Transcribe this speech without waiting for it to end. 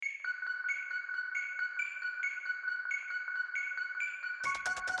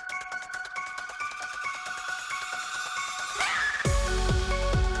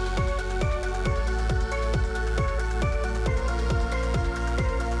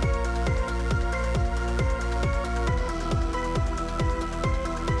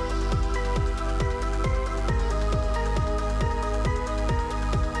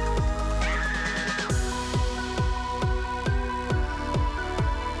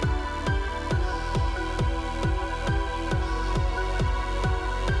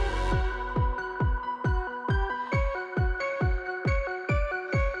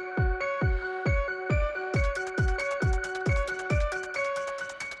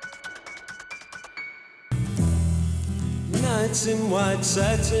Nights in white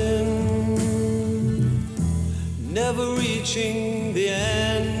satin, never reaching the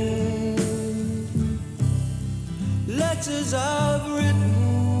end. Letters I've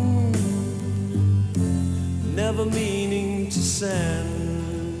written, never meaning to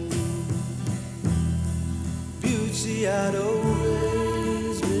send. Beauty I'd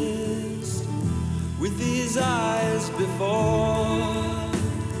always missed with these eyes before.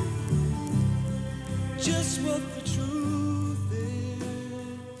 Just what the truth is.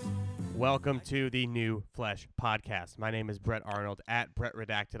 Welcome to the New Flesh Podcast. My name is Brett Arnold at Brett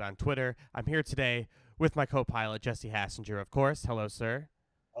Redacted on Twitter. I'm here today with my co-pilot, Jesse Hassinger, of course. Hello, sir.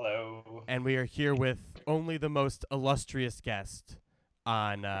 Hello. And we are here with only the most illustrious guest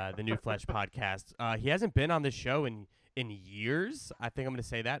on the New Flesh Podcast. He hasn't been on this show in years. I think I'm going to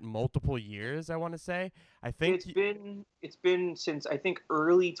say that. Multiple years, I want to say. I think it's been since, I think,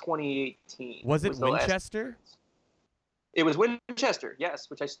 early 2018. Was it Winchester? It was Winchester, yes,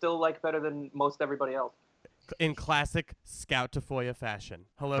 which I still like better than most everybody else. In classic Scout Tafoya fashion.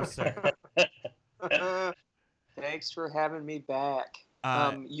 Hello, sir. Thanks for having me back.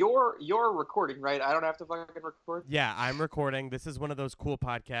 You're recording, right? I don't have to fucking record? Yeah, I'm recording. This is one of those cool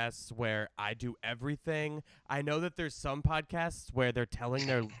podcasts where I do everything. I know that there's some podcasts where they're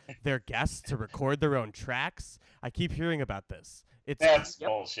telling their guests to record their own tracks. I keep hearing about this. That's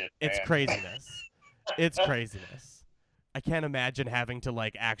bullshit, man. It's craziness. It's craziness. I can't imagine having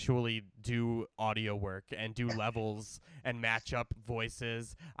to actually do audio work and do levels and match up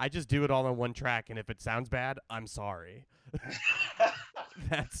voices. I just do it all on one track, and if it sounds bad, I'm sorry.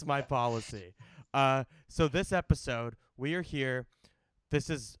 That's my policy. So this episode, we are here. This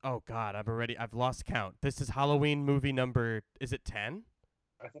is, oh God, I've lost count. This is Halloween movie number, is it 10?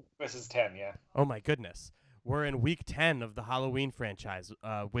 I think this is 10, yeah. Oh my goodness. We're in week 10 of the Halloween franchise,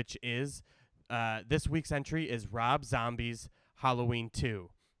 which is, this week's entry is Rob Zombie's Halloween 2.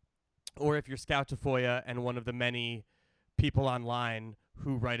 Or if you're Scout Tafoya and one of the many people online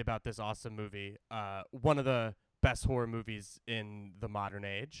who write about this awesome movie, one of the best horror movies in the modern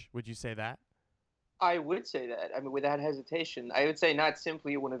age. Would you say that? I would say that. I mean, without hesitation. I would say not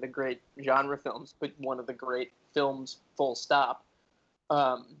simply one of the great genre films, but one of the great films, full stop.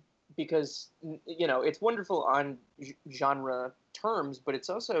 Because, it's wonderful on genre terms, but it's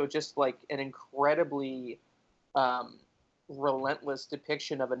also just like an incredibly relentless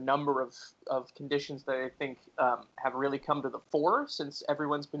depiction of a number of conditions that I think have really come to the fore since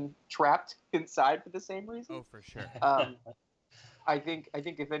everyone's been trapped inside for the same reason. Oh, for sure. I think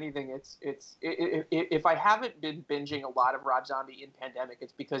if anything, if I haven't been binging a lot of Rob Zombie in pandemic,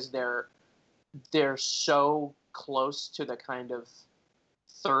 it's because they're so close to the kind of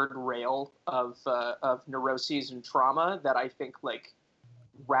third rail of neuroses and trauma that I think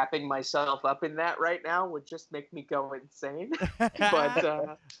wrapping myself up in that right now would just make me go insane.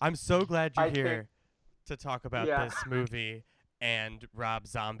 But I'm so glad you're here to talk about this movie and Rob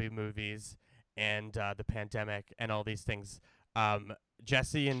Zombie movies and the pandemic and all these things.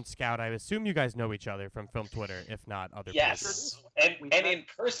 Jesse and Scout, I assume you guys know each other from film Twitter, if not other places. Yes, and in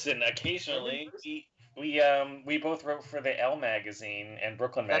person occasionally. We both wrote for the Elle magazine and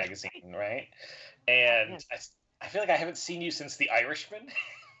Brooklyn magazine, right? And I feel like I haven't seen you since The Irishman.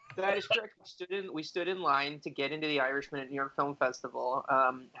 That is correct. We stood in line to get into The Irishman at New York Film Festival.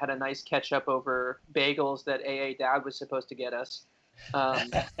 Had a nice catch up over bagels that AA Dad was supposed to get us.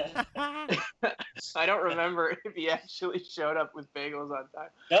 I don't remember if he actually showed up with bagels on time.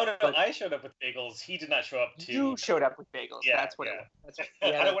 No, I showed up with bagels. He did not show up too. You showed up with bagels. Yeah, that's what yeah. it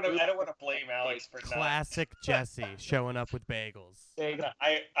was. I don't want to blame Alex for classic Jesse showing up with bagels.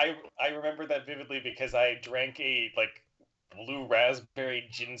 I remember that vividly because I drank a blue raspberry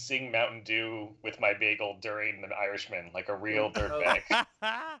ginseng Mountain Dew with my bagel during The Irishman, like a real dirtbag.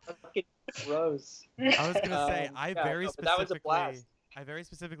 Gross. I was gonna say that was a blast. I very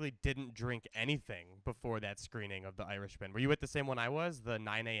specifically didn't drink anything before that screening of The Irishman. Were you at the same one I was? The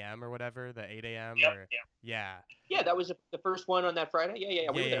 9 a.m. or whatever? The 8 a.m.? Yeah. Yeah, that was the first one on that Friday?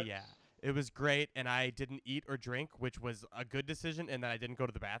 Yeah. We were there. Yeah. It was great, and I didn't eat or drink, which was a good decision in that I didn't go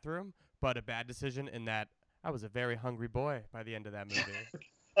to the bathroom, but a bad decision in that I was a very hungry boy by the end of that movie.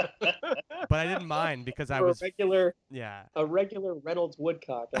 But I didn't mind because I was a regular Reynolds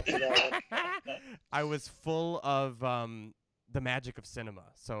Woodcock after that one. I was full of the magic of cinema,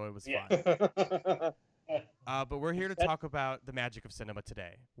 so it was fun. But we're here to talk about the magic of cinema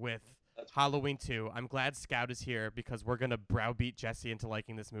today with Halloween 2. I'm glad Scout is here because we're going to browbeat Jesse into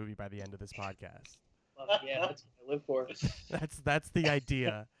liking this movie by the end of this podcast. Yeah, that's what I live for. That's the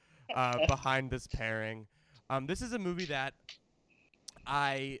idea behind this pairing. This is a movie that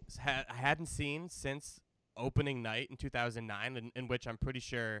I hadn't seen since opening night in 2009, in which I'm pretty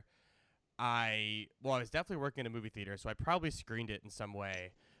sure I was definitely working in a movie theater, so I probably screened it in some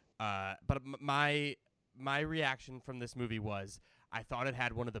way. But my reaction from this movie was I thought it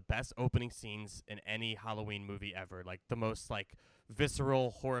had one of the best opening scenes in any Halloween movie ever, like the most like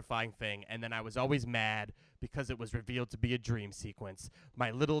visceral, horrifying thing. And then I was always mad because it was revealed to be a dream sequence.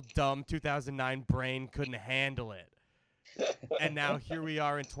 My little dumb 2009 brain couldn't handle it. And now here we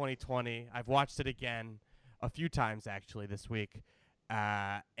are in 2020. I've watched it again a few times actually this week,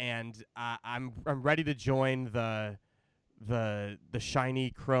 and I'm ready to join the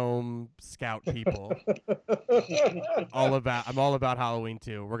shiny chrome scout people. I'm all about Halloween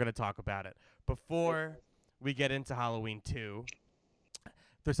 2. We're gonna talk about it. Before we get into Halloween 2,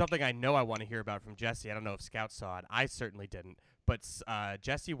 there's something I know I want to hear about from Jesse. I don't know if Scout saw it. I certainly didn't. But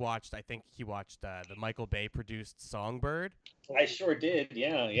Jesse watched. I think he watched the Michael Bay produced Songbird. I sure did.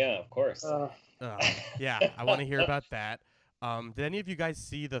 Yeah, of course. Yeah, I want to hear about that. Did any of you guys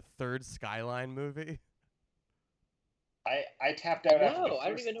see the third Skyline movie? I tapped out after the No, I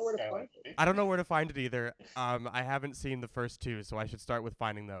don't first even know where to Skyline find it. movie. I don't know where to find it either. I haven't seen the first two, so I should start with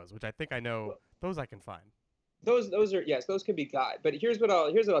finding those, which I think I know. Those I can find. Those are, yes, those can be got. But here's what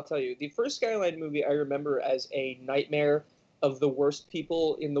I'll tell you. The first Skyline movie I remember as a nightmare of the worst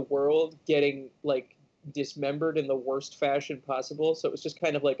people in the world getting like dismembered in the worst fashion possible. So it was just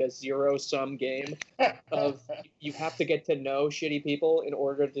kind of like a zero-sum game of you have to get to know shitty people in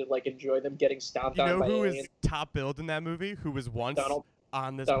order to like enjoy them getting stomped You on know by who aliens. is top billed in that movie? Who was once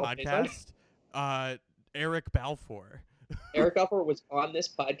on this Donald podcast? Eric Balfour. Eric Balfour was on this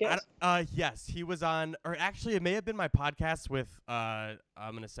podcast? Yes, he was on, or actually, it may have been my podcast with. I'm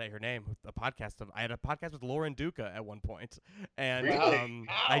gonna say her name. I had a podcast with Lauren Duca at one point, and Really?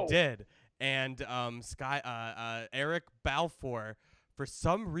 I did. And Eric Balfour, for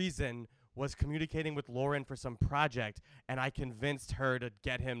some reason, was communicating with Lauren for some project, and I convinced her to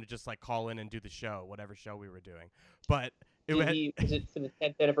get him to just like call in and do the show, whatever show we were doing. But was it for the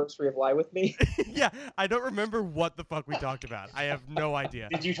 10th anniversary of Lie With Me? yeah, I don't remember what the fuck we talked about. I have no idea.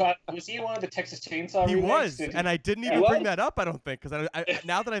 Did you talk? Was he one of the Texas Chainsaw? He remakes? was, and I didn't even bring that up. I don't think, because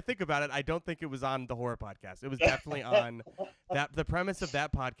now that I think about it, I don't think it was on the horror podcast. It was definitely on that. The premise of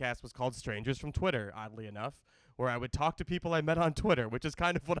that podcast was called "Strangers from Twitter," oddly enough, where I would talk to people I met on Twitter, which is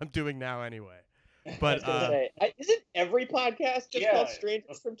kind of what I'm doing now anyway. But isn't every podcast just called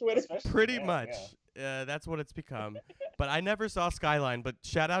Strangers from Twitter? Pretty much. That's what it's become. But I never saw Skyline, but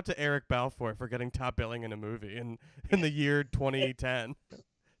shout out to Eric Balfour for getting top billing in a movie in the year 2010.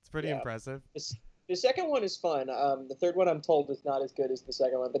 It's pretty impressive. The second one is fun. The third one, I'm told, is not as good as the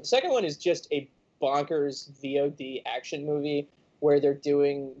second one. But the second one is just a bonkers VOD action movie where they're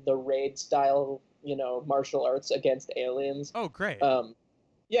doing the raid style, martial arts against aliens. Oh, great.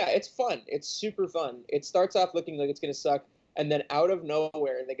 Yeah, it's fun. It's super fun. It starts off looking like it's going to suck, and then out of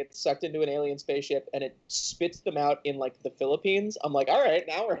nowhere, they get sucked into an alien spaceship, and it spits them out in, like, the Philippines. I'm like, all right,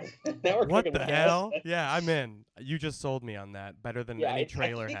 now we're what cooking the with hell? gas. Yeah, I'm in. You just sold me on that better than any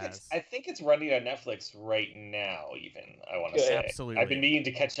trailer has. I think it's running on Netflix right now. Even I want to say, absolutely. I've been meaning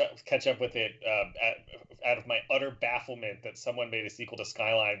to catch up with it out of my utter bafflement that someone made a sequel to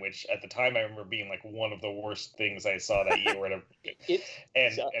Skyline, which at the time I remember being like one of the worst things I saw that year. And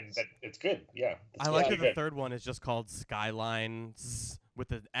that it's good. Yeah, I like that the third one is just called Skylines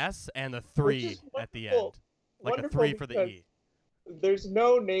with an S and a 3 at the end, like a 3 for the E. There's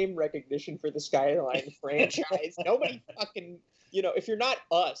no name recognition for the Skyline franchise. Nobody fucking, if you're not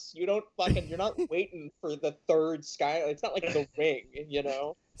us, you're not waiting for the third Skyline. It's not like The Ring,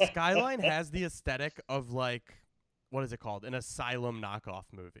 Skyline has the aesthetic of like, what is it called? An asylum knockoff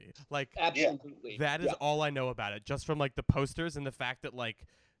movie. Like, absolutely. That is all I know about it, just from like the posters and the fact that like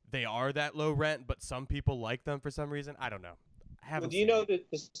they are that low rent, but some people like them for some reason. I don't know. Do you know the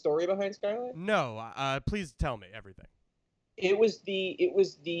story behind Skyline? No. Please tell me everything. It was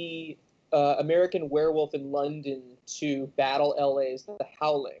the American Werewolf in London to battle LA's The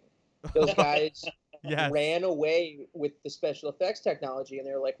Howling. Those guys ran away with the special effects technology, and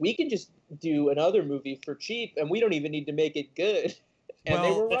they were like, we can just do another movie for cheap, and we don't even need to make it good. And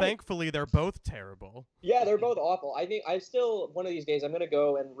they were right. Thankfully, they're both terrible. Yeah, they're both awful. I think one of these days, I'm going to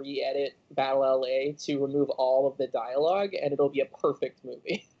go and re-edit Battle LA to remove all of the dialogue, and it'll be a perfect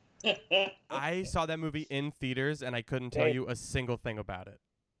movie. I saw that movie in theaters, and I couldn't tell you a single thing about it.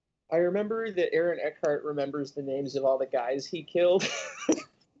 I remember that Aaron Eckhart remembers the names of all the guys he killed.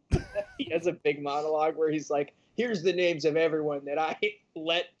 He has a big monologue where he's like, here's the names of everyone that I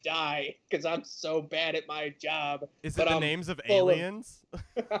let die because I'm so bad at my job. Is it the names of aliens?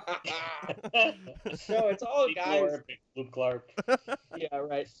 No, it's all guys. Luke Clark. Yeah,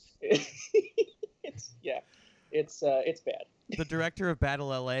 right. it's bad. The director of Battle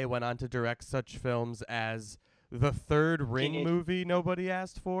LA went on to direct such films as the third Ring movie nobody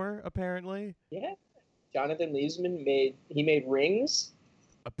asked for, apparently. Yeah. Jonathan Liebsman made Rings.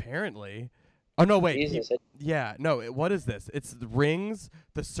 Apparently. Oh, no, wait. Jesus. What is this? It's Rings,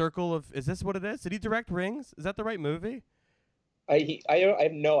 The Circle of... Is this what it is? Did he direct Rings? Is that the right movie? I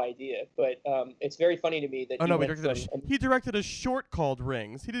have no idea, but it's very funny to me that he directed a short called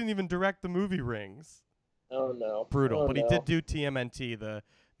Rings. He didn't even direct the movie Rings. Oh, no. Brutal. Oh, but no. he did do TMNT,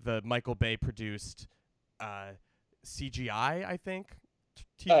 the Michael Bay produced CGI, I think.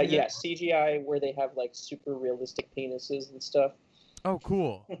 Yeah, CGI where they have like super realistic penises and stuff. Oh,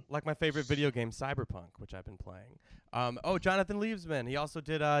 cool. Like my favorite video game, Cyberpunk, which I've been playing. Jonathan Liebsman. He also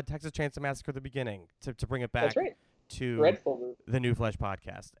did Texas Chainsaw Massacre at the beginning to bring it back. That's right. To the New Flesh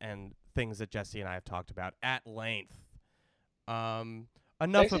podcast and things that Jesse and I have talked about at length. Enough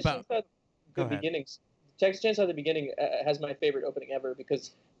Texas about the beginnings. Texas Chainsaw at the beginning has my favorite opening ever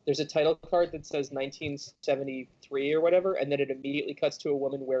because there's a title card that says 1973 or whatever, and then it immediately cuts to a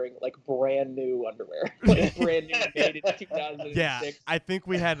woman wearing like brand new underwear, like brand new, made in 2006. Yeah, I think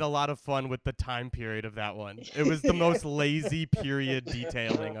we had a lot of fun with the time period of that one. It was the most lazy period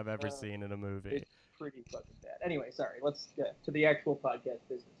detailing I've ever seen in a movie. It's pretty fucking bad. Anyway, sorry. Let's get to the actual podcast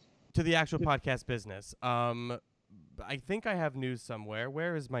business. I think I have news somewhere.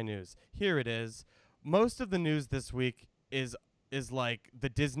 Where is my news? Here it is. Most of the news this week is like the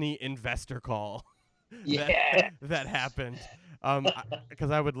Disney investor call that happened. Because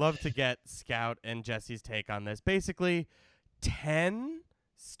I would love to get Scout and Jesse's take on this. Basically, 10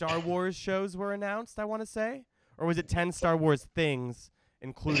 Star Wars shows were announced, I want to say. Or was it 10 Star Wars things,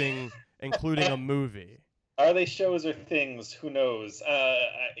 including a movie? Are they shows or things? Who knows?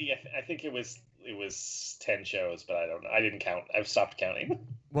 I think it was 10 shows, but I don't know. I didn't count. I've stopped counting.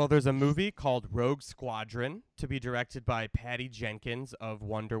 Well, there's a movie called Rogue Squadron to be directed by Patty Jenkins of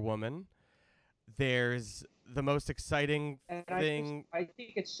Wonder Woman. There's the most exciting thing. I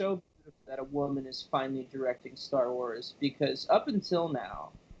think it's so beautiful that a woman is finally directing Star Wars, because up until now,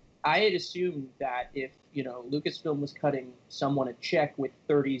 I had assumed that if, Lucasfilm was cutting someone a check with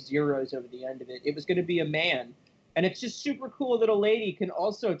 30 zeros over the end of it, it was going to be a man. And it's just super cool that a lady can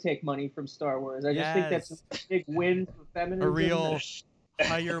also take money from Star Wars. I just think that's a big win for feminism. A real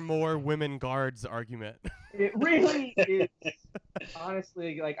hire more women guards argument. It really is.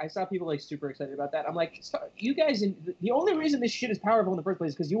 Honestly, like, I saw people like super excited about that. I'm like, you guys, the only reason this shit is powerful in the first place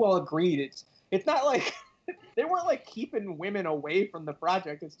is because you all agreed. It's not like they weren't like keeping women away from the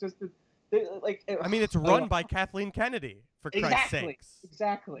project. It's just it's run by Kathleen Kennedy, for Christ's sakes.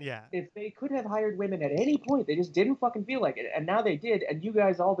 Exactly. Yeah. If they could have hired women at any point, they just didn't fucking feel like it. And now they did, and you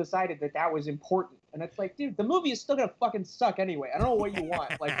guys all decided that was important. And it's like, dude, the movie is still going to fucking suck anyway. I don't know what you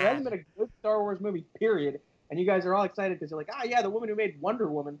want. Like, there hasn't been a good Star Wars movie, period. And you guys are all excited because you're like, the woman who made Wonder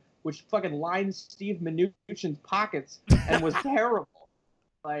Woman, which fucking lined Steve Mnuchin's pockets and was terrible.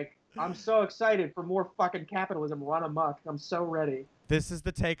 Like, I'm so excited for more fucking capitalism run amok. I'm so ready. This is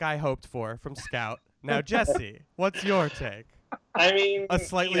the take I hoped for from Scout. Now, Jesse, what's your take? I mean, a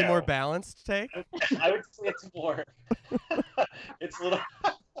slightly more balanced take? I would say it's more. It's a little.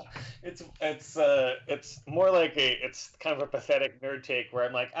 It's more like it's kind of a pathetic nerd take where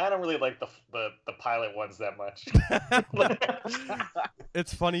I'm like, I don't really like the pilot ones that much.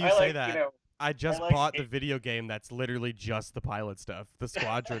 It's funny you say that. I just bought the video game that's literally just the pilot stuff, the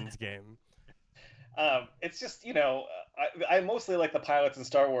Squadrons game. It's just, I mostly like the pilots in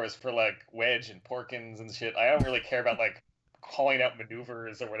Star Wars for like Wedge and Porkins and shit. I don't really care about like calling out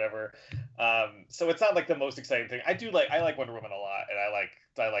maneuvers or whatever. So it's not like the most exciting thing. I like Wonder Woman a lot, and I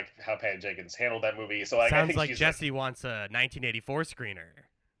like how Patty Jenkins handled that movie. So sounds I think like Jesse wants a 1984 screener.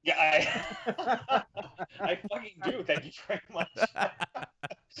 Yeah, I fucking do. Thank you very much.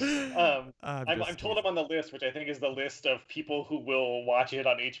 I'm told I'm on the list, which I think is the list of people who will watch it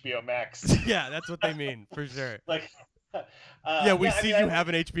on HBO Max. Yeah, that's what they mean, for sure. Like, we see you have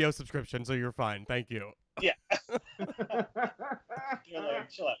an HBO subscription, so you're fine. Thank you. Yeah. You're like,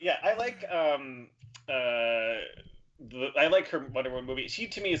 chill out. Yeah, I like I like her Wonder Woman movie. She,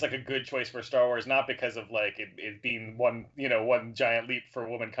 to me, is like a good choice for Star Wars, not because of like it being one giant leap for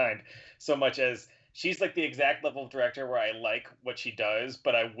womankind, so much as she's like the exact level of director where I like what she does,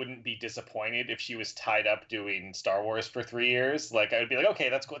 but I wouldn't be disappointed if she was tied up doing Star Wars for 3 years. Like, I would be like, okay,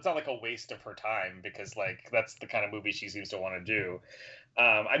 that's cool. It's not like a waste of her time, because like that's the kind of movie she seems to want to do.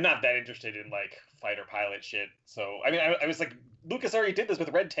 I'm not that interested in like fighter pilot shit. So I mean, I was like, Lucas already did this with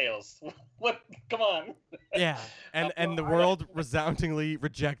Red Tails. What? Come on. Yeah, and the world resoundingly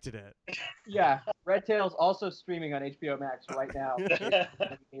rejected it. Yeah, Red Tails also streaming on HBO Max right now.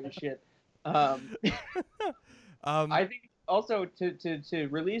 Shit. I think also to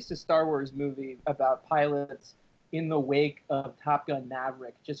release a Star Wars movie about pilots in the wake of Top Gun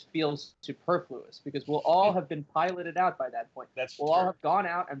Maverick just feels superfluous because we'll all have been piloted out by that point. We'll all have gone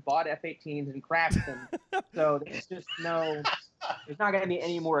out and bought F-18s and crashed them. So there's just there's not going to be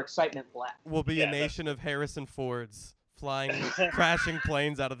any more excitement left. We'll be a nation of Harrison Fords flying, crashing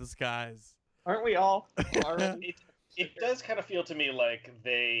planes out of the skies. Aren't we all? It does kind of feel to me like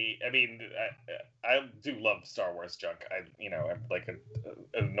I do love Star Wars junk. I'm like an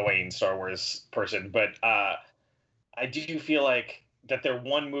annoying Star Wars person, but I do feel like that their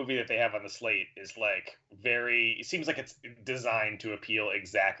one movie that they have on the slate is like it seems like it's designed to appeal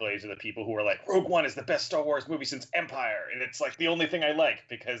exactly to the people who are like, Rogue One is the best Star Wars movie since Empire, and it's like the only thing I like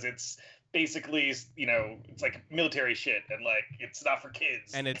because it's basically, it's like military shit, and like it's not for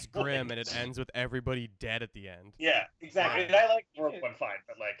kids, and it's grim, and it ends with everybody dead at the end. Yeah, exactly. And I like Rogue One fine,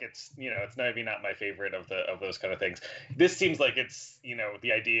 but like it's it's maybe not my favorite of those kind of things. This seems like it's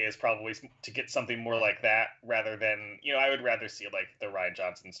the idea is probably to get something more like that rather than I would rather see like the Rian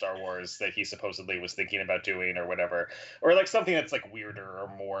Johnson Star Wars that he supposedly was thinking about doing or whatever, or like something that's like weirder or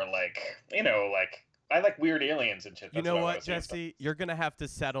more like like. I like weird aliens and shit. You know what, Jesse? You're going to have to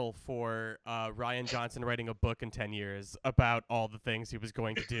settle for Rian Johnson writing a book in 10 years about all the things he was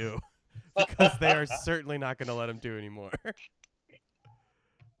going to do because they are certainly not going to let him do anymore.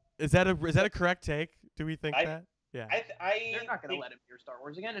 Is that a correct take? Do we think that? Yeah. They're not going to let him hear Star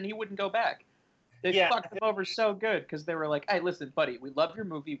Wars again, and he wouldn't go back. They fucked him over so good because they were like, hey, listen, buddy, we love your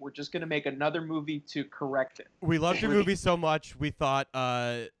movie. We're just going to make another movie to correct it. We loved your movie so much, we thought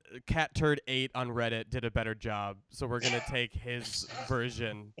Cat Turd 8 on Reddit did a better job, so we're going to take his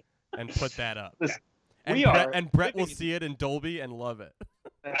version and put that up. And Brett will see it in Dolby and love it.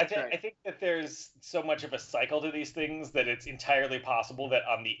 I think that there's so much of a cycle to these things that it's entirely possible that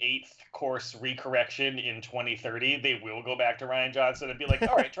on the 8th course recorrection in 2030, they will go back to Rian Johnson and be like,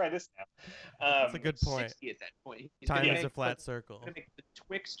 all right, try this now. That's a good point. 60 at that point. Time is a flat circle. Going to make the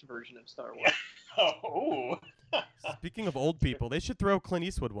Twixt version of Star Wars. Oh. Speaking of old people, they should throw Clint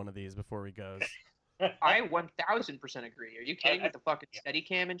Eastwood one of these before he goes. I 1000% agree. Are you kidding with the fucking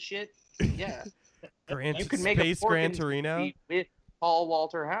Steadicam and shit? Yeah. You can make Space Gran Torino with Paul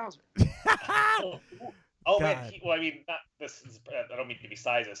Walter Hauser. Man. I mean, not this. I don't mean to be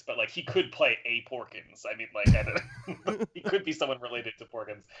sizist, but like he could play a Porkins. I mean, like he could be someone related to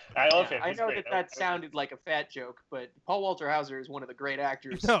Porkins. I love him. I know that sounded like a fat joke, but Paul Walter Hauser is one of the great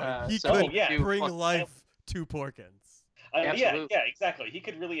actors. No, he could bring life to Porkins. Yeah, exactly. He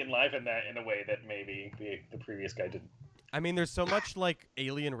could really enliven that in a way that maybe the previous guy didn't. I mean, there's so much like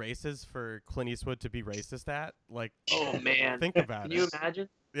alien races for Clint Eastwood to be racist at. Like, oh man, think about it. Can you imagine?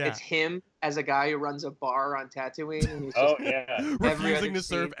 Yeah. It's him as a guy who runs a bar on Tatooine. And he's just refusing to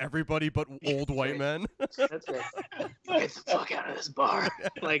serve everybody but old white men. That's right. Get the fuck out of this bar.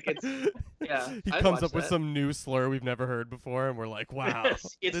 Like it's He comes up with some new slur we've never heard before, and we're like, wow.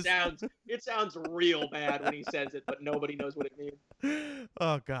 It sounds real bad when he says it, but nobody knows what it means.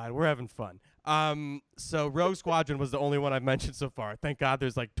 Oh God, we're having fun. So Rogue Squadron was the only one I've mentioned so far. Thank God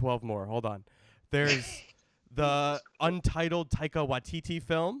there's like 12 more. Hold on. There's the untitled Taika Waititi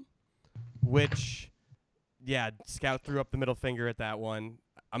film, which, Scout threw up the middle finger at that one.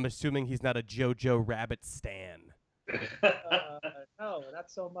 I'm assuming he's not a Jojo Rabbit stan. No,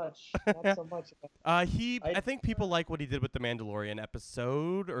 not so much. Not so much. I think people like what he did with the Mandalorian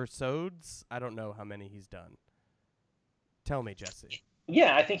episode or sods. I don't know how many he's done. Tell me, Jesse.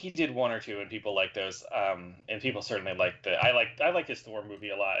 Yeah, I think he did one or two, and people like those. And people certainly liked I liked his Thor movie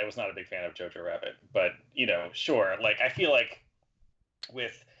a lot. I was not a big fan of Jojo Rabbit, but sure. Like I feel like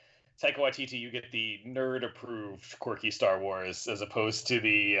with Taika Waititi, you get the nerd-approved quirky Star Wars as opposed to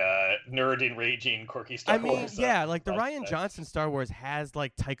the nerd-enraging quirky Star Wars. Yeah, like the Rian Johnson Star Wars has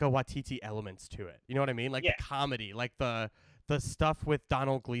like Taika Waititi elements to it. You know what I mean? Like the comedy, like the stuff with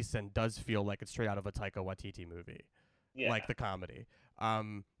Donald Gleason does feel like it's straight out of a Taika Waititi movie. Yeah. Like the comedy.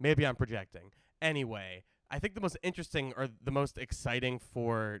 Maybe I'm projecting. Anyway, I think the most interesting or the most exciting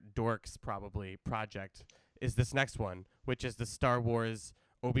for dorks probably project is this next one, which is the Star Wars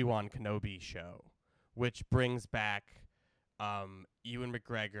Obi-Wan Kenobi show, which brings back Ewan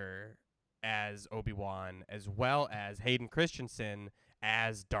McGregor as Obi-Wan as well as Hayden Christensen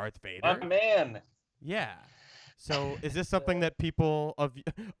as Darth Vader. Oh, man. Yeah. So is this something that people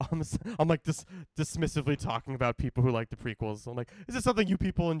I'm like dismissively talking about people who like the prequels. I'm like, is this something you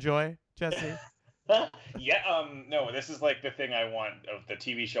people enjoy, Jesse? Yeah, no, this is like the thing I want of the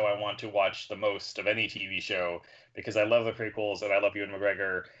TV show I want to watch the most of any TV show because I love the prequels and I love Ewan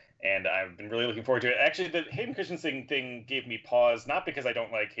McGregor and I've been really looking forward to it. Actually, the Hayden Christensen thing gave me pause, not because I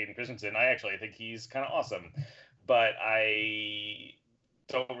don't like Hayden Christensen. I actually think he's kind of awesome. but I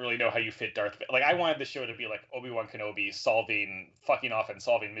don't really know how you fit Darth Vader. Like, I wanted the show to be like Obi-Wan Kenobi fucking off and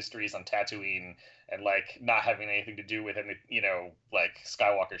solving mysteries on Tatooine and like not having anything to do with any, like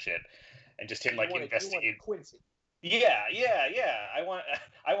Skywalker shit, and just him like investigate. Quincy. Yeah.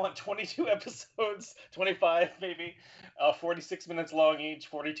 I want 22 episodes, 25 maybe, 46 minutes long each,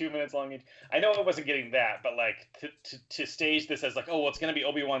 42 minutes long each. I know I wasn't getting that, but like to stage this as like, oh, well, it's gonna be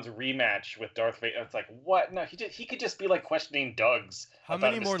Obi-Wan's rematch with Darth Vader. It's like, what? No, he could just be like questioning Doug's. How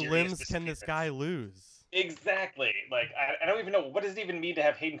many more limbs can this guy lose? Exactly. Like I don't even know, what does it even mean to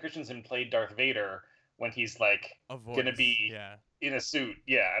have Hayden Christensen play Darth Vader when he's like gonna be in a suit?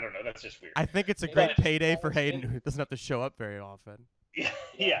 Yeah, I don't know. That's just weird. I think it's a great payday for Hayden, who doesn't have to show up very often.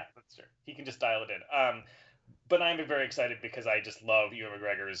 Yeah, that's true. He can just dial it in. But I'm very excited because I just love Ewan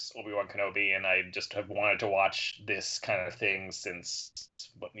McGregor's Obi-Wan Kenobi, and I just have wanted to watch this kind of thing since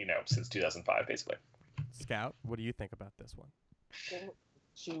 2005, basically. Scout, what do you think about this one?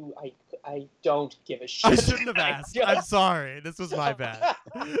 I don't give a shit. I shouldn't have asked. I'm sorry. This was my bad.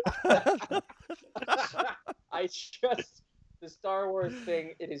 The Star Wars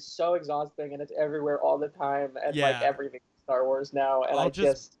thing, it is so exhausting, and it's everywhere all the time, and like everything Star Wars now, and I'll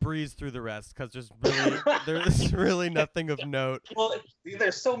just breeze through the rest because there's really nothing of note. Well,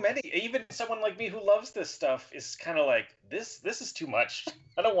 there's so many. Even someone like me who loves this stuff is kind of like, this is too much.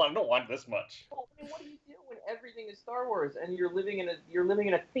 I don't want this much. Well, I mean, what do you do when everything is Star Wars and you're living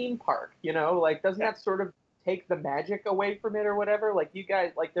in a theme park? Like, doesn't that sort of take the magic away from it or whatever? Like, you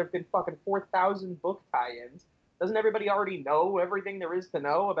guys, like, there've been fucking 4,000 book tie-ins. Doesn't everybody already know everything there is to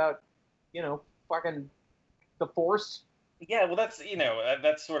know about, fucking the Force? Yeah, well, that's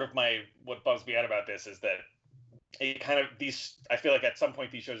sort of what bums me out about this is that it kind of I feel like at some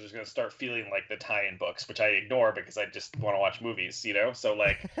point these shows are going to start feeling like the tie-in books, which I ignore because I just want to watch movies, So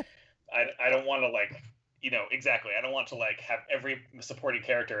like, I don't want to like, exactly. I don't want to like have every supporting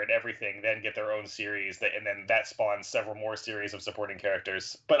character and everything then get their own series and then that spawns several more series of supporting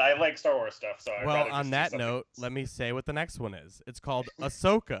characters. But I like Star Wars stuff, so on that note, let me say what the next one is. It's called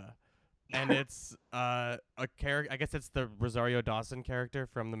Ahsoka. And it's a character. I guess it's the Rosario Dawson character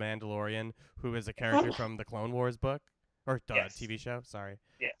from The Mandalorian, who is a character from the Clone Wars book or TV show. Sorry.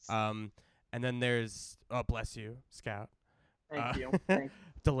 Yes. And then there's bless you, Scout. Thank you.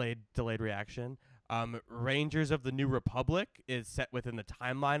 Delayed reaction. Rangers of the New Republic is set within the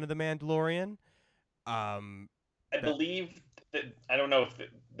timeline of The Mandalorian. I believe that I don't know if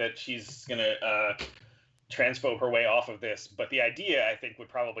that she's gonna transphobe her way off of this, but the idea I think would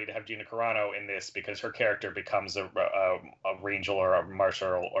probably to have Gina Carano in this because her character becomes a Rangel or a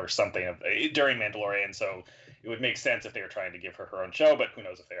Marshal or something during Mandalorian, so it would make sense if they were trying to give her own show, but who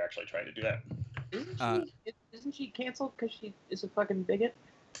knows if they're actually trying to do that. Isn't she canceled because she is a fucking bigot?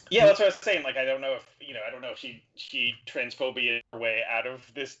 Yeah, that's what I was saying. Like, I don't know if she transphobia her way out of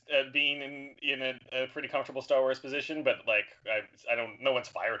this being in a pretty comfortable Star Wars position, but like I don't. No one's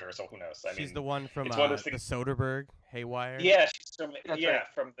fired her, so who knows? She's the one from the Soderbergh Haywire. Yeah, she's from right.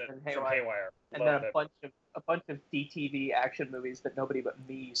 from Haywire. And then a bunch of DTV action movies that nobody but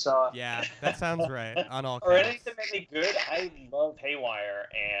me saw. Yeah, that sounds right. On all. Or any of them any good? I love Haywire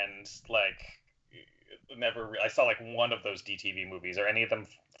and like. I saw like one of those DTV movies. Are any of them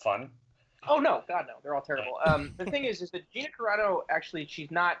fun? Oh no, God no, they're all terrible. The thing is that Gina Carano actually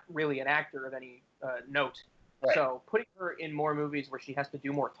she's not really an actor of any note. Right. So putting her in more movies where she has to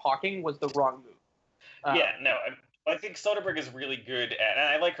do more talking was the wrong move. I think Soderbergh is really good at, and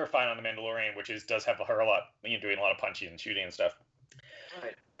I like her fine on The Mandalorian, which does have her a lot, doing a lot of punching and shooting and stuff.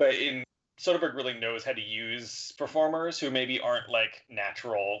 Right. But Soderbergh really knows how to use performers who maybe aren't like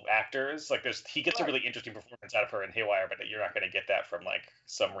natural actors. Like he gets a really interesting performance out of her in Haywire, but you're not going to get that from like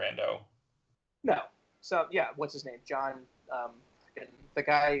some rando. No. So yeah, what's his name? John, the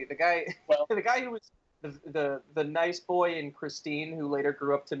guy well, the guy who was the nice boy in Christine, who later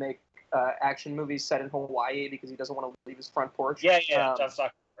grew up to make action movies set in Hawaii because he doesn't want to leave his front porch. Yeah, John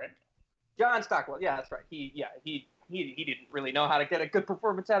Stockwell, right? John Stockwell, yeah, that's right. He didn't really know how to get a good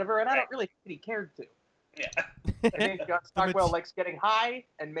performance out of her, and I don't really think he cared to. Yeah. I think John Stockwell likes getting high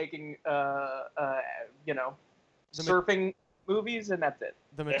and making, surfing movies, and that's it.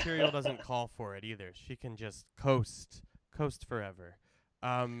 The material doesn't call for it either. She can just coast forever.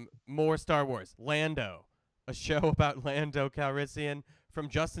 More Star Wars. Lando, a show about Lando Calrissian from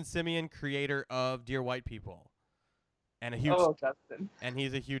Justin Simien, creator of Dear White People, and Justin. And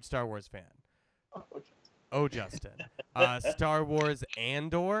he's a huge Star Wars fan. Justin. Star Wars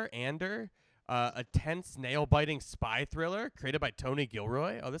Andor, a tense, nail-biting spy thriller created by Tony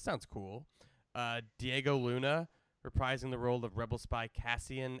Gilroy. Oh, this sounds cool. Diego Luna, reprising the role of rebel spy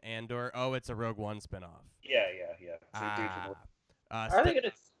Cassian Andor. Oh, it's a Rogue One spinoff. Yeah. So dude from- Are they going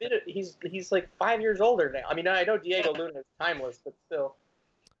to spin it? He's like 5 years older now. I mean, I know Diego Luna is timeless, but still.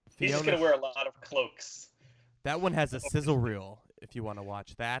 He's just going to wear a lot of cloaks. That one has a sizzle reel if you want to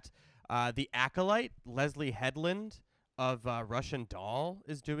watch that. The Acolyte, Leslie Headland of Russian Doll,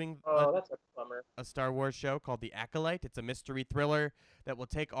 is doing that's a bummer. a Star Wars show called The Acolyte. It's a mystery thriller that will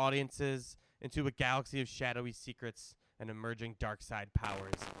take audiences into a galaxy of shadowy secrets and emerging dark side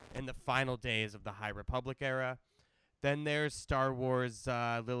powers in the final days of the High Republic era. Then there's Star Wars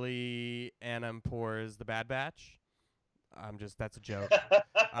Lily Annampour's The Bad Batch. That's a joke.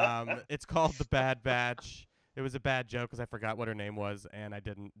 It's called The Bad Batch. It was a bad joke because I forgot what her name was, and I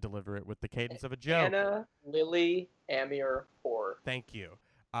didn't deliver it with the cadence of a joke. Anna Lily Amir-Pour. Thank you.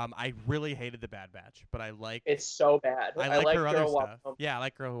 I really hated The Bad Batch, but I like. It's so bad. I like her other Girl Walks stuff. Home. Yeah, I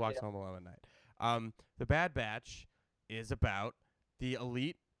like Girl Who Walks Home Alone at Night. The Bad Batch is about the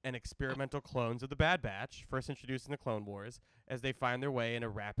elite and experimental clones of the Bad Batch, first introduced in the Clone Wars, as they find their way in a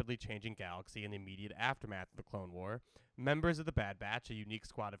rapidly changing galaxy in the immediate aftermath of the Clone War. Members of the Bad Batch, a unique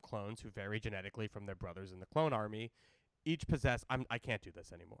squad of clones who vary genetically from their brothers in the Clone Army, each possess. I can't do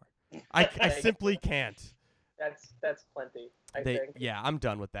this anymore. I simply can't. That's plenty. I think. Yeah, I'm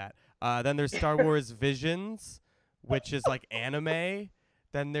done with that. Then there's Star Wars Visions, which is like anime.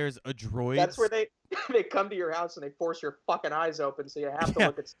 Then there's a droid. That's where they come to your house and they force your fucking eyes open, so you have to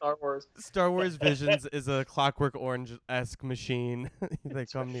look at Star Wars. Star Wars Visions is a Clockwork Orange-esque machine. They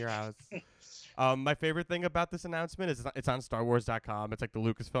come to your house. My favorite thing about this announcement is it's on StarWars.com. It's like the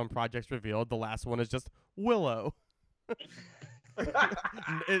Lucasfilm projects revealed. The last one is just Willow.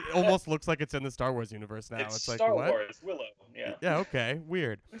 It almost looks like it's in the Star Wars universe now. It's like, Star what? Wars, Willow. Yeah. Yeah, okay.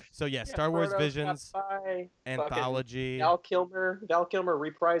 Weird. So, yeah, Star Wars Visions, anthology. Val Kilmer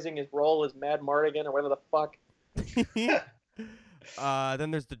reprising his role as Mad Mardigan or whatever the fuck.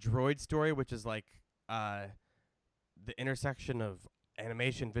 Then there's the droid story, which is like the intersection of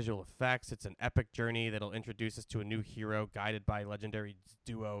animation, visual effects. It's an epic journey that'll introduce us to a new hero guided by legendary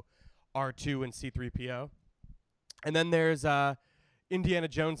duo R2 and C-3PO. And then there's Indiana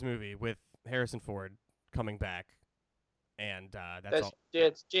Jones movie with Harrison Ford coming back. And that's all.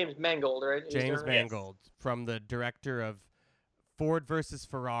 It's James Mangold, right? James Mangold, from the director of Ford versus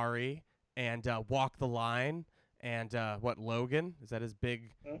Ferrari and Walk the Line and Logan? Is that his big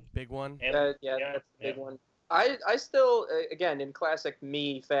one? That's the big one. I still, again, in classic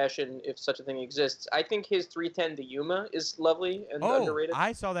me fashion, if such a thing exists, I think his 310 to Yuma is lovely and underrated.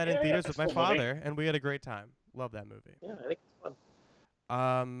 I saw that in theaters with my father, and we had a great time. Love that movie. Yeah, I think it's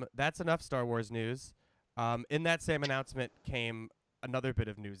fun. That's enough Star Wars news. In that same announcement came another bit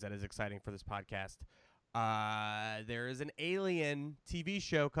of news that is exciting for this podcast. There is an Alien TV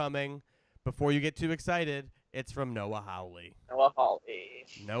show coming. Before you get too excited, it's from Noah Hawley.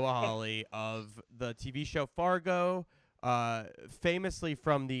 Noah Hawley of the TV show Fargo, famously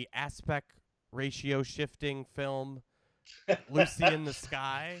from the aspect ratio shifting film Lucy in the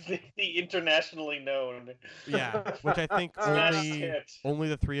Sky. The internationally known. Yeah, which I think only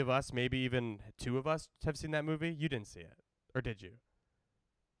the three of us, maybe even two of us, have seen that movie. You didn't see it, or did you?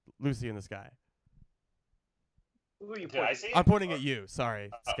 Lucy in the Sky. Who are you Did I see it? I'm pointing at you. Sorry,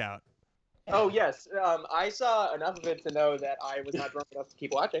 Scout. Oh, yes. I saw enough of it to know that I was not drunk enough to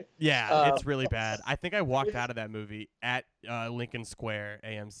keep watching. Yeah, it's really bad. I think I walked out of that movie at Lincoln Square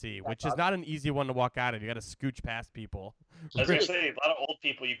AMC, which is not an easy one to walk out of. You got to scooch past people. I was going to say, a lot of old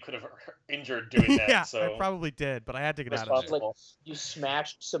people you could have injured doing that. Yeah, so. I probably did, but I had to get out of it. Like, you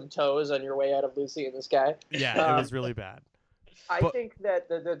smashed some toes on your way out of Lucy in the Sky. Yeah, it was really bad. I think that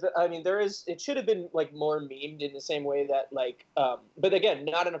it should have been like more memed in the same way that but again,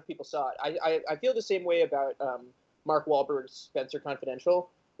 not enough people saw it. I feel the same way about Mark Wahlberg's Spencer Confidential,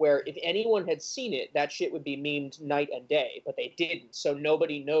 where if anyone had seen it, that shit would be memed night and day, but they didn't. So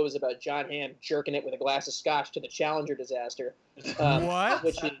nobody knows about John Hamm jerking it with a glass of scotch to the Challenger disaster.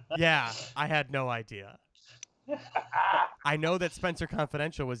 What? Yeah, I had no idea. I know that Spencer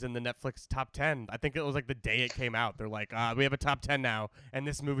Confidential was in the Netflix top 10. I think it was like the day it came out. They're like, we have a top 10 now, and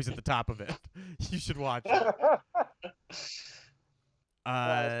this movie's at the top of it. You should watch it.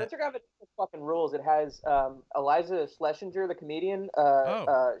 Spencer Confidential fucking rules. It has Eliza Schlesinger, the comedian.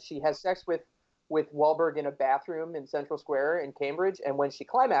 She has sex with Wahlberg in a bathroom in Central Square in Cambridge, and when she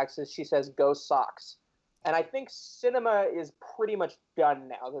climaxes, she says, "Go Sox." And I think cinema is pretty much done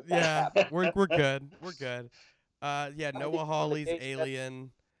now. That happened. We're good. We're good. Noah Hawley's Alien.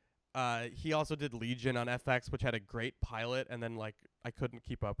 He also did Legion on FX, which had a great pilot, and then I couldn't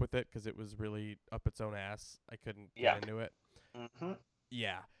keep up with it because it was really up its own ass. I couldn't get into it. Mm-hmm.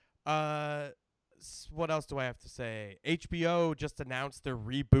 Yeah. what else do I have to say? HBO just announced they're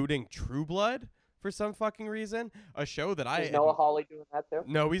rebooting True Blood for some fucking reason. A show that Is Noah Hawley doing that too?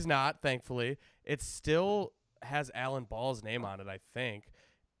 No, he's not, thankfully. It still has Alan Ball's name on it, I think.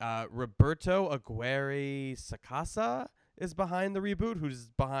 Roberto Aguirre Sacasa is behind the reboot, who's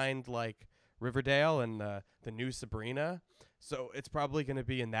behind, like, Riverdale and the new Sabrina. So it's probably going to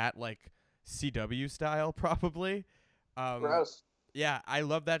be in that, like, CW style, probably. Gross. Yeah, I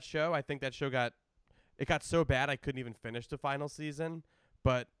love that show. I think that show got so bad I couldn't even finish the final season.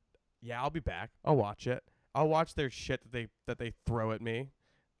 But yeah, I'll be back. I'll watch it. I'll watch their shit that they throw at me.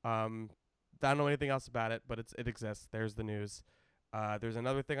 I don't know anything else about it, but it exists. There's the news. There's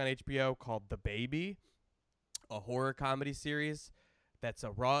another thing on HBO called The Baby, a horror comedy series that's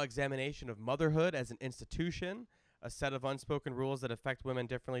a raw examination of motherhood as an institution, a set of unspoken rules that affect women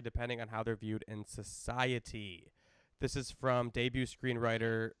differently depending on how they're viewed in society. This is from debut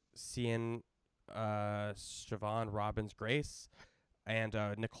screenwriter Sian Siobhan Robbins Grace, and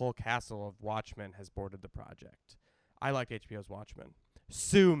Nicole Castle of Watchmen has boarded the project. I like HBO's Watchmen.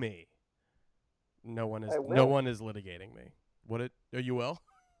 Sue me. No one is litigating me. You will?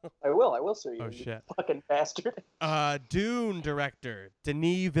 I will sue you. Oh, you shit. Fucking bastard. Dune director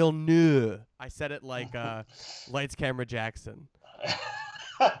Denis Villeneuve. I said it like Lights Camera Jackson.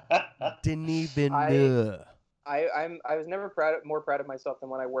 Denis Villeneuve. I was never more proud of myself than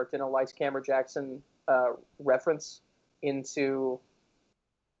when I worked in a Lights Camera Jackson reference into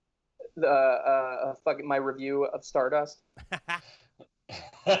the fucking my review of Stardust.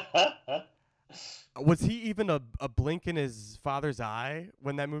 Was he even a blink in his father's eye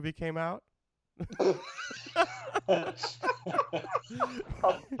when that movie came out? A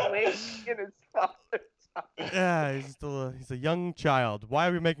blink in his father's eye. Yeah, he's a young child. Why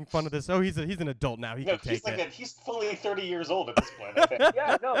are we making fun of this? Oh, he's an adult now. He can take it. He's fully 30 years old at this point, I think.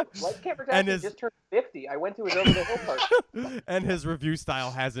 Yeah, no, Lights Camera Jackson just turned 50. I went to his Over the Hill party. And his review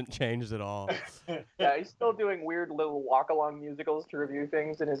style hasn't changed at all. Yeah, he's still doing weird little walk-along musicals to review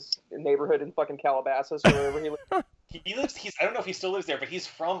things in his neighborhood in fucking Calabasas or wherever he lives. I don't know if he still lives there, but he's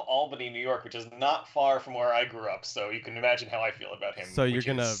from Albany, New York, which is not far from where I grew up, so you can imagine how I feel about him. So you're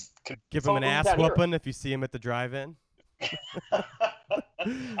going to give him an ass whooping if you see him at the drive-in?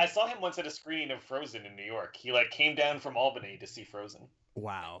 I saw him once at a screening of Frozen in New York. He came down from Albany to see Frozen.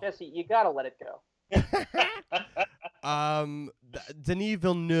 Wow. Jesse, you gotta let it go. Denis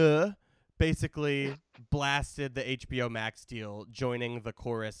Villeneuve basically blasted the HBO Max deal, joining the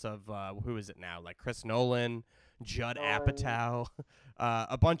chorus of who is it now? Like Chris Nolan, Judd Apatow,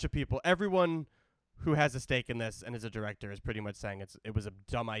 a bunch of people. Everyone who has a stake in this and is a director is pretty much saying it was a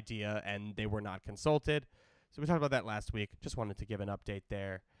dumb idea and they were not consulted. So we talked about that last week. Just wanted to give an update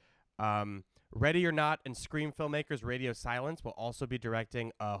there. Ready or Not and Scream filmmakers Radio Silence will also be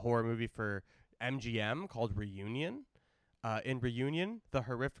directing a horror movie for MGM called Reunion. In Reunion, the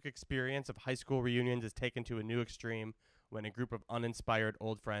horrific experience of high school reunions is taken to a new extreme when a group of uninspired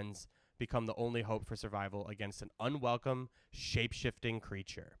old friends become the only hope for survival against an unwelcome, shape-shifting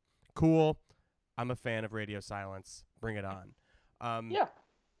creature. Cool. I'm a fan of Radio Silence. Bring it on. Yeah.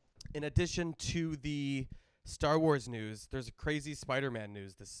 In addition to the Star Wars news, there's crazy Spider-Man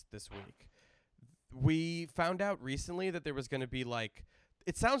news this week. We found out recently that there was going to be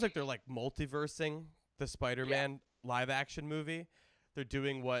it sounds like they're multiversing the Spider-Man live action movie. They're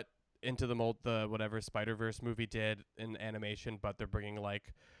doing what Into the whatever Spider-Verse movie did in animation, but they're bringing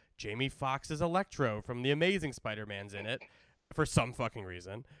Jamie Foxx's Electro from The Amazing Spider-Man's in it for some fucking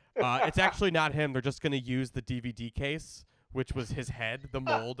reason. It's actually not him. They're just going to use the DVD case, which was his head, the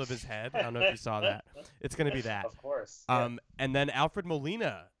mold of his head. I don't know if you saw that. It's going to be that. Of course. And then Alfred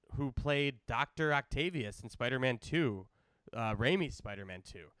Molina, who played Dr. Octavius in Spider-Man 2, Raimi's Spider-Man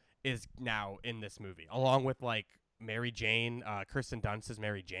 2, is now in this movie, along with Mary Jane, Kirsten Dunst's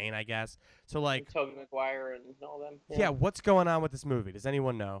Mary Jane, I guess. So Tobey Maguire and all them. Yeah, what's going on with this movie? Does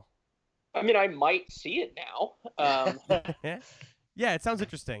anyone know? I mean, I might see it now. Yeah, it sounds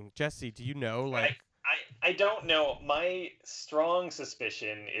interesting. Jesse, do you know I don't know. My strong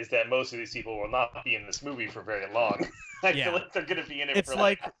suspicion is that most of these people will not be in this movie for very long. I feel like they're going to be in it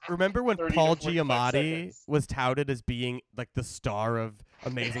for remember when Paul Giamatti was touted as being the star of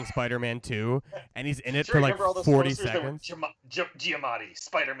Amazing Spider-Man 2, and he's in it for 40 seconds? Giamatti,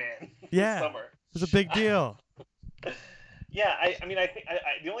 Spider-Man. Yeah, summer. It was a big deal. Yeah, I mean, I think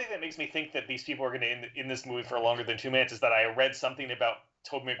the only thing that makes me think that these people are going to in this movie for longer than 2 minutes is that I read something about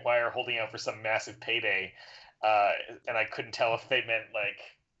Tobey Maguire holding out for some massive payday, and I couldn't tell if they meant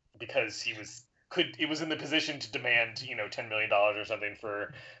because he was in the position to demand $10 million or something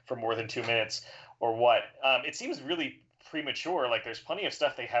for more than 2 minutes or what. It seems really premature. Like, there's plenty of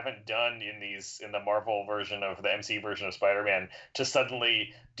stuff they haven't done in the Marvel version of the MCU version of Spider-Man to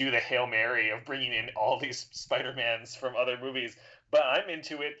suddenly do the Hail Mary of bringing in all these Spider-Mans from other movies. But I'm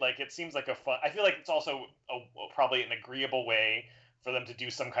into it. Like, it seems like a fun. I feel like it's also probably an agreeable way for them to do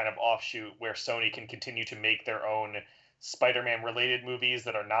some kind of offshoot where Sony can continue to make their own Spider-Man related movies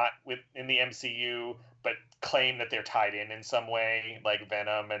that are not in the MCU, but claim that they're tied in some way, like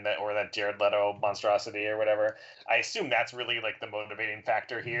Venom and that Jared Leto monstrosity or whatever. I assume that's really like the motivating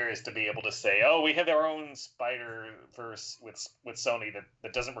factor here, is to be able to say, oh, we have our own Spider-Verse with Sony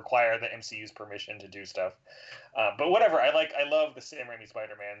that doesn't require the MCU's permission to do stuff. But whatever, I love the Sam Raimi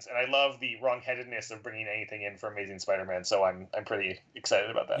Spider-Mans, and I love the wrongheadedness of bringing anything in for Amazing Spider-Man. So I'm pretty excited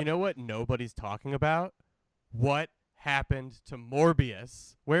about that. You know what nobody's talking about? What happened to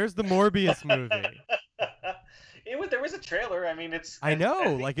Morbius? Where's the Morbius movie? There was a trailer. I mean, I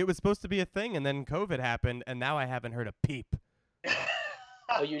know, like it was supposed to be a thing, and then COVID happened, and now I haven't heard a peep.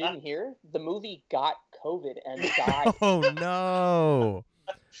 Oh, you didn't hear? The movie got COVID and died. Oh no!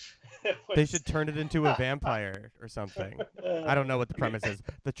 They should turn it into a vampire or something. I don't know what the premise is.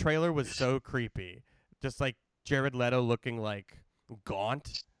 The trailer was so creepy, just like Jared Leto looking like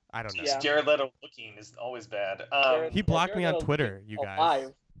gaunt. I don't know. Yeah. Jared Leto looking is always bad. He blocked me on Twitter, you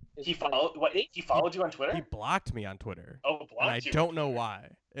guys. He followed you on Twitter? He blocked me on Twitter. Oh, blocked and I you. don't know why.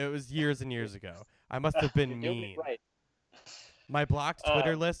 It was years and years ago. I must have been mean. Right. My blocked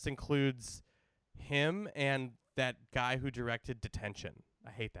Twitter list includes him and that guy who directed Detention.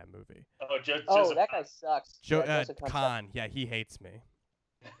 I hate that movie. Joseph that guy sucks. Khan. Yeah, he hates me.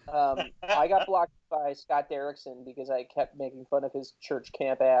 I got blocked by Scott Derrickson because I kept making fun of his church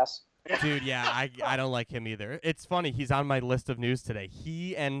camp ass. Dude, yeah, I don't like him either. It's funny, he's on my list of news today.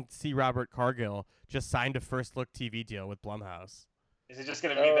 He and C. Robert Cargill just signed a first look TV deal with Blumhouse. Is it just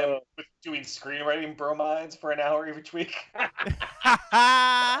going to be them doing screenwriting bromides for an hour each week?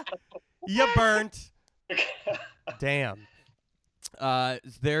 You burnt. Damn.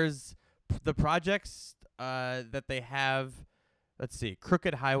 There's the projects that they have. Let's see.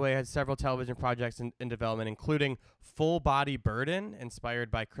 Crooked Highway has several television projects in development, including Full Body Burden, inspired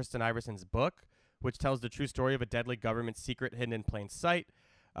by Kristen Iverson's book, which tells the true story of a deadly government secret hidden in plain sight.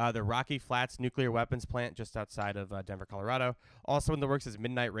 The Rocky Flats nuclear weapons plant just outside of Denver, Colorado. Also in the works is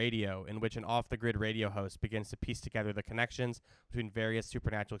Midnight Radio, in which an off-the-grid radio host begins to piece together the connections between various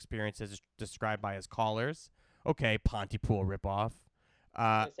supernatural experiences described by his callers. Okay, Pontypool ripoff.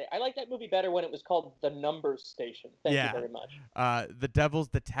 I like that movie better when it was called The Numbers Station. Thank you very much. The Devil's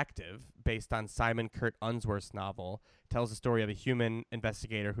Detective, based on Simon Kurt Unsworth's novel, tells the story of a human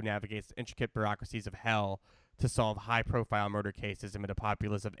investigator who navigates the intricate bureaucracies of hell to solve high-profile murder cases amid a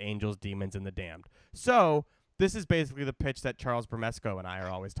populace of angels, demons, and the damned. So this is basically the pitch that Charles Bramesco and I are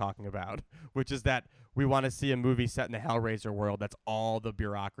always talking about, which is that we want to see a movie set in the Hellraiser world that's all the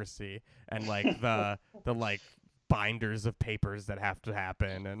bureaucracy and like the like binders of papers that have to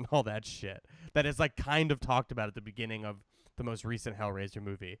happen and all that shit that is like kind of talked about at the beginning of the most recent Hellraiser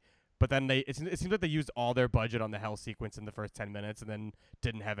movie. But then it seems like they used all their budget on the hell sequence in the first 10 minutes and then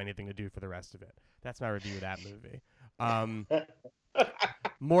didn't have anything to do for the rest of it. That's my review of that movie.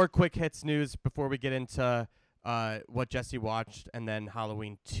 More quick hits news before we get into what Jesse watched and then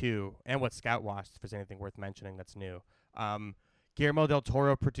Halloween 2 and what Scout watched, if there's anything worth mentioning that's new. Guillermo del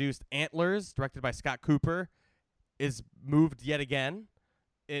Toro produced Antlers, directed by Scott Cooper, is moved yet again.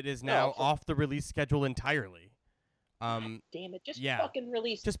 It is now off the release schedule entirely. Damn it! Just fucking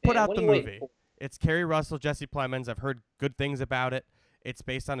release. Just put out the movie. It's Kerry Russell, Jesse Plemons. I've heard good things about it. It's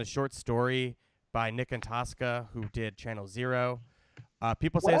based on a short story by Nick Antosca, who did Channel Zero.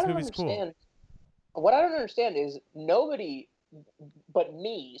 People say this movie's cool. What I don't understand is nobody but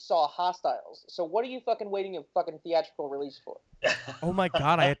me saw Hostiles. So what are you fucking waiting a fucking theatrical release for? Oh my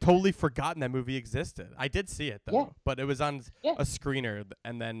god, I had totally forgotten that movie existed. I did see it though, but it was on a screener,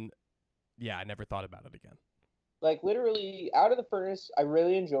 and then I never thought about it again. Like literally, Out of the Furnace, I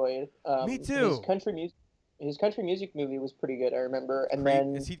really enjoyed. Me too. His country music movie was pretty good. I remember,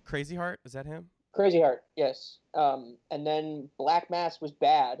 and is he Crazy Heart? Is that him? Crazy Heart, yes. And then Black Mass was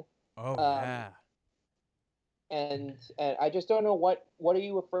bad. Oh yeah. And I just don't know what are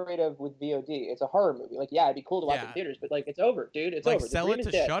you afraid of with VOD? It's a horror movie. Like, it'd be cool to watch in theaters, but like, it's over, dude. It's over. Sell it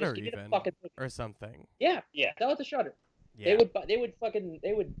to Shudder even, or something. Yeah. Sell it to Shudder. Yeah.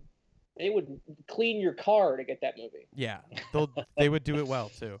 They would clean your car to get that movie. Yeah, they would do it well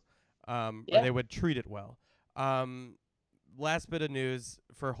too, or they would treat it well. Last bit of news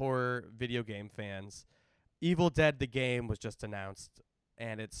for horror video game fans: Evil Dead the game was just announced.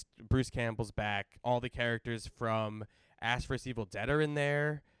 And it's Bruce Campbell's back. All the characters from Ash vs. Evil Dead are in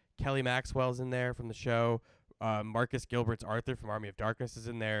there. Kelly Maxwell's in there from the show. Marcus Gilbert's Arthur from Army of Darkness is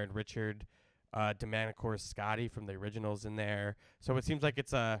in there, and Richard Domanicore's Scotty from the originals in there. So it seems like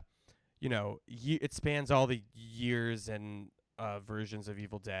it's a, it spans all the years and versions of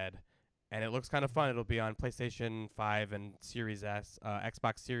Evil Dead, and it looks kind of fun. It'll be on PlayStation 5 and Series S,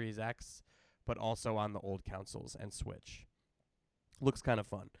 Xbox Series X, but also on the old consoles and Switch. Looks kind of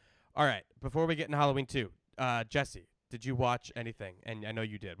fun. All right, before we get into Halloween 2, Jesse, did you watch anything? And I know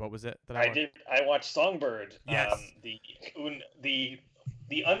you did. What was it that I did. I watched Songbird. Yes. The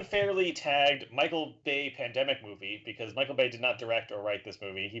unfairly tagged Michael Bay pandemic movie, because Michael Bay did not direct or write this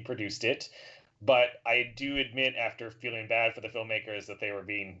movie. He produced it. But I do admit, after feeling bad for the filmmakers that they were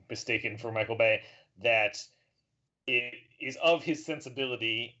being mistaken for Michael Bay, that it is of his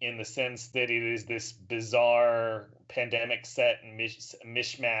sensibility in the sense that it is this bizarre pandemic set and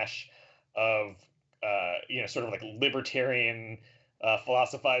mishmash of sort of like libertarian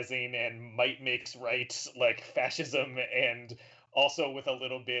philosophizing and might makes right, like fascism, and also with a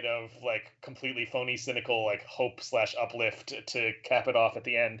little bit of like completely phony, cynical, like hope/uplift to cap it off at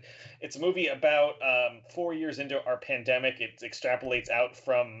the end. It's a movie about 4 years into our pandemic. It extrapolates out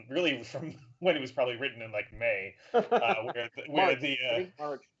from when it was probably written in like May,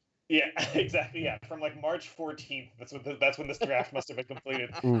 March. Yeah, exactly. Yeah, from like March 14th. That's when this draft must have been completed.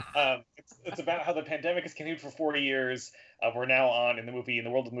 It's about how the pandemic has continued for 4 years. We're now in the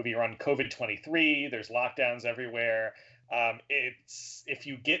world of the movie, we're on COVID-23. There's lockdowns everywhere. If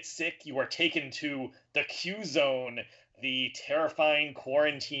you get sick, you are taken to the Q zone, the terrifying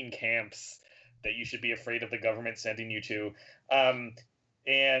quarantine camps that you should be afraid of the government sending you to.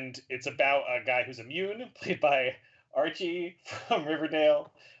 And it's about a guy who's immune, played by Archie from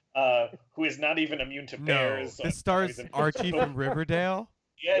Riverdale. Who is not even immune to bears. This stars Archie from Riverdale?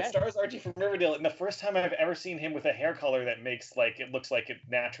 Yeah, it stars Archie from Riverdale. And the first time I've ever seen him with a hair color that makes it looks like it's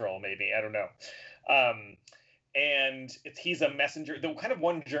natural, maybe. I don't know. And he's a messenger. The kind of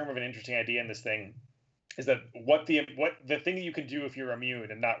one germ of an interesting idea in this thing is that what the thing that you can do if you're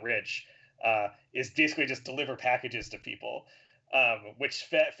immune and not rich is basically just deliver packages to people. Which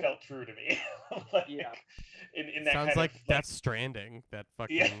felt true to me. In that sounds kind like of, Death Stranding, that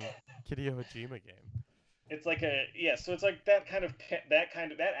fucking Hideo Kojima game. It's like so it's like that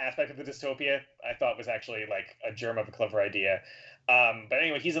aspect of the dystopia I thought was actually like a germ of a clever idea. But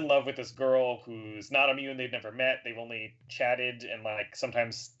anyway, he's in love with this girl who's not immune. They've never met. They've only chatted and like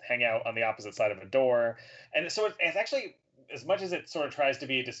sometimes hang out on the opposite side of a door. And so it's actually, as much as it sort of tries to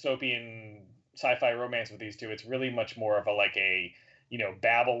be a dystopian sci-fi romance with these two, it's really much more of a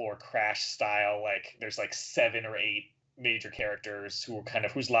Babel or Crash style. Like there's like 7 or 8 major characters who are kind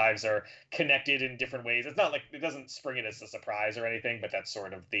of whose lives are connected in different ways. It's not like it doesn't spring it as a surprise or anything, but that's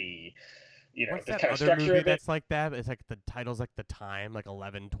sort of the What's the that kind of other structure movie of it. that's like that? It's like the title's like The Time, like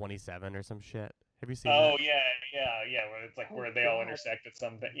 11/27 or some shit. Have you seen Oh that? yeah, where it's like where they all intersect at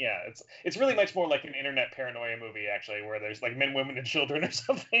some. Yeah, it's really much more like an internet paranoia movie actually, where there's like men, women, and children or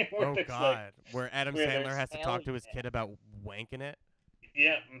something. Where Oh there's, God, where Adam where Sandler there's has to talk to his kid about wanking it.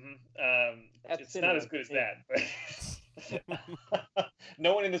 Yeah, it's not as good as that.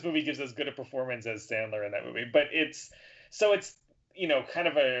 No one in this movie gives as good a performance as Sandler in that movie, but it's kind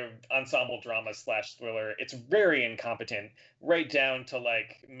of a ensemble drama / thriller. It's very incompetent, right down to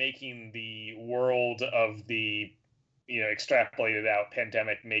like making the world of the extrapolated out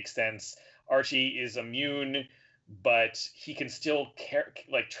pandemic make sense. Archie is immune, but he can still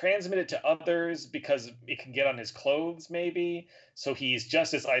transmit it to others because it can get on his clothes maybe. So he's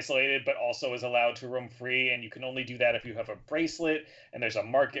just as isolated, but also is allowed to roam free. And you can only do that if you have a bracelet. And there's a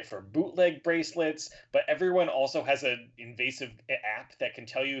market for bootleg bracelets. But everyone also has an invasive app that can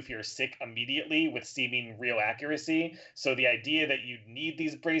tell you if you're sick immediately with seeming real accuracy. So the idea that you need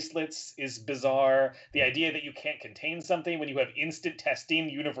these bracelets is bizarre. The idea that you can't contain something when you have instant testing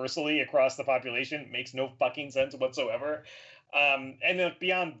universally across the population makes no fucking sense whatsoever. And then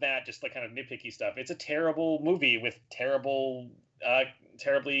beyond that, just like kind of nitpicky stuff. It's a terrible movie with terribly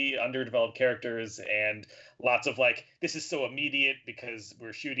underdeveloped characters and lots of like, this is so immediate because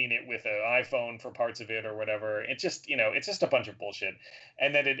we're shooting it with an iPhone for parts of it or whatever. It's just, it's just a bunch of bullshit.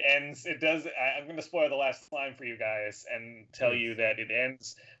 And then I'm going to spoil the last line for you guys and tell you that it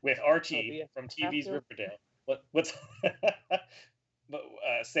ends with Archie from TV's Riverdale. What's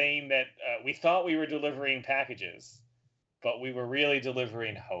saying that we thought we were delivering packages, but we were really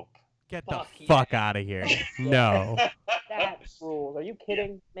delivering hope. Get the fuck out of here. No. That rules. Are you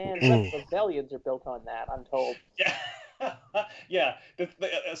kidding? Man, rebellions are built on that, I'm told. Yeah. Yeah, the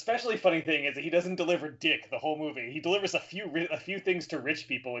especially funny thing is that he doesn't deliver dick the whole movie. He delivers a few things to rich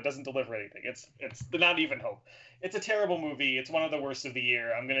people. It doesn't deliver anything. It's not even hope. It's a terrible movie. It's one of the worst of the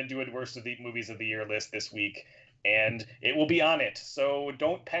year. I'm gonna do a worst of the movies of the year list this week, and it will be on it. So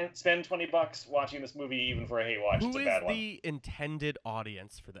don't spend $20 watching this movie even for a hate watch. Who It's a is bad one. the intended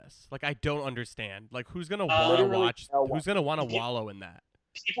audience for this? Like, I don't understand. Like, who's gonna Literally watch? no one. Who's gonna want to wallow in that?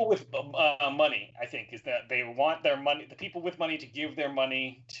 People with money, I think, is that they want their money. The people with money to give their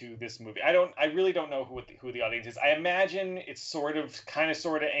money to this movie. I really don't know who the audience is. I imagine it's sort of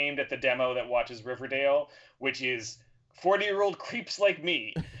aimed at the demo that watches Riverdale, which is 40-year-old creeps like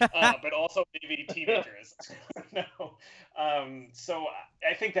me, but also maybe teenagers. No, so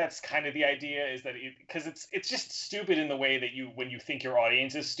I think that's kind of the idea, is that because it's just stupid in the way that when you think your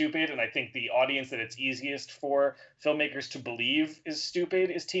audience is stupid, and I think the audience that it's easiest for filmmakers to believe is stupid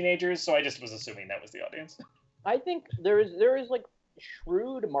is teenagers. So I just was assuming that was the audience. I think there is like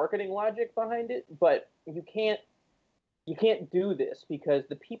shrewd marketing logic behind it, but you can't do this because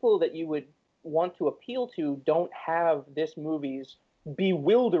the people that you would want to appeal to don't have this movie's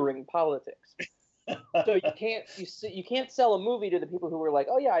bewildering politics. So you can't sell a movie to the people who are like,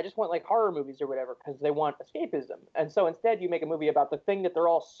 oh yeah, I just want like horror movies or whatever because they want escapism. And so instead you make a movie about the thing that they're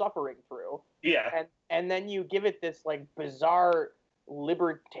all suffering through. Yeah. And then you give it this like bizarre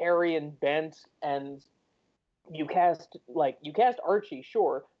libertarian bent, and you cast Archie,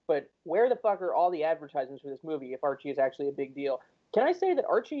 sure, but where the fuck are all the advertisements for this movie if Archie is actually a big deal? Can I say that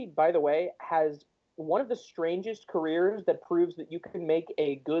Archie, by the way, has one of the strangest careers that proves that you can make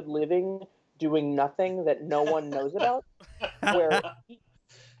a good living doing nothing that no one knows about? Where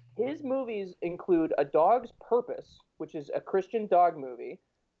his movies include A Dog's Purpose, which is a Christian dog movie,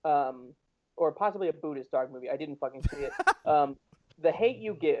 or possibly a Buddhist dog movie. I didn't fucking see it. The Hate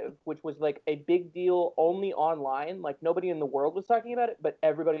You Give, which was like a big deal only online. Like nobody in the world was talking about it, but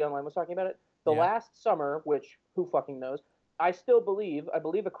everybody online was talking about it. The Last Summer, which who fucking knows? I believe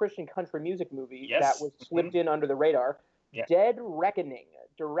a Christian country music movie that was slipped in under the radar. Yeah. Dead Reckoning,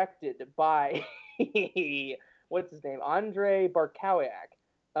 directed by what's his name, Andrei Barkowiak,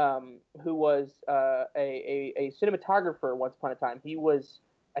 who was a cinematographer once upon a time.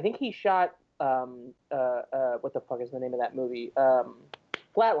 I think he shot what the fuck is the name of that movie?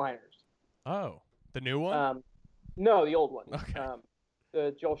 Flatliners. Oh, the new one? No, the old one. Okay.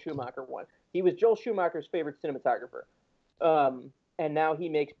 The Joel Schumacher one. He was Joel Schumacher's favorite cinematographer. And now he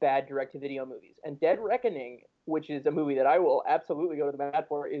makes bad direct-to-video movies. And Dead Reckoning, which is a movie that I will absolutely go to the mat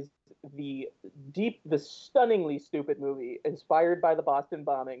for, is the stunningly stupid movie inspired by the Boston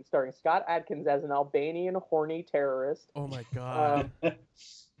bombing, starring Scott Adkins as an Albanian horny terrorist. Oh my god.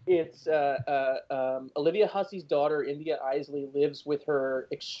 It's Olivia Hussey's daughter, India Isley, lives with her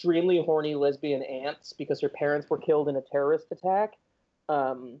extremely horny lesbian aunts because her parents were killed in a terrorist attack.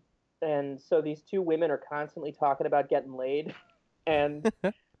 And so these two women are constantly talking about getting laid. And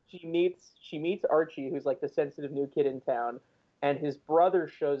she meets Archie, who's like the sensitive new kid in town. And his brother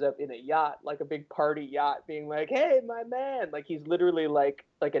shows up in a yacht, like a big party yacht, being like, "Hey, my man!" Like he's literally like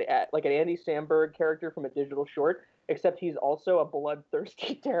an Andy Samberg character from a digital short, except he's also a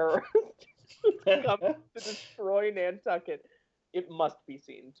bloodthirsty terrorist who comes to destroy Nantucket. It must be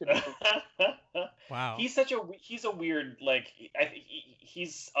seen to be. Wow. He's a weird, like,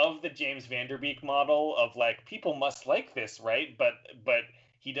 he's of the James Van Der Beek model of like, people must like this, right? But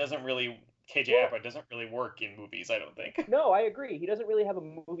he doesn't really. KJ Apa doesn't really work in movies, I don't think. No, I agree. He doesn't really have a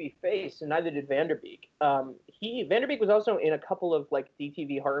movie face, and neither did Van Der Beek. Van Der Beek was also in a couple of like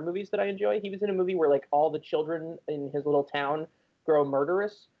DTV horror movies that I enjoy. He was in a movie where like all the children in his little town grow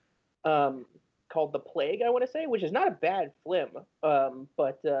murderous, called The Plague, I want to say, which is not a bad film,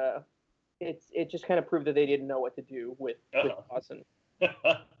 but it just kind of proved that they didn't know what to do with Dawson.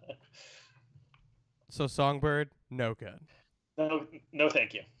 So Songbird, no good. No,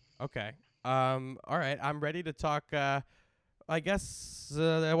 thank you. Okay. All right. I'm ready to talk. I guess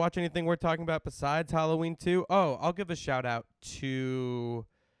watch anything we're talking about besides Halloween 2. Oh, I'll give a shout out to.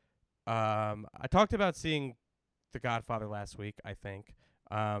 I talked about seeing The Godfather last week, I think.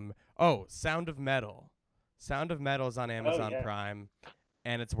 Sound of Metal. Sound of Metal is on Amazon Prime,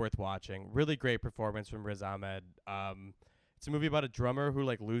 and it's worth watching. Really great performance from Riz Ahmed. It's a movie about a drummer who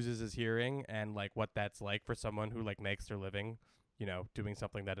like loses his hearing and like what that's like for someone who like makes their living, doing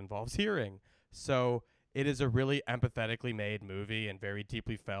something that involves hearing. So it is a really empathetically made movie and very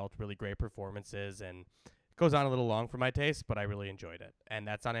deeply felt, really great performances, and it goes on a little long for my taste, but I really enjoyed it. And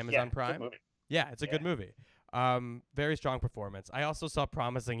that's on Amazon Prime. Yeah, it's a good movie. Very strong performance. I also saw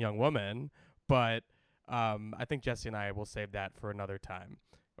Promising Young Woman, but I think Jesse and I will save that for another time.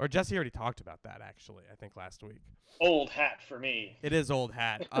 Or Jesse already talked about that, actually, I think last week. Old hat for me. It is old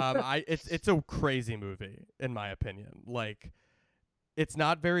hat. It's a crazy movie, in my opinion. Like, it's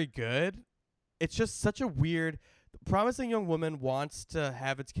not very good. It's just such a weird... Promising Young Woman wants to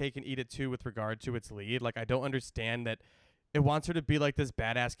have its cake and eat it too with regard to its lead. Like, I don't understand that it wants her to be like this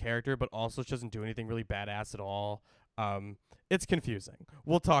badass character, but also she doesn't do anything really badass at all. It's confusing.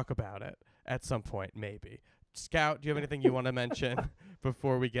 We'll talk about it at some point, maybe. Scout, do you have anything you want to mention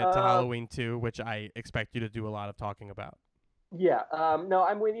before we get to Halloween 2, which I expect you to do a lot of talking about? Yeah. No,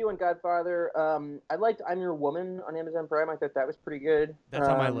 I'm with you on Godfather. I liked I'm Your Woman on Amazon Prime. I thought that was pretty good. That's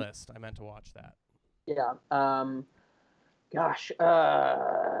on my list. I meant to watch that. Yeah. Gosh.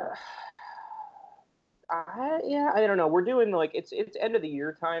 I don't know. We're doing like it's end of the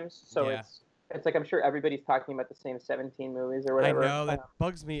year times, so Yeah. it's like I'm sure everybody's talking about the same 17 movies or whatever. I know that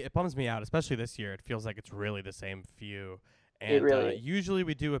bugs me. It bums me out, especially this year. It feels like it's really the same few. And It really is. Usually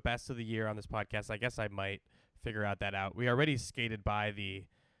we do a best of the year on this podcast. I guess I might figure out that out. We already skated by the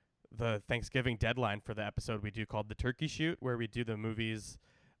Thanksgiving deadline for the episode we do called The Turkey Shoot, where we do the movies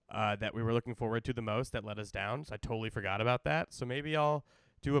that we were looking forward to the most that let us down. So I totally forgot about that. So maybe I'll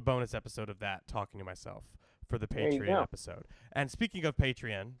do a bonus episode of that talking to myself for the Patreon episode. And speaking of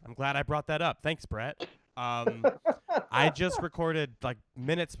Patreon, I'm glad I brought that up. Thanks, Brett. I just recorded like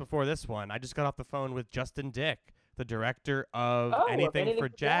minutes before this one. I just got off the phone with Justin Dick, the director of Anything for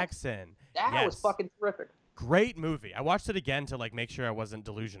Jackson. That was fucking terrific. Great movie. I watched it again to like make sure I wasn't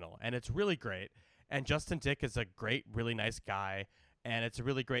delusional, and it's really great. And Justin Dick is a great, really nice guy, and it's a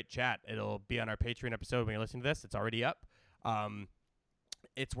really great chat. It'll be on our Patreon episode when you're listening to this. It's already up.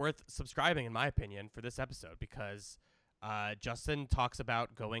 It's worth subscribing, in my opinion, for this episode because Justin talks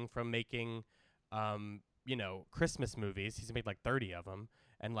about going from making, Christmas movies. He's made like 30 of them,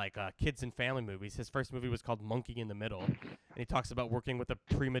 and like kids and family movies. His first movie was called Monkey in the Middle, and he talks about working with a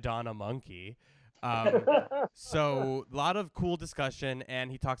prima donna monkey. So a lot of cool discussion,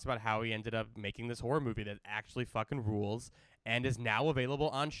 and he talks about how he ended up making this horror movie that actually fucking rules and is now available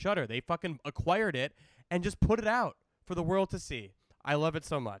on Shudder. They fucking acquired it and just put it out for the world to see. I love it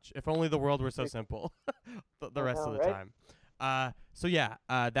so much. If only the world were so simple the rest of the time.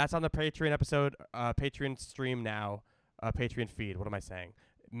 That's on the Patreon episode, Patreon stream now, Patreon feed. What am I saying?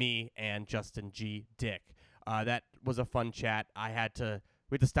 Me and Justin G. Dick. That was a fun chat. We had to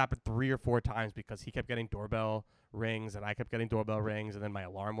stop it 3 or 4 times because he kept getting doorbell rings and I kept getting doorbell rings and then my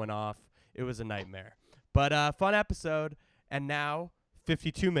alarm went off. It was a nightmare. But fun episode. And now,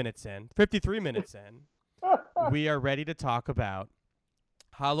 53 minutes in, we are ready to talk about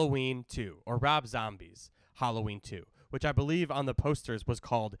Halloween 2, or Rob Zombie's Halloween 2, which I believe on the posters was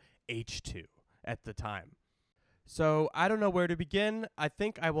called H2 at the time. So I don't know where to begin. I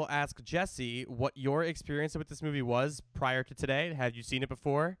think I will ask Jesse what your experience with this movie was prior to today. Had you seen it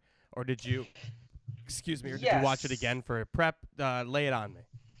before? Or did you, did you watch it again for prep? Lay it on me.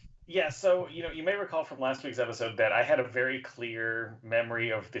 Yeah, so, you may recall from last week's episode that I had a very clear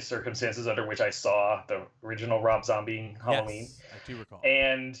memory of the circumstances under which I saw the original Rob Zombie Halloween. Yes, I do recall.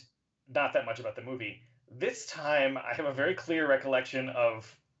 And not that much about the movie. This time, I have a very clear recollection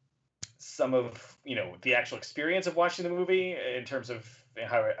of some of, the actual experience of watching the movie in terms of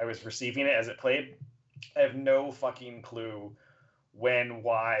how I was receiving it as it played. I have no fucking clue when,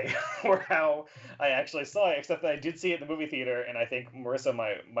 why, or how I actually saw it, except that I did see it in the movie theater, and I think Marissa,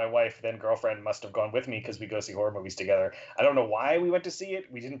 my wife, then girlfriend, must have gone with me because we go see horror movies together. I don't know why we went to see it.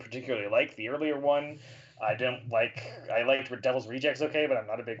 We didn't particularly like the earlier one. I liked Devil's Rejects okay, but I'm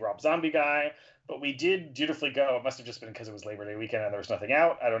not a big Rob Zombie guy. But we did dutifully go. It must have just been because it was Labor Day weekend and there was nothing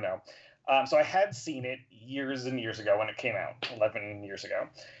out. I don't know. So I had seen it years and years ago when it came out, 11 years ago.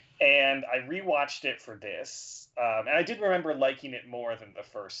 And I rewatched it for this, and I did remember liking it more than the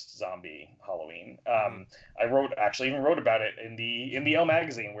first Zombie Halloween. I even wrote about it in the Elle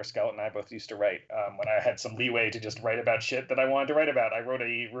magazine where Scout and I both used to write when I had some leeway to just write about shit that I wanted to write about. I wrote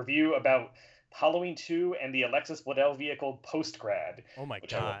a review about Halloween 2 and the Alexis Bledel vehicle Postgrad,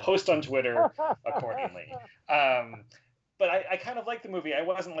 which I will post on Twitter accordingly. But I kind of liked the movie. I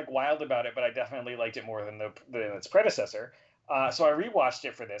wasn't like wild about it, but I definitely liked it more than its predecessor. So I rewatched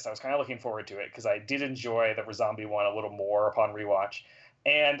it for this. I was kind of looking forward to it because I did enjoy the Zombie one a little more upon rewatch.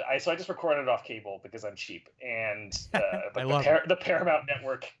 And I just recorded it off cable because I'm cheap. And the Paramount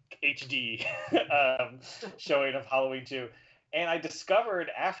Network HD showing of Halloween 2. And I discovered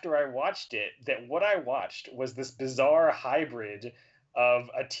after I watched it that what I watched was this bizarre hybrid of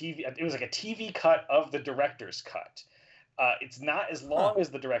a TV. It was like a TV cut of the director's cut. It's not as long as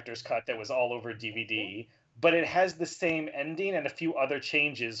the director's cut that was all over DVD, but it has the same ending and a few other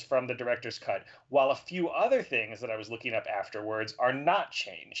changes from the director's cut, while a few other things that I was looking up afterwards are not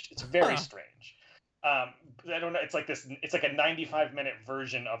changed. It's very strange. I don't know. It's like this. It's like a 95-minute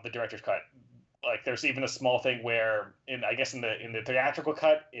version of the director's cut. Like there's even a small thing where, I guess in the theatrical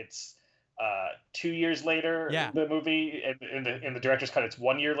cut, it's 2 years later. Yeah. The movie in the director's cut, it's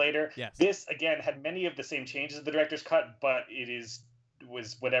 1 year later. Yes. This again had many of the same changes as the director's cut, but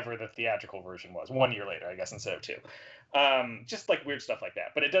was whatever the theatrical version was 1 year later, I guess, instead of 2. Just like weird stuff like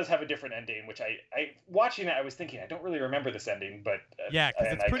that. But it does have a different ending, which I watching it, I was thinking I don't really remember this ending, but yeah,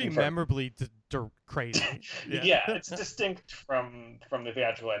 because it's pretty memorably crazy. Yeah, it's distinct from the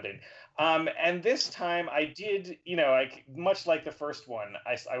theatrical ending. And this time I did, much like the first one,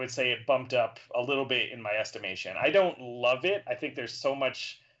 I would say it bumped up a little bit in my estimation. I don't love it. I think there's so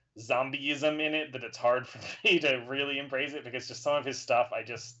much zombieism in it that it's hard for me to really embrace it, because just some of his stuff,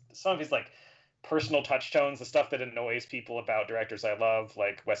 some of his like personal touchstones, the stuff that annoys people about directors I love,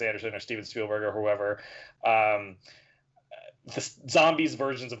 like Wes Anderson or Steven Spielberg or whoever, the zombies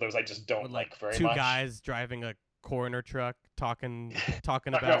versions of those I just don't like very much. Two guys driving a coroner truck talking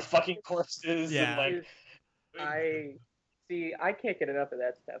about fucking corpses. Yeah. And I can't get enough of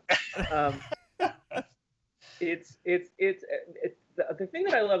that stuff. It's the thing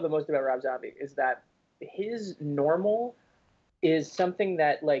that I love the most about Rob Zombie is that his normal is something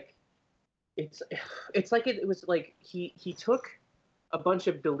that like it's like it was like he took a bunch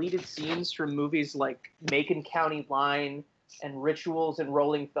of deleted scenes from movies like Macon County Line and Rituals and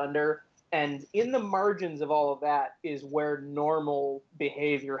Rolling Thunder, and in the margins of all of that is where normal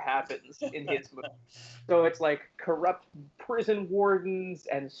behavior happens in his movie. So it's like corrupt prison wardens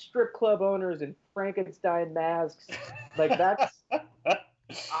and strip club owners and Frankenstein masks. Like that's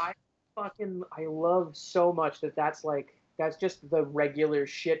I love so much that's just the regular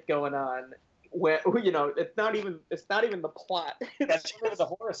shit going on. Where it's not even the plot. That's just the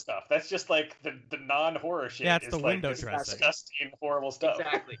horror stuff. That's just like the non-horror shit. Yeah, it's the like window dressing. Disgusting, horrible stuff.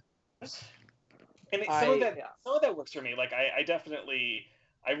 Exactly. And some of that works for me. Like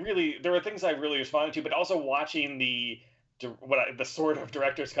there were things I really responded to, but also watching the sort of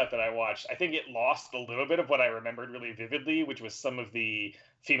director's cut that I watched, I think it lost a little bit of what I remembered really vividly, which was some of the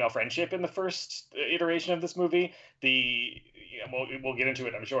female friendship in the first iteration of this movie. We'll get into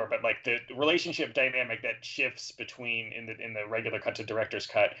it, I'm sure, but like the relationship dynamic that shifts between in the regular cut to director's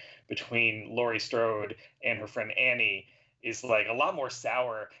cut between Laurie Strode and her friend Annie is like a lot more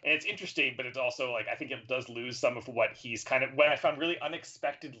sour, and it's interesting, but it's also like I think it does lose some of what I found really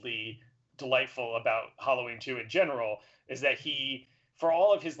unexpectedly delightful about Halloween 2 in general is that he, for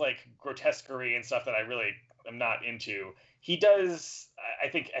all of his like grotesquerie and stuff that I really am not into, he does I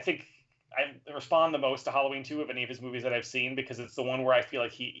think I respond the most to Halloween 2 of any of his movies that I've seen, because it's the one where I feel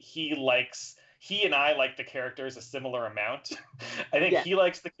like he and I like the characters a similar amount. I think he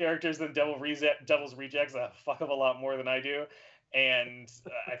likes the characters in Devil's Rejects a fuck of a lot more than I do. And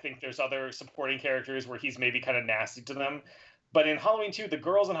I think there's other supporting characters where he's maybe kind of nasty to them. But in Halloween 2, the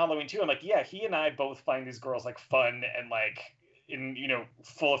girls in Halloween 2, I'm like, yeah, he and I both find these girls like fun and like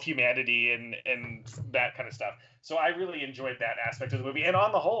full of humanity and that kind of stuff. So I really enjoyed that aspect of the movie. And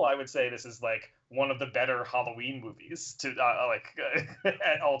on the whole, I would say this is like one of the better Halloween movies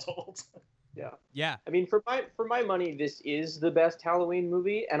all told. Yeah. Yeah. I mean, for my money, this is the best Halloween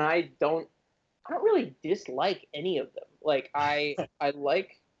movie, and I don't really dislike any of them. Like I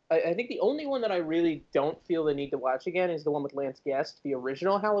think the only one that I really don't feel the need to watch again is the one with Lance Guest, the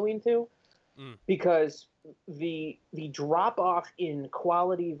original Halloween 2, because the drop off in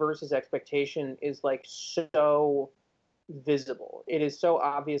quality versus expectation is like so visible. It is so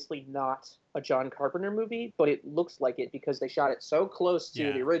obviously not a John Carpenter movie, but it looks like it because they shot it so close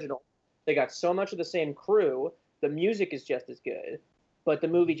to the original. They got so much of the same crew. The music is just as good, but the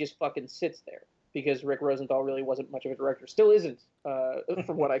movie just fucking sits there because Rick Rosenthal really wasn't much of a director. Still isn't,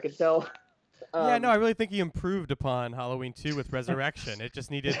 from what I could tell. I really think he improved upon Halloween 2 with Resurrection. It just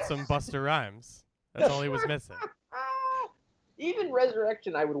needed some Busta Rhymes. That's all he was missing. Even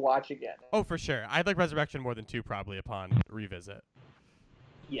Resurrection I would watch again. Oh, for sure. I'd like Resurrection more than 2 probably upon revisit.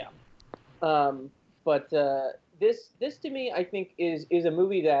 Yeah. But this to me, I think, is a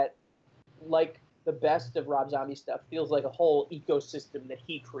movie that, like the best of Rob Zombie stuff, feels like a whole ecosystem that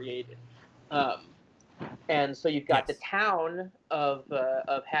he created. And so you've got the town of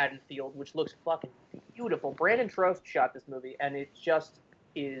Haddonfield, which looks fucking beautiful. Brandon Trost shot this movie, and it just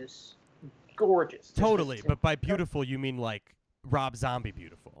is gorgeous. Totally, but by beautiful you mean like Rob Zombie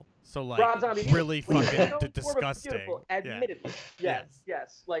beautiful. So like Rob Zombie really which is fucking no form of disgusting. beautiful, Yeah. admittedly. Yes.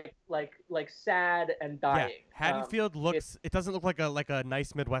 Yes. Like sad and Yeah, dying. Haddonfield looks. It doesn't look like a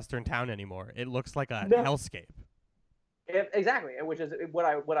nice Midwestern town anymore. It looks like a No. hellscape. Exactly, and which is what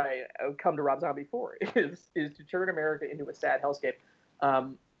I come to Rob Zombie for is to turn America into a sad hellscape.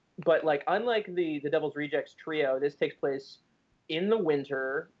 But like unlike the Devil's Rejects trio, this takes place in the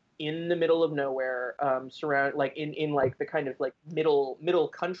winter, in the middle of nowhere, surround like in like the kind of like middle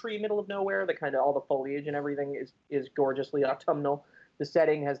country, middle of nowhere. The kind of all the foliage and everything is gorgeously autumnal. The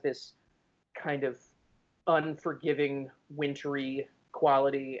setting has this kind of unforgiving, wintry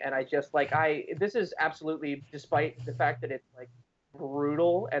quality, and I just like this is absolutely, despite the fact that it's like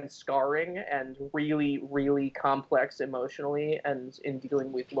brutal and scarring and really, really complex emotionally, and in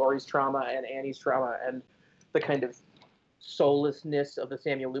dealing with Laurie's trauma and Annie's trauma and the kind of soullessness of the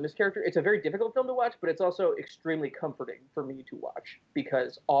Samuel Loomis character. It's a very difficult film to watch, but it's also extremely comforting for me to watch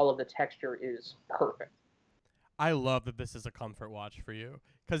because all of the texture is perfect. I love that this is a comfort watch for you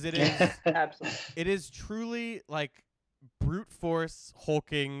because it is Absolutely. it is truly like brute force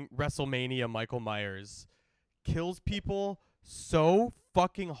hulking WrestleMania Michael Myers kills people so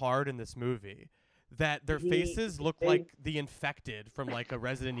fucking hard in this movie that their faces look like the infected from like a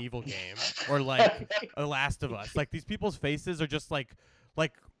Resident Evil game or like a Last of Us. Like these people's faces are just like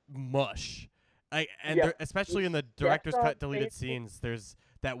mush. Especially in the director's cut deleted scenes, there's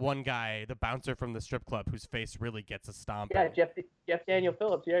that one guy, the bouncer from the strip club, whose face really gets a stomp. Yeah, Jeff Daniel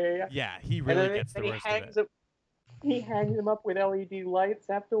Phillips. Yeah. Yeah, he really gets the worst of it. He hangs him up with LED lights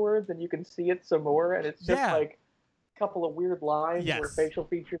afterwards, and you can see it some more, and it's just like a couple of weird lines where facial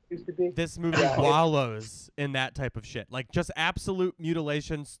features used to be. This movie wallows in that type of shit. Like, just absolute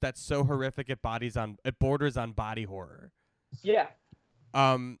mutilations that's so horrific it borders on body horror. Yeah.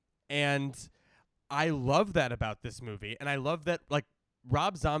 And I love that about this movie, and I love that, like,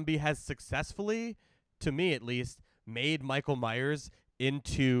 Rob Zombie has successfully, to me at least, made Michael Myers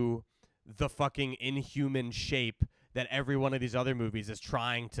into the fucking inhuman shape that every one of these other movies is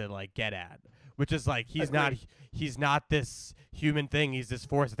trying to like get at, which is like he's not this human thing, he's this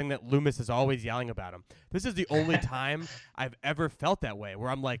force, the thing that Loomis is always yelling about him. This is the only time I've ever felt that way, where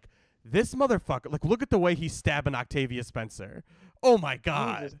I'm like, this motherfucker, like, look at the way he's stabbing Octavia Spencer. Oh my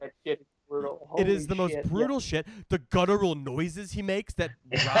god. Jesus, that shit is brutal. It is the most brutal shit. The guttural noises he makes that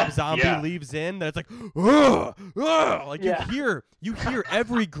Rob Zombie leaves in, that it's like, ugh, ugh, like you hear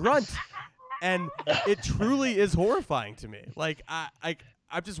every grunt. And it truly is horrifying to me. Like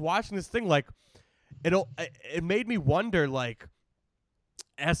I'm just watching this thing. Like it made me wonder. Like,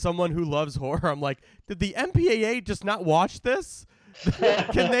 as someone who loves horror, I'm like, did the MPAA just not watch this?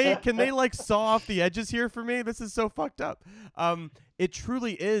 Can they like saw off the edges here for me? This is so fucked up. It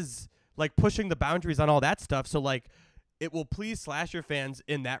truly is like pushing the boundaries on all that stuff. So like, it will please slasher fans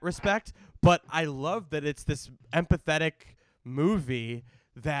in that respect. But I love that it's this empathetic movie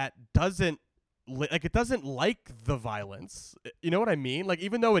that doesn't like the violence. You know what I mean? Like,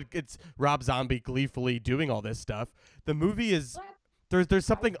 even though it's Rob Zombie gleefully doing all this stuff, the movie is there's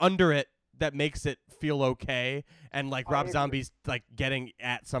something under it that makes it feel okay, and like Rob Zombie's like getting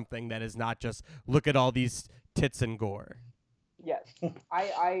at something that is not just look at all these tits and gore. Yes,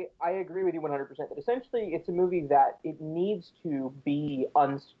 I agree with you 100%. That essentially it's a movie that it needs to be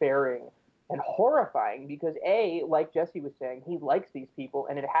unsparing and horrifying because, A, like Jesse was saying, he likes these people,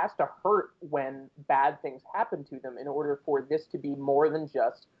 and it has to hurt when bad things happen to them in order for this to be more than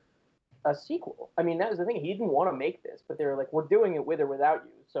just a sequel. I mean, that was the thing. He didn't want to make this, but they were like, we're doing it with or without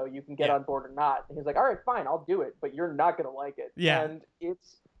you, so you can get on board or not. And he's like, all right, fine, I'll do it, but you're not going to like it. Yeah. And it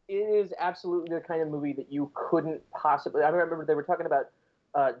is absolutely the kind of movie that you couldn't possibly... I remember they were talking about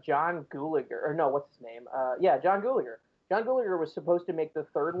John Gulager, or no, what's his name? John Gulager. John Gulager was supposed to make the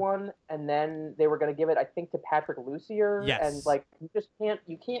third one, and then they were going to give it, I think, to Patrick Lussier. Yes. And like,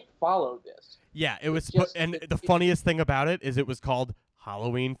 you can't follow this. Yeah, it was, the funniest thing about it is it was called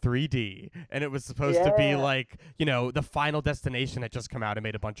Halloween 3D, and it was supposed to be like, you know, the Final Destination had just come out and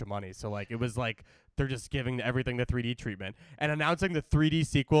made a bunch of money, so like it was like they're just giving everything the 3D treatment, and announcing the 3D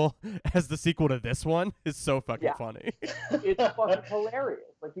sequel as the sequel to this one is so fucking funny. It's fucking hilarious.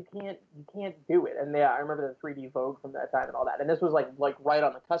 Like, you can't do it. And I remember the 3D Vogue from that time and all that, and this was like right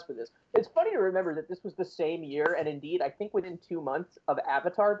on the cusp of this. It's funny to remember that this was the same year, and indeed I think within 2 months of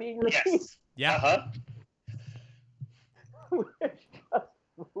Avatar being released. Yes. Yeah. Which just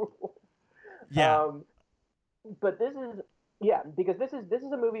rules. Yeah. But this is because this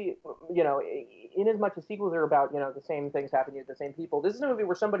is a movie, you know, in as much as sequels are about, you know, the same things happening to the same people, this is a movie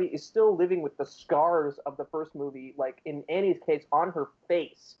where somebody is still living with the scars of the first movie, like in Annie's case, on her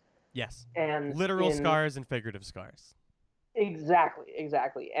face. Yes. And literal scars and figurative scars.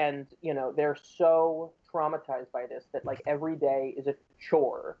 Exactly. And, they're so traumatized by this that, like, every day is a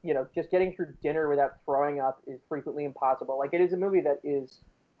chore. Just getting through dinner without throwing up is frequently impossible. Like, it is a movie that is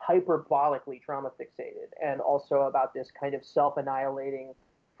hyperbolically trauma fixated and also about this kind of self-annihilating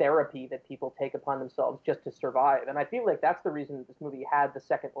therapy that people take upon themselves just to survive. And I feel like that's the reason that this movie had the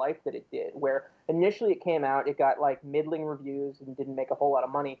second life that it did, where initially it came out, it got, like, middling reviews and didn't make a whole lot of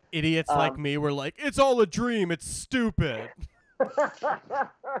money. Idiots like me were like, it's all a dream, it's stupid.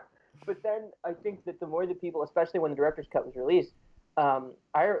 But then I think that the more that people, especially when the director's cut was released, I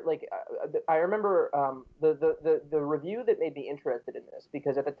remember the review that made me interested in this,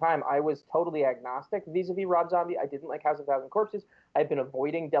 because at the time I was totally agnostic vis-a-vis Rob Zombie. I didn't like House of Thousand Corpses. I had been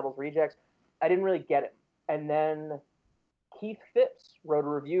avoiding Devil's Rejects. I didn't really get it. And then Keith Phipps wrote a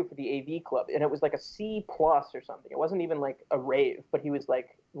review for the AV Club, and it was like a C plus or something. It wasn't even like a rave, but he was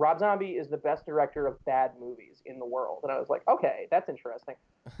like, Rob Zombie is the best director of bad movies in the world. And I was like, okay, that's interesting.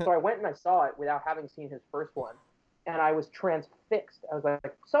 So I went and I saw it without having seen his first one, and I was transfixed. I was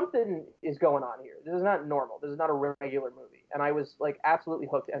like, something is going on here. This is not normal. This is not a regular movie. And I was like absolutely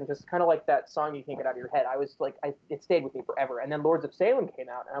hooked, and just kind of like that song you can't get out of your head. I was like, it stayed with me forever. And then Lords of Salem came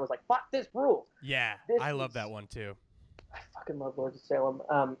out, and I was like, fuck, this rules. Yeah, I love that one too. I fucking love Lords of Salem.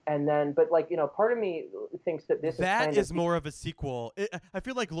 And then, but like, part of me thinks that this is more of a sequel. I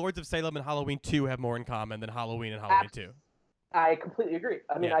feel like Lords of Salem and Halloween 2 have more in common than Halloween and Halloween 2. I completely agree.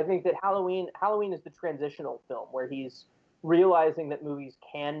 I mean, I think that Halloween is the transitional film where he's realizing that movies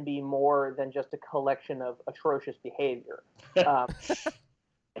can be more than just a collection of atrocious behavior.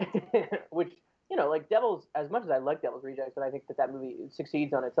 Which, like as much as I like Devil's Rejects, and I think that movie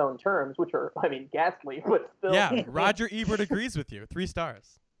succeeds on its own terms, which are, I mean, ghastly, but still. Yeah, Roger Ebert agrees with you. 3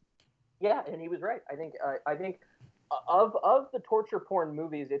 stars. Yeah, and he was right. I think of the torture porn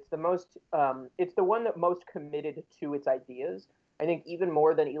movies, it's the most, it's the one that most committed to its ideas. I think even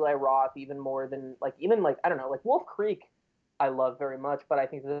more than Eli Roth, even more than I don't know, like Wolf Creek, I love very much, but I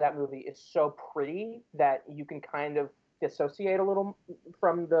think that movie is so pretty that you can kind of dissociate a little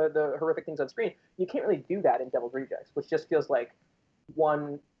from the horrific things on screen. You can't really do that in Devil's Rejects, which just feels like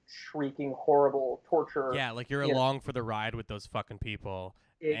one shrieking horrible torture. Yeah, like you're along for the ride with those fucking people.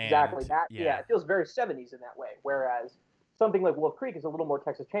 Exactly. And, it feels very 70s in that way. Whereas something like Wolf Creek is a little more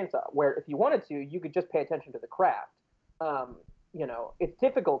Texas Chainsaw, where if you wanted to, you could just pay attention to the craft. It's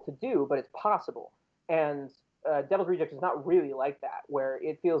difficult to do, but it's possible. And Devil's Rejects is not really like that, where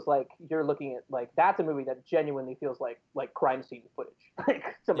it feels like you're looking at, like, that's a movie that genuinely feels like crime scene footage. Like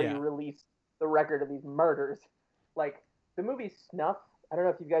somebody released the record of these murders. Like the movie Snuff, I don't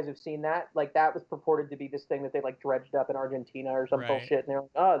know if you guys have seen that. Like that was purported to be this thing that they like dredged up in Argentina or some bullshit, and they're like,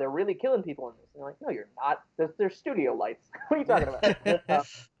 oh, they're really killing people in this. And they're like, no, you're not. There's studio lights. What are you talking about?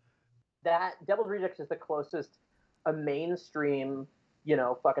 That Devil's Rejects is the closest a mainstream,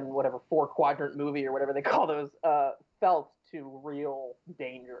 fucking whatever 4-quadrant movie or whatever they call those, felt to real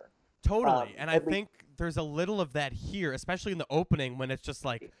danger. Totally. And I think there's a little of that here, especially in the opening when it's just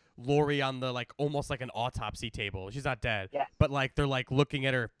like Lori on the like almost like an autopsy table. She's not dead. Yes. But like they're like looking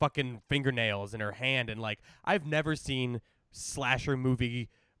at her fucking fingernails and her hand, and like I've never seen slasher movie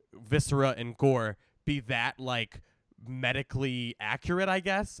viscera and gore be that like medically accurate, I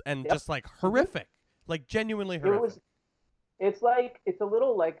guess, and just like horrific. Like genuinely horrific. It's a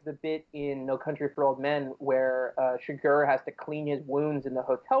little like the bit in No Country for Old Men where Shiger has to clean his wounds in the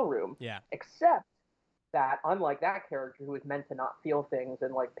hotel room. Yeah. Except that, unlike that character who is meant to not feel things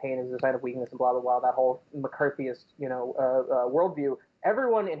and like pain is a sign of weakness and blah blah blah, that whole McCarthyist worldview.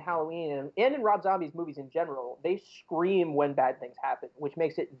 Everyone in Halloween and in Rob Zombie's movies in general, they scream when bad things happen, which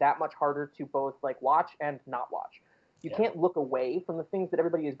makes it that much harder to both like watch and not watch. You can't look away from the things that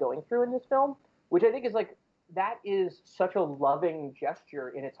everybody is going through in this film, which I think is like, that is such a loving gesture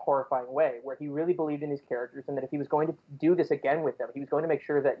in its horrifying way, where he really believed in these characters, and that if he was going to do this again with them, he was going to make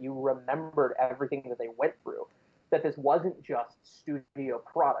sure that you remembered everything that they went through, that this wasn't just studio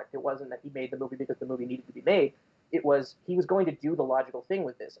product. It wasn't that he made the movie because the movie needed to be made. It was, he was going to do the logical thing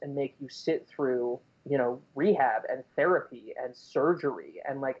with this and make you sit through, rehab and therapy and surgery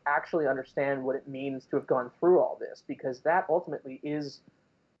and like actually understand what it means to have gone through all this, because that ultimately is,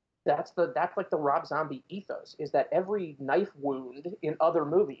 that's like the Rob Zombie ethos, is that every knife wound in other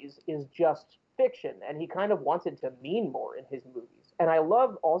movies is just fiction, and he kind of wanted to mean more in his movies. And I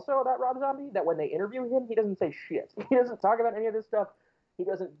love also about Rob Zombie that when they interview him, he doesn't say shit. He doesn't talk about any of this stuff. He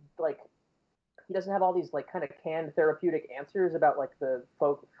doesn't have all these like kind of canned therapeutic answers about like the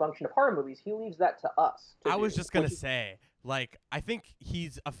function of horror movies. He leaves that to us. I was just gonna say, like, I think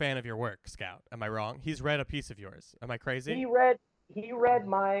he's a fan of your work, Scout. Am I wrong? He's read a piece of yours. Am I crazy? he read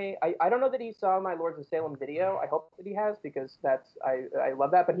my. I don't know that he saw my Lords of Salem video. I hope that he has because I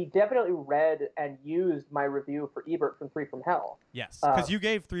love that. But he definitely read and used my review for Ebert from Three from Hell. Yes, because you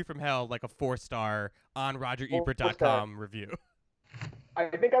gave Three from Hell like a 4-star on RogerEbert.com review. I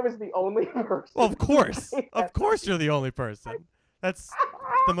think I was the only person. Well, of course. Of course you're the only person. That's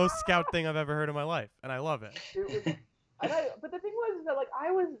the most Scout thing I've ever heard in my life, and I love it. But the thing was that, like,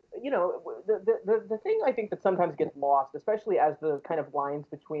 I was, the thing I think that sometimes gets lost, especially as the kind of lines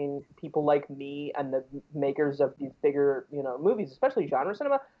between people like me and the makers of these bigger, movies, especially genre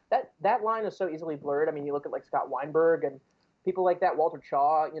cinema, that line is so easily blurred. I mean, you look at, like, Scott Weinberg and people like that, Walter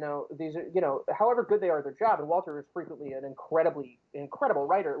Chaw, these are, however good they are at their job, and Walter is frequently an incredible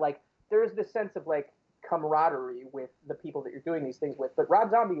writer, like, there's this sense of, like, camaraderie with the people that you're doing these things with. But Rob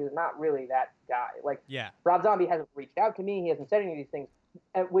Zombie is not really that guy. Like, yeah. Rob Zombie hasn't reached out to me. He hasn't said any of these things,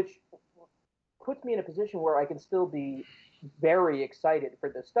 which puts me in a position where I can still be very excited for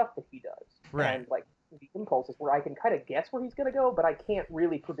the stuff that he does. Right. And, like, the impulses where I can kind of guess where he's going to go, but I can't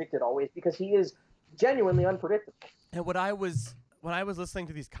really predict it always because he is genuinely unpredictable. And when I was listening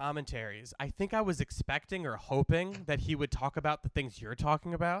to these commentaries, I think I was expecting or hoping that he would talk about the things you're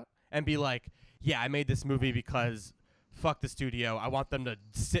talking about and be like, yeah, I made this movie because fuck the studio. I want them to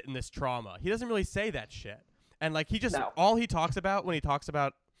sit in this trauma. He doesn't really say that shit. And, like, all he talks about when he talks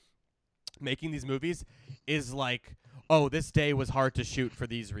about making these movies is like, oh, this day was hard to shoot for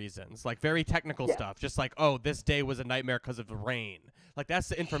these reasons. Like, very technical stuff. Just like, oh, this day was a nightmare because of the rain. Like, that's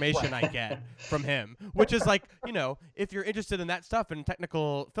the information I get from him, which is like, if you're interested in that stuff and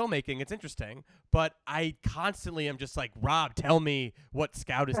technical filmmaking, it's interesting. But I constantly am just like, Rob, tell me what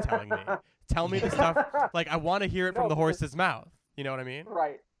Scout is telling me. Tell me the stuff. Like, I want to hear it from the horse's mouth. You know what I mean?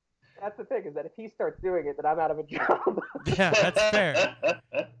 Right. That's the thing, is that if he starts doing it, then I'm out of a job. Yeah, that's fair.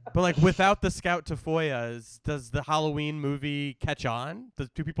 But, like, without the Scout Tafoyas, does the Halloween movie catch on?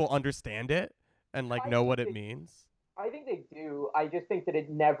 Do people understand it and, like, know what it means? I think they do. I just think that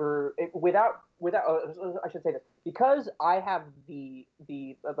without I should say this, because I have the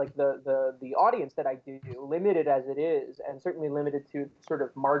audience that I do, limited as it is, and certainly limited to sort of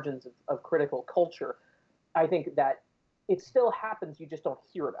margins of critical culture. I think that it still happens. You just don't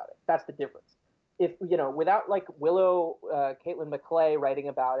hear about it. That's the difference. If without, like, Willow, Caitlin McClay writing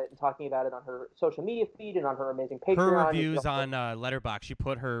about it and talking about it on her social media feed and on her amazing Patreon. Her reviews on Letterboxd. She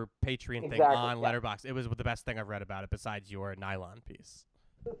put her Patreon thing on Letterboxd. It was the best thing I've read about it besides your nylon piece.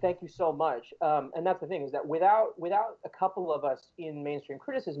 Thank you so much. And that's the thing, is that without a couple of us in mainstream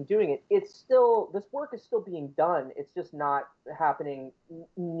criticism doing it, this work is still being done. It's just not happening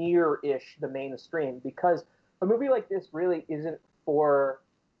near-ish the mainstream, because a movie like this really isn't for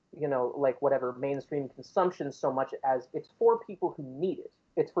like, whatever mainstream consumption so much as it's for people who need it.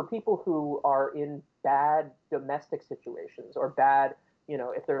 It's for people who are in bad domestic situations, or bad,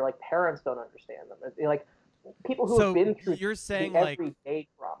 if their, like, parents don't understand them. Like, people who have been through you're saying, the like, everyday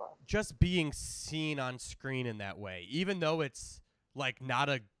drama. Just being seen on screen in that way, even though it's like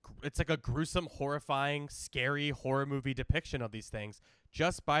it's like a gruesome, horrifying, scary horror movie depiction of these things,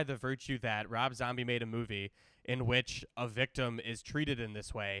 just by the virtue that Rob Zombie made a movie in which a victim is treated in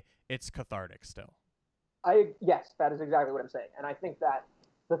this way, it's cathartic still. Yes, that is exactly what I'm saying. And I think that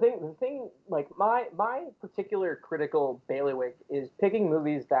the thing, like, my particular critical bailiwick is picking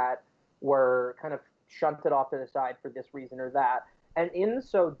movies that were kind of shunted off to the side for this reason or that. And in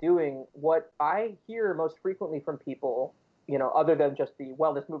so doing, what I hear most frequently from people, other than just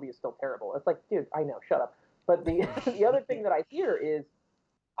this movie is still terrible. It's like, dude, I know, shut up. But the other thing that I hear is,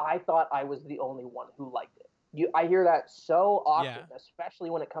 I thought I was the only one who liked it. I hear that so often, especially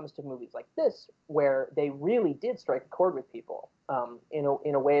when it comes to movies like this, where they really did strike a chord with people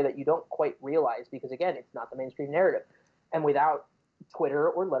in a way that you don't quite realize, because, again, it's not the mainstream narrative. And without Twitter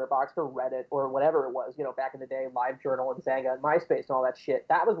or Letterboxd or Reddit or whatever it was, back in the day, LiveJournal and Zanga and MySpace and all that shit,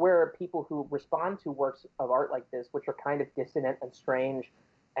 that was where people who respond to works of art like this, which are kind of dissonant and strange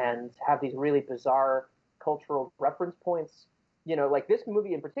and have these really bizarre cultural reference points, like this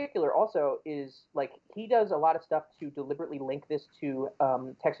movie in particular also is, like, he does a lot of stuff to deliberately link this to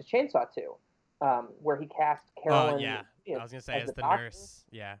Texas Chainsaw 2, where he cast Carolyn. I was gonna say as the nurse,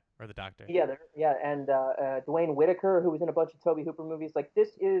 or the doctor. And Dwayne Whitaker, who was in a bunch of Tobe Hooper movies. Like, this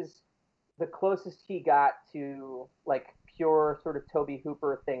is the closest he got to, like, pure sort of Tobe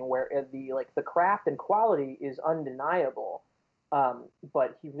Hooper thing, where the craft and quality is undeniable.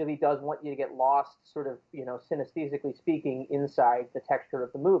 But he really does want you to get lost, sort of, synesthesically speaking, inside the texture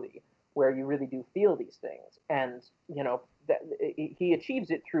of the movie, where you really do feel these things. And, he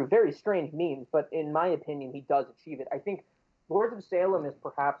achieves it through very strange means, but in my opinion, he does achieve it. I think Lords of Salem is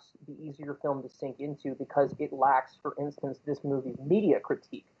perhaps the easier film to sink into because it lacks, for instance, this movie's media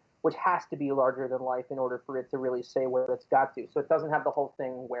critique, which has to be larger than life in order for it to really say what it's got to. So it doesn't have the whole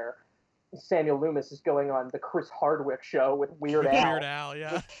thing where Samuel Loomis is going on the Chris Hardwick show with Weird Al. Weird Al,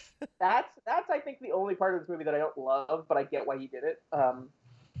 yeah. That's I think the only part of this movie that I don't love, but I get why he did it. Lords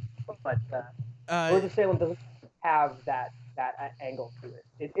of Salem doesn't have that angle to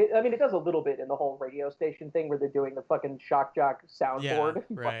it. I mean, it does a little bit in the whole radio station thing where they're doing the fucking shock jock soundboard. Yeah,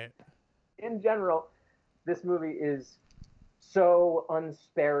 right. In general, this movie is so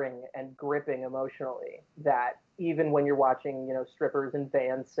unsparing and gripping emotionally that even when you're watching, strippers and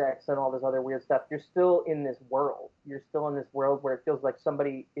van sex and all this other weird stuff, you're still in this world. You're still in this world where it feels like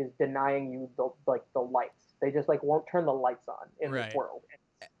somebody is denying you the lights. They just won't turn the lights on in this world.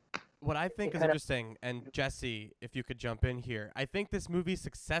 What I think is interesting, and Jesse, if you could jump in here, I think this movie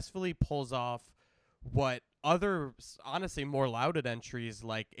successfully pulls off what other, honestly, more lauded entries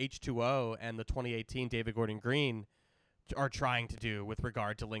like H2O and the 2018 David Gordon Green are trying to do with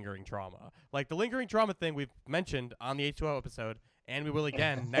regard to lingering trauma. Like the lingering trauma thing we've mentioned on the H2O episode, and we will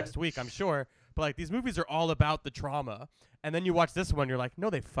again next week, I'm sure. But these movies are all about the trauma. And then you watch this one, you're like,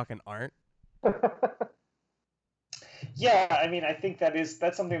 no, they fucking aren't. Yeah, I mean, I think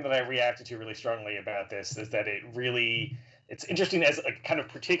that's something that I reacted to really strongly about this, is that it's interesting as kind of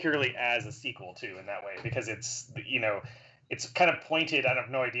particularly as a sequel too, in that way, because it's kind of pointed. I have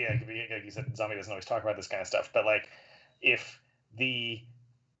no idea. Like you said, Zombie doesn't always talk about this kind of stuff, but if the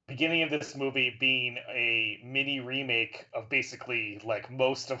beginning of this movie being a mini remake of basically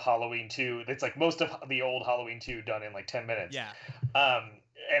most of Halloween 2, it's most of the old Halloween 2 done in 10 minutes. Yeah.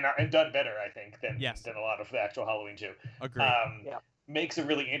 And done better, I think, than a lot of the actual Halloween 2. Agreed. Makes a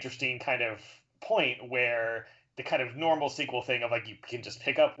really interesting kind of point where the kind of normal sequel thing of you can just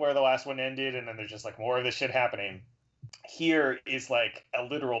pick up where the last one ended, and then there's just more of this shit happening. Here is a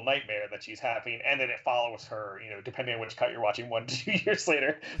literal nightmare that she's having, and then it follows her, depending on which cut you're watching 1 to 2 years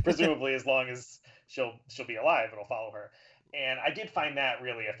later, presumably as long as she'll be alive, it'll follow her. And I did find that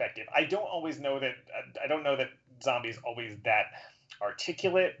really effective. I don't know that Zombie's always that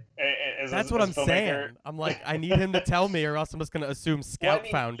articulate That's what I'm saying. I'm I need him to tell me, or else I'm just going to assume Scout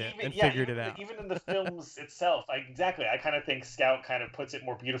found it and figured it out. Even in the films itself, I kind of think Scout kind of puts it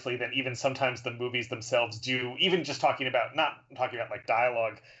more beautifully than even sometimes the movies themselves do. Even just not talking about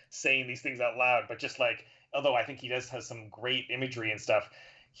dialogue, saying these things out loud, but just although I think he does have some great imagery and stuff,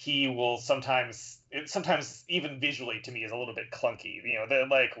 he will sometimes even visually to me is a little bit clunky.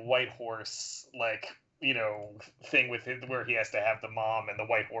 The white horse thing with it where he has to have the mom and the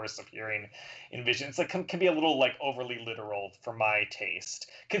white horse appearing in vision. It's can be a little overly literal for my taste,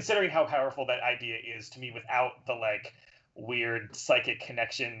 considering how powerful that idea is to me without the weird psychic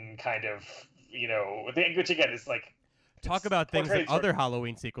connection kind of thing, which again is talk about things that other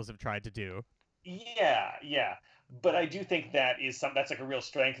Halloween sequels have tried to do. Yeah. But I do think that's a real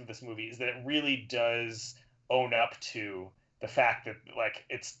strength of this movie, is that it really does own up to the fact that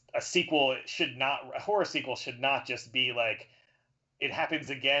it's a sequel. A horror sequel should not just be it happens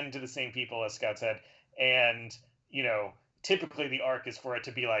again to the same people, as Scott said, and typically the arc is for it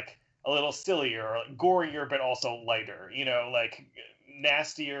to be a little sillier or gorier, but also lighter,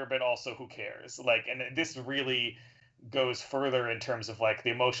 nastier, but also who cares? And this really goes further in terms of the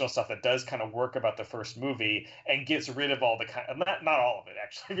emotional stuff that does kind of work about the first movie, and gets rid of all the not all of it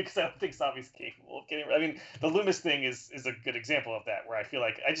actually, because I don't think Zombie's capable of getting. I mean, the Loomis thing is a good example of that, where I feel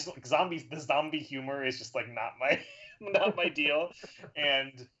the zombie humor is just not my deal,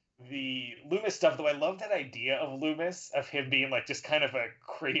 and the Loomis stuff, though I love that idea of Loomis, of him being just kind of a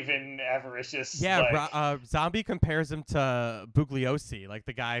craven, avaricious. Yeah, Zombie compares him to Bugliosi,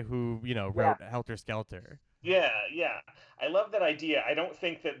 the guy who wrote Helter Skelter. Yeah. I love that idea. I don't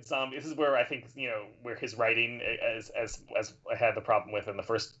think that Zombie. This is where I think where his writing, as I had the problem with in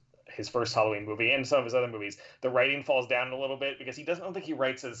his first Halloween movie and some of his other movies, the writing falls down a little bit because I don't think he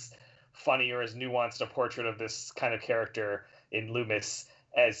writes as funny or as nuanced a portrait of this kind of character in Loomis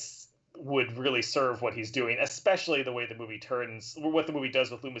as would really serve what he's doing, especially the way the movie turns, or what the movie does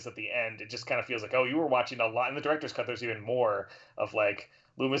with Loomis at the end. It just kind of feels you were watching a lot. In the director's cut, there's even more of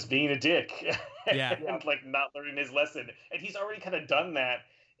Loomis being a dick and not learning his lesson. And he's already kind of done that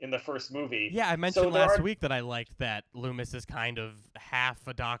in the first movie. Yeah, I mentioned last week that I liked that Loomis is kind of half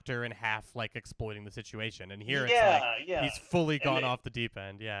a doctor and half exploiting the situation. And here he's fully gone off the deep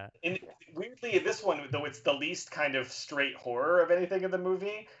end. Yeah. And weirdly, this one, though it's the least kind of straight horror of anything in the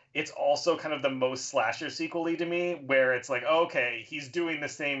movie, it's also kind of the most slasher sequel-y to me, where it's okay, he's doing the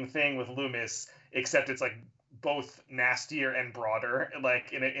same thing with Loomis, except it's both nastier and broader,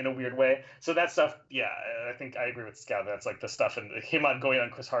 like in a weird way. So that stuff, yeah, I think I agree with Scout. That's like the stuff, and him on going on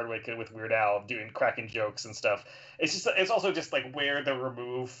Chris Hardwick with Weird Al doing cracking jokes and stuff. It's also just like where the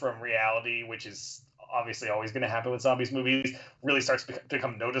remove from reality, which is obviously always going to happen with zombies movies, really starts to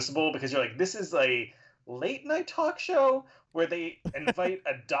become noticeable, because you're like, this is a late night talk show where they invite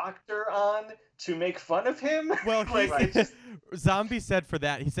a doctor on to make fun of him. Well, like, it's just, Zombie said for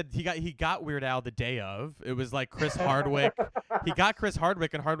that, he said he got Weird Al the day of. It was like Chris Hardwick. He got Chris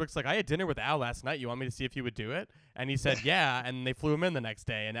Hardwick, and Hardwick's like, I had dinner with Al last night. You want me to see if he would do it? And he said, yeah. And they flew him in the next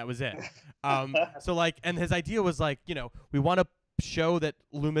day, and that was it. So like, and his idea was like, we want to show that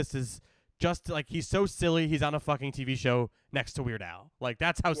Loomis is just like, he's so silly. He's on a fucking TV show next to Weird Al. Like,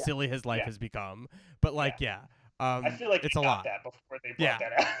 that's how silly his life has become. But like, I feel like it's they a got lot. that before they brought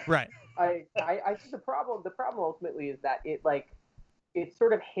that out. Right. I think the problem ultimately is that it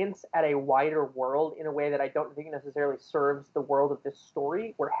sort of hints at a wider world in a way that I don't think necessarily serves the world of this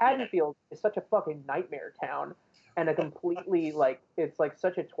story, where Haddonfield is such a fucking nightmare town and a completely it's like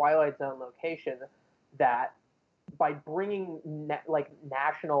such a Twilight Zone location that by bringing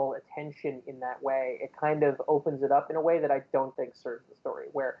national attention in that way, it kind of opens it up in a way that I don't think serves the story.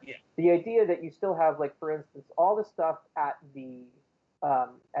 Where the idea that you still have, like, for instance, all the stuff at the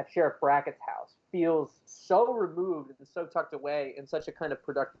at Sheriff Brackett's house feels so removed and so tucked away in such a kind of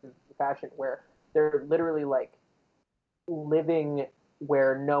productive fashion, where they're literally like living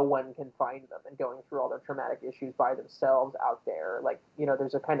where no one can find them and going through all their traumatic issues by themselves out there. Like,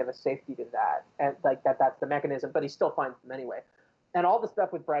 there's a kind of a safety to that, and like that's the mechanism, but he still finds them anyway. And all the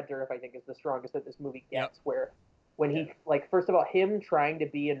stuff with Brad Dourif, I think, is the strongest that this movie gets, where when he, like, first of all, him trying to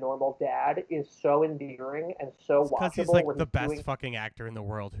be a normal dad is so endearing and so watchable. Because he's like the best fucking actor in the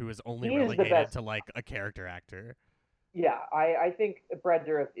world, who is only relegated to like a character actor. Yeah, I think Brad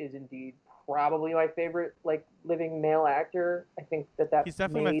Dourif is indeed probably my favorite, like, living male actor. I think that he's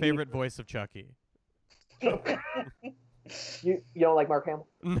definitely my favorite voice of Chucky. You don't like Mark Hamill?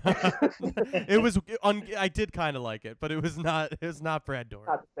 It was I did kind of like it, but it was not Brad Dourif.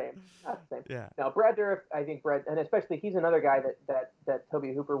 Not the same. Yeah. Now Brad Dourif, I think and especially he's another guy that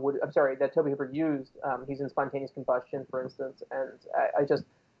Toby Hooper used. He's in Spontaneous Combustion, for instance, and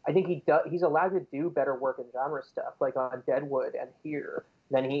I think he's allowed to do better work in genre stuff, like on Deadwood and here,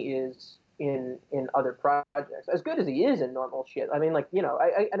 than he is in other projects. As good as he is in normal shit. I mean, like,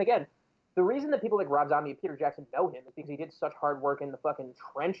 and again, the reason that people like Rob Zombie and Peter Jackson know him is because he did such hard work in the fucking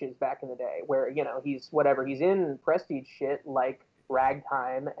trenches back in the day, where, he's in prestige shit like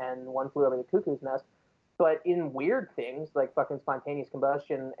Ragtime and One Flew Over the Cuckoo's Nest, but in weird things like fucking Spontaneous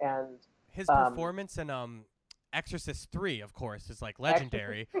Combustion and his performance in Exorcist 3, of course, is like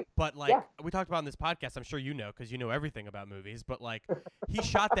legendary. But like we talked about in this podcast, I'm sure you know, because you know everything about movies. But like he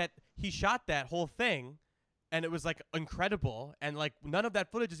shot that whole thing, and it was like incredible. And like none of that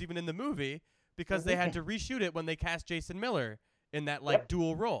footage is even in the movie because they had to reshoot it when they cast Jason Miller in that like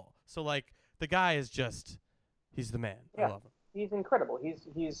dual role. So like the guy is he's the man. I love him. He's incredible.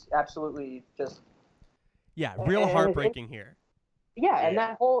 He's absolutely just real heartbreaking here. Yeah, and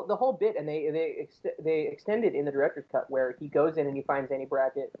the whole bit, and they extend it in the director's cut, where he goes in and he finds Annie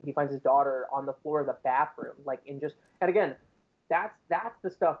Brackett, he finds his daughter on the floor of the bathroom, and again, that's the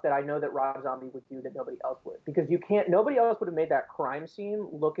stuff that I know that Rob Zombie would do that nobody else would, because nobody else would have made that crime scene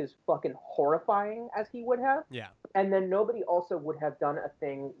look as fucking horrifying as he would have. Yeah. And then nobody also would have done a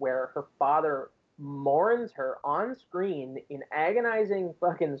thing where her father mourns her on screen in agonizing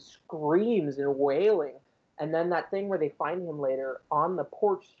fucking screams and wailing. And then that thing where they find him later on the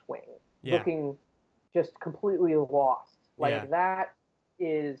porch swing, looking just completely lost. Like, that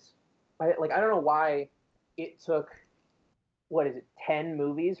is, I don't know why it took, 10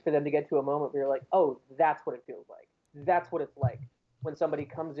 movies for them to get to a moment where you're like, oh, that's what it feels like. That's what it's like when somebody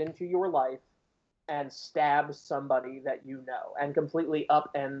comes into your life and stabs somebody that you know and completely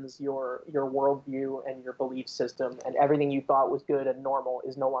upends your worldview and your belief system, and everything you thought was good and normal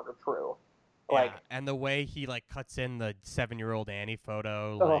is no longer true. Like, and the way he like cuts in the 7-year-old Annie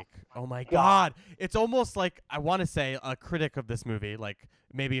photo, like, oh my God. It's almost like, I want to say a critic of this movie, like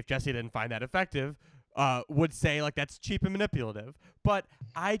maybe if Jesse didn't find that effective, would say like that's cheap and manipulative. But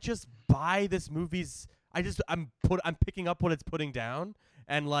I just buy this movie's, I'm picking up what it's putting down,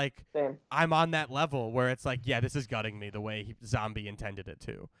 and like I'm on that level where it's like, this is gutting me the way Zombie intended it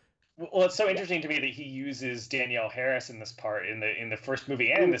to. Well, it's so interesting to me that he uses Danielle Harris in this part in the first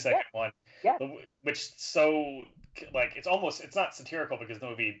movie and in the second one. Yeah. Which so like it's not satirical because the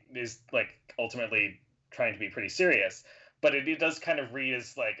movie is like ultimately trying to be pretty serious, but it does kind of read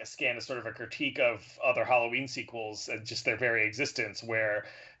as like a scan as sort of a critique of other Halloween sequels and just their very existence, where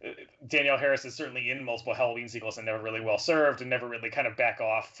Danielle Harris is certainly in multiple Halloween sequels and never really well served and never really kind of back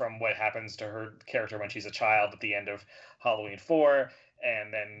off from what happens to her character when she's a child at the end of Halloween 4,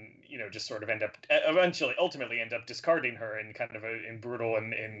 and then just sort of ultimately end up discarding her in kind of in brutal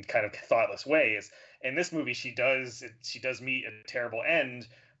and in kind of thoughtless ways. In this movie, she does meet a terrible end,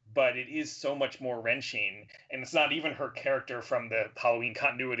 but it is so much more wrenching, and it's not even her character from the Halloween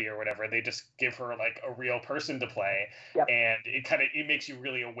continuity or whatever. They just give her like a real person to play. Yep. And it makes you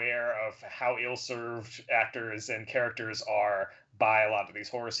really aware of how ill-served actors and characters are by a lot of these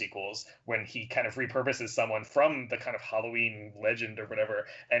horror sequels, when he kind of repurposes someone from the kind of Halloween legend or whatever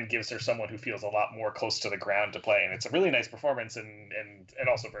and gives her someone who feels a lot more close to the ground to play. And it's a really nice performance and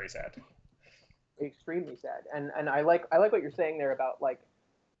also very sad. Extremely sad. And I like what you're saying there about like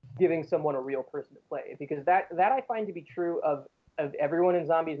giving someone a real person to play, because that I find to be true of everyone in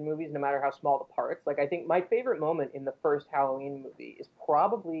zombies movies, no matter how small the parts. Like, I think my favorite moment in the first Halloween movie is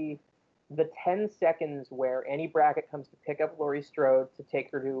probably the 10 seconds where Annie Brackett comes to pick up Laurie Strode to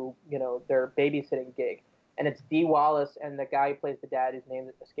take her to, their babysitting gig. And it's Dee Wallace and the guy who plays the dad, whose name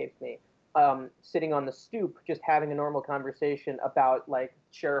escapes me, sitting on the stoop, just having a normal conversation about, like,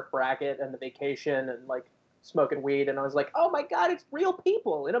 Sheriff Brackett and the vacation and, like, smoking weed. And I was like, oh my God, it's real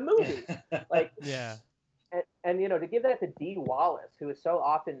people in a movie. Like, yeah. And to give that to Dee Wallace, who is so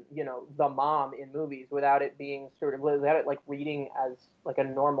often, the mom in movies, without it like reading as like a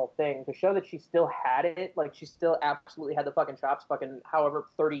normal thing, to show that she still had it, like she still absolutely had the fucking chops, fucking however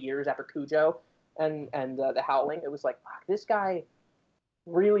 30 years after Cujo and The Howling. It was like, fuck, this guy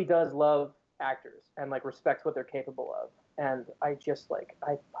really does love actors and like respects what they're capable of. And I just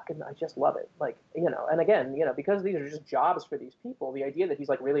love it. Like, and again, because these are just jobs for these people, the idea that he's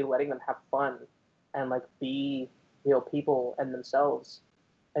like really letting them have fun and like be real people and themselves.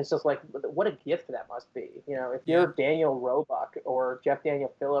 It's just like, what a gift that must be. If you're Daniel Roebuck or Jeff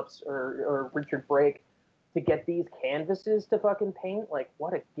Daniel Phillips or Richard Brake, to get these canvases to fucking paint, like,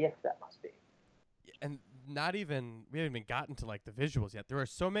 what a gift that must be. And we haven't even gotten to like the visuals yet. There are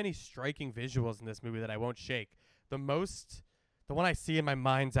so many striking visuals in this movie that I won't shake. The one I see in my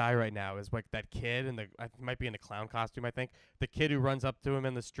mind's eye right now is like that kid I might be in a clown costume, I think. The kid who runs up to him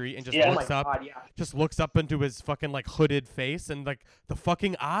in the street and just looks up into his fucking like hooded face and like the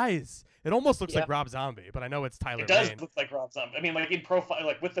fucking eyes. It almost looks like Rob Zombie, but I know it's Tyler Mane. It does look like Rob Zombie. I mean, like in profile,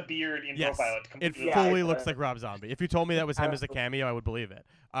 like with the beard in profile, it fully looks like Rob Zombie. If you told me that was him as a cameo, I would believe it.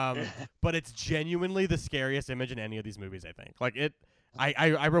 But it's genuinely the scariest image in any of these movies, I think. Like it.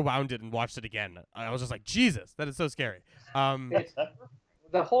 I rewound it and watched it again. I was just like, Jesus, that is so scary. It's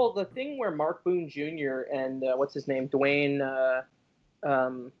the thing where Mark Boone Jr. and what's his name, Dwayne,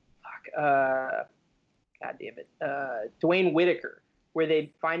 God damn it, Dwayne Whitaker, where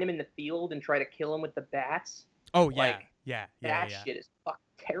they find him in the field and try to kill him with the bats. Oh yeah, yeah. That shit is fucking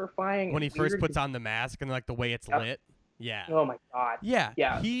terrifying. When he first puts on the mask and like the way it's lit. Yeah. Oh my God. Yeah.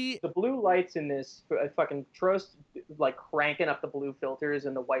 Yeah. The blue lights in this fucking Trost, like cranking up the blue filters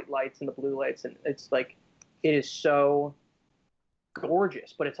and the white lights and the blue lights, and it's like, it is so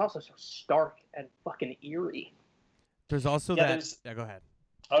gorgeous, but it's also so stark and fucking eerie. There's also go ahead.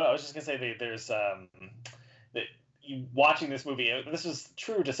 Oh no, I was just gonna say there's watching this movie. This was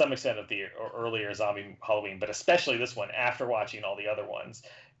true to some extent of the earlier zombie Halloween, but especially this one. After watching all the other ones,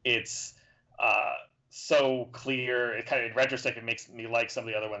 it's so clear. It kind of, in retrospect, it makes me like some of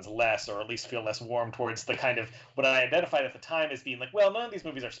the other ones less, or at least feel less warm towards the kind of what I identified at the time as being like, well, none of these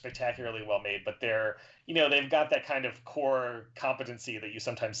movies are spectacularly well made, but they're, they've got that kind of core competency that you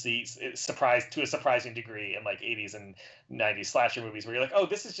sometimes see to a surprising degree in like 80s and 90s slasher movies, where you're like, oh,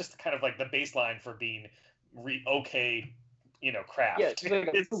 this is just kind of like the baseline for being okay, craft.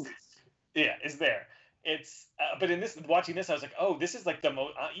 Yeah, it's there. It's but in watching this, I was like, oh, this is like the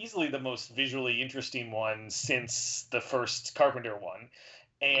most easily the most visually interesting one since the first Carpenter one.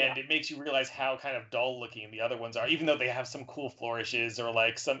 And it makes you realize how kind of dull looking the other ones are, even though they have some cool flourishes or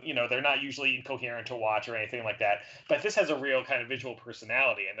like some, they're not usually incoherent to watch or anything like that. But this has a real kind of visual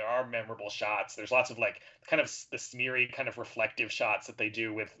personality, and there are memorable shots. There's lots of like kind of the smeary kind of reflective shots that they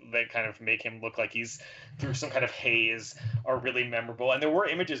do that kind of make him look like he's through some kind of haze, are really memorable. And there were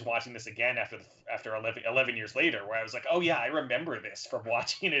images watching this again after 11 years later where I was like, oh yeah, I remember this from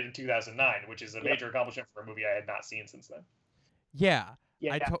watching it in 2009, which is a major accomplishment for a movie I had not seen since then. Yeah.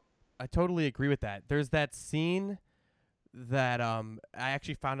 Yeah. I totally agree with that. There's that scene that I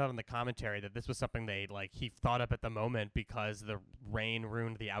actually found out in the commentary that this was something he thought up at the moment because the rain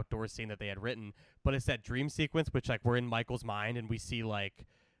ruined the outdoor scene that they had written. But it's that dream sequence which like we're in Michael's mind and we see like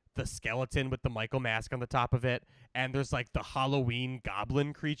the skeleton with the Michael mask on the top of it, and there's like the Halloween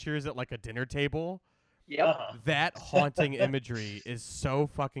goblin creatures at like a dinner table. Yep. That haunting imagery is so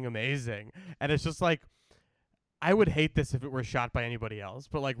fucking amazing. And it's just like, I would hate this if it were shot by anybody else,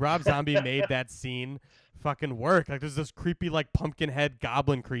 but like Rob Zombie made that scene fucking work. Like there's this creepy like pumpkin head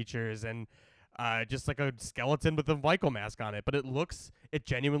goblin creatures and just like a skeleton with a Michael mask on it, but it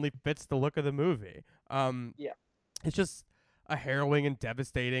genuinely fits the look of the movie. Yeah. It's just a harrowing and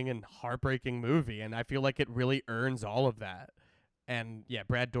devastating and heartbreaking movie, and I feel like it really earns all of that. And yeah,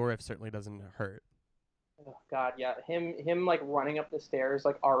 Brad Dourif certainly doesn't hurt. Oh God, yeah. Him like running up the stairs,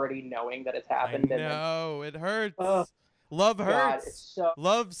 like already knowing that it's happened. No, it hurts. Oh, Love God, hurts. it's so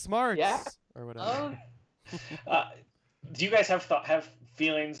Love smarts. Yeah. Or whatever. Do you guys have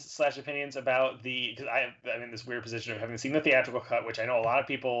feelings / opinions about because I'm in this weird position of having seen the theatrical cut, which I know a lot of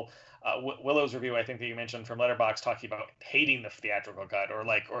people. Willow's review, I think that you mentioned from Letterboxd, talking about hating the theatrical cut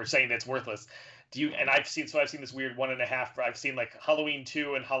or saying that it's worthless. And I've seen this weird 1.5. I've seen like Halloween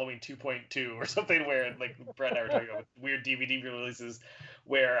 2 and Halloween 2.2 or something where like Brett and I were talking about weird DVD releases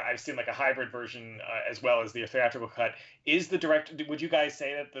where I've seen like a hybrid version as well as the theatrical cut. Would you guys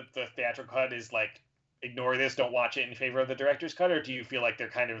say that the theatrical cut is like, ignore this, don't watch it in favor of the director's cut, or do you feel like they're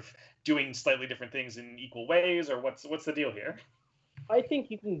kind of doing slightly different things in equal ways, or what's the deal here? I think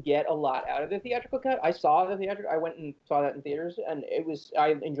you can get a lot out of the theatrical cut. I went and saw that in theaters, and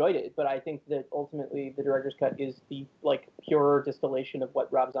I enjoyed it. But I think that ultimately the director's cut is the like pure distillation of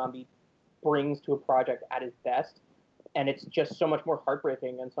what Rob Zombie brings to a project at his best, and it's just so much more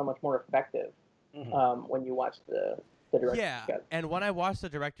heartbreaking and so much more effective when you watch the director's cut. And when I watched the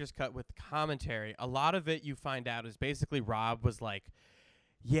director's cut with commentary, a lot of it you find out is basically Rob was like,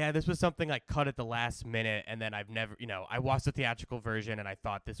 yeah, this was something I cut at the last minute, and then I watched the theatrical version, and I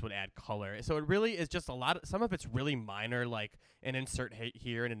thought this would add color. So it really is just some of it's really minor, like an insert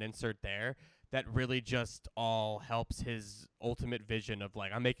here and an insert there, that really just all helps his ultimate vision of,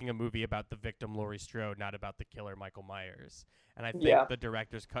 like, I'm making a movie about the victim Laurie Strode, not about the killer Michael Myers. And I think the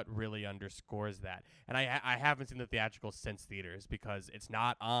director's cut really underscores that. And I haven't seen the theatrical since theaters because it's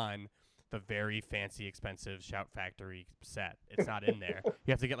not on the very fancy, expensive Shout Factory set. It's not in there.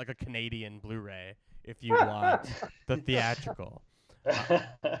 You have to get like a Canadian Blu-ray if you want the theatrical.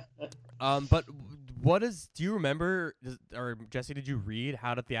 But do you remember, or Jesse, did you read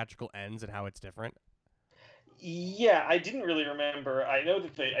how the theatrical ends and how it's different? Yeah, I didn't really remember. I know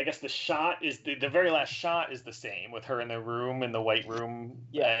that I guess the shot is the very last shot is the same with her in the room, in the white room.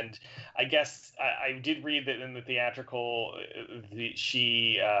 Yeah. And I guess I did read that in the theatrical,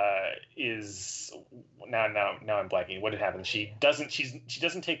 she is now I'm blanking. What had happened? She doesn't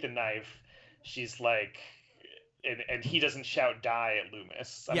take the knife. She's like, and he doesn't shout "die" at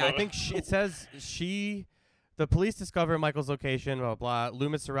Loomis. I think it says the police discover Michael's location, blah, blah, blah.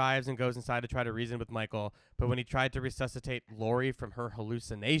 Loomis arrives and goes inside to try to reason with Michael, but when he tried to resuscitate Laurie from her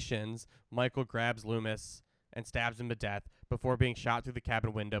hallucinations, Michael grabs Loomis and stabs him to death before being shot through the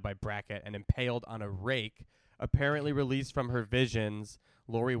cabin window by Brackett and impaled on a rake. Apparently released from her visions,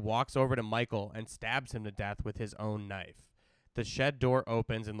 Laurie walks over to Michael and stabs him to death with his own knife. The shed door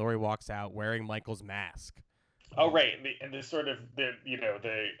opens and Laurie walks out wearing Michael's mask. Oh, right, and the sort of the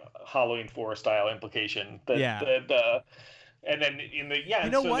Halloween 4 style implication. And then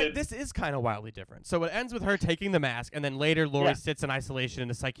this is kind of wildly different. So it ends with her taking the mask, and then later Laurie sits in isolation in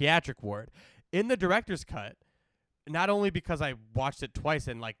a psychiatric ward. In the director's cut, not only because I watched it twice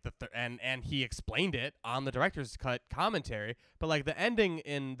and like and he explained it on the director's cut commentary, but like the ending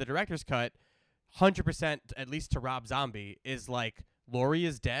in the director's cut, 100% at least to Rob Zombie is like Laurie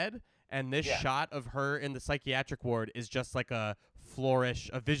is dead. And this shot of her in the psychiatric ward is just like a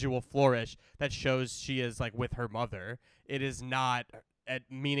visual flourish that shows she is like with her mother. It is not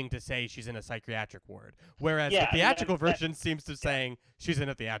meaning to say she's in a psychiatric ward. Whereas the theatrical version seems to saying she's in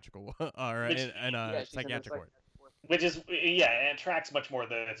a theatrical or in a psychiatric ward. Which is, and it tracks much more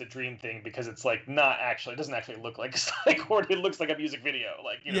that it's a dream thing because it's like it doesn't actually look like a psych ward. It looks like a music video.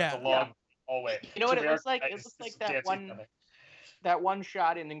 Like, it's a long hallway. You know what it looks like? It looks like that one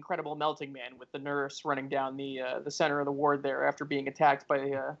shot in Incredible Melting Man with the nurse running down the center of the ward there after being attacked by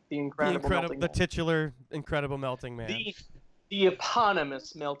the titular Incredible Melting Man. The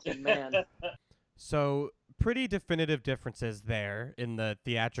eponymous Melting Man. So pretty definitive differences there in the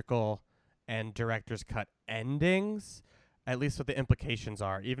theatrical and director's cut endings, at least what the implications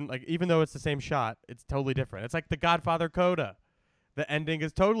are. Even though it's the same shot, it's totally different. It's like The Godfather Coda. The ending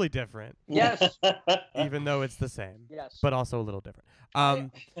is totally different. Yes. Even though it's the same. Yes. But also a little different.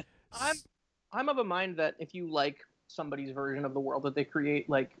 I'm of a mind that if you like somebody's version of the world that they create.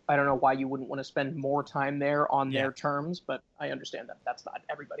 Like, I don't know why you wouldn't want to spend more time there on their terms, but I understand that that's not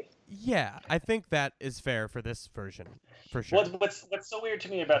everybody. Yeah, I think that is fair for this version, for sure. What's so weird to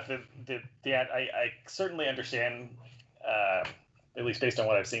me about the I certainly understand, at least based on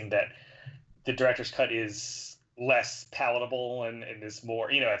what I've seen, that the director's cut is less palatable and is more,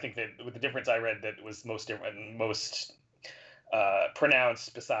 I think that with the difference I read that was most different, most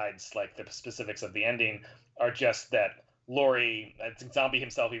pronounced, besides like the specifics of the ending, are just that Laurie, I think Zombie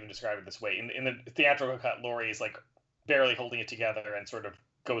himself even described it this way. In the theatrical cut, Laurie is like barely holding it together and sort of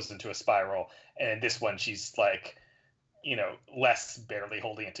goes into a spiral. And in this one, she's like, less barely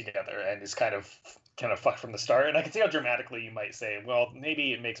holding it together and is kind of fucked from the start. And I can see how dramatically you might say, well,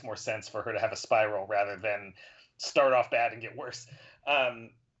 maybe it makes more sense for her to have a spiral rather than start off bad and get worse.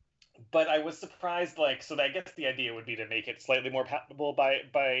 But I was surprised, so I guess the idea would be to make it slightly more palatable by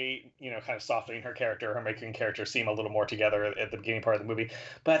kind of softening her character, her making character seem a little more together at the beginning part of the movie.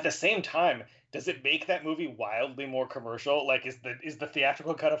 But at the same time, does it make that movie wildly more commercial? Like, is the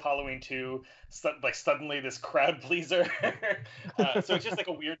theatrical cut of Halloween 2 suddenly this crowd pleaser? So it's just like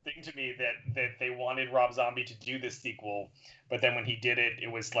a weird thing to me that they wanted Rob Zombie to do this sequel, but then when he did it,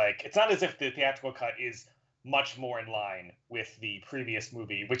 it was like, it's not as if the theatrical cut is much more in line with the previous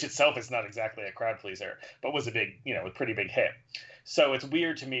movie, which itself is not exactly a crowd pleaser, but was a pretty big hit. So it's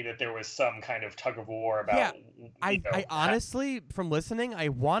weird to me that there was some kind of tug of war about. Yeah, I honestly, from listening, I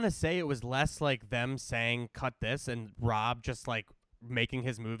want to say it was less like them saying cut this and Rob just like making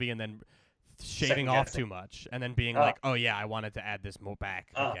his movie and then shaving off too much and then being like, oh yeah, I wanted to add this back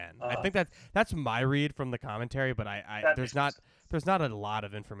again. I think that's my read from the commentary, but there's not a lot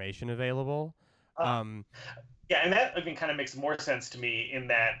of information available. Yeah, and that kind of makes more sense to me in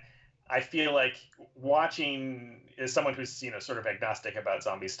that I feel like watching, as someone who's sort of agnostic about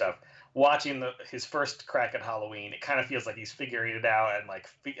zombie stuff, watching his first crack at Halloween, it kind of feels like he's figuring it out, and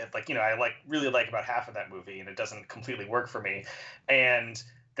I really like about half of that movie, and it doesn't completely work for me, and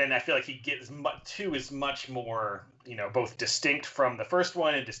then I feel like he gets two is much more, both distinct from the first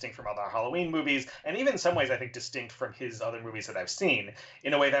one and distinct from other Halloween movies, and even in some ways I think distinct from his other movies that I've seen,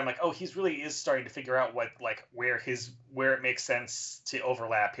 in a way that I'm like, oh, he's really is starting to figure out where it makes sense to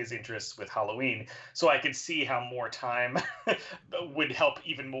overlap his interests with Halloween. So I could see how more time would help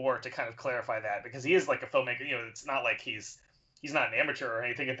even more to kind of clarify that, because he is like a filmmaker. It's not like he's not an amateur or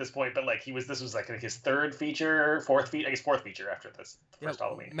anything at this point, but this was his fourth feature after this first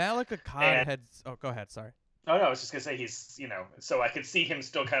Halloween. Malik Akkad had. Oh, go ahead. Sorry. Oh no, I was just gonna say he's so I could see him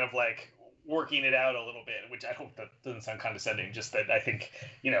still kind of like working it out a little bit, which I hope that doesn't sound condescending. Just that I think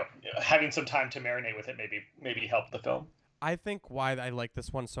having some time to marinate with it maybe help the film. I think why I like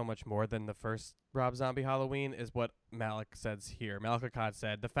this one so much more than the first Rob Zombie Halloween is what Malik says here. Malik Akkad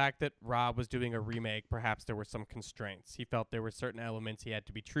said, the fact that Rob was doing a remake, perhaps there were some constraints. He felt there were certain elements he had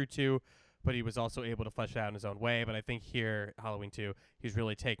to be true to, but he was also able to flesh it out in his own way. But I think here, Halloween 2, he's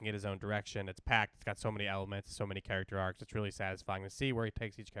really taking it his own direction. It's packed. It's got so many elements, so many character arcs. It's really satisfying to see where he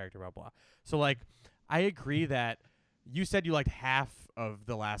takes each character, blah, blah. So, I agree that you said you liked half of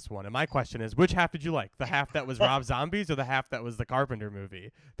the last one. And my question is, which half did you like? The half that was Rob Zombies or the half that was the Carpenter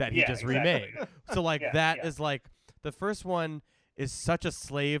movie that he just remade? So, is the first one is such a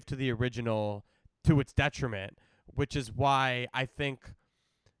slave to the original to its detriment, which is why I think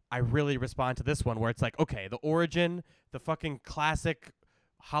I really respond to this one where it's like, okay, the origin, the fucking classic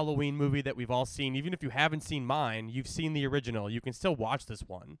Halloween movie that we've all seen. Even if you haven't seen mine, you've seen the original. You can still watch this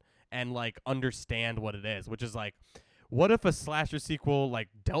one and understand what it is, which is what if a slasher sequel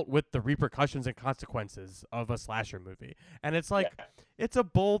dealt with the repercussions and consequences of a slasher movie? And it's it's a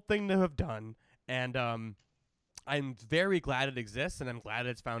bold thing to have done, and I'm very glad it exists, and I'm glad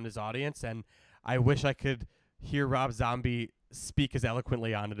it's found his audience, and I wish I could hear Rob Zombie speak as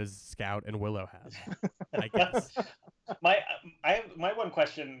eloquently on it as Scout and Willow have, I guess. My one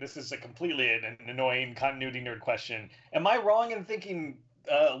question, this is a completely an annoying continuity nerd question. Am I wrong in thinking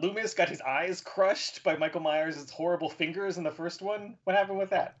Loomis got his eyes crushed by Michael Myers' horrible fingers in the first one? What happened with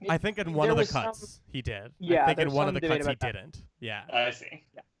that? I think in one of the cuts he did. Yeah, I think in one of the cuts he didn't. Yeah. I see.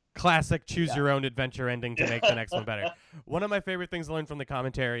 Yeah. Classic choose your own adventure ending to make the next one better. One of my favorite things I learned from the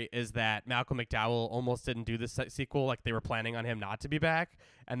commentary is that Malcolm McDowell almost didn't do this sequel. They were planning on him not to be back.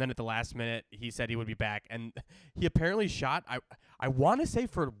 And then at the last minute, he said he would be back. And he apparently shot, I want to say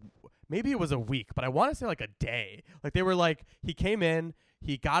for, maybe it was a week, but I want to say a day. They were he came in,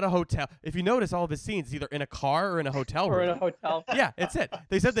 he got a hotel. If you notice all of his scenes, either in a car or in a hotel room. Or in a hotel. Yeah, it's it.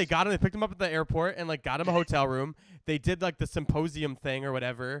 They said they got him, they picked him up at the airport and got him a hotel room. They did the symposium thing or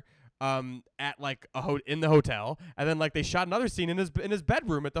whatever at like in the hotel, and then like they shot another scene in his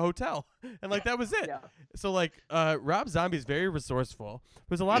bedroom at the hotel, and like that was it. Yeah. So like Rob Zombie's very resourceful.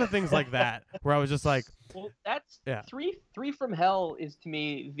 There's a lot of things like that where I was just like, Well, that's Yeah. Three from Hell is to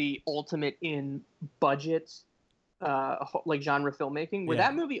me the ultimate in budget, like genre filmmaking. Where Yeah.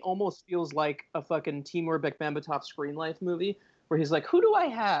 that movie almost feels like a fucking Timur Bekmambetov screen life movie, where he's like, who do I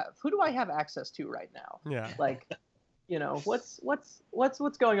have? Who do I have access to right now? yeah, Like,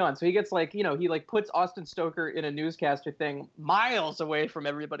 what's going on? So he gets like, he like puts Austin Stoker in a newscaster thing miles away from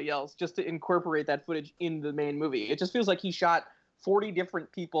everybody else just to incorporate that footage in the main movie. It just feels like he shot 40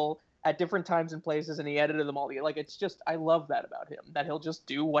 different people at different times and places, and he edited them all together. Like, it's just, I love that about him, that he'll just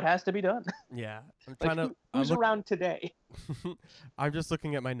do what has to be done. yeah. I'm Like, trying to. who's around today? I'm just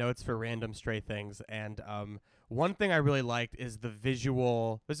looking at my notes for random stray things, and one thing I really liked is the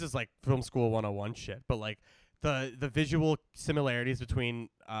visual. This is like film school 101 shit, but like the visual similarities between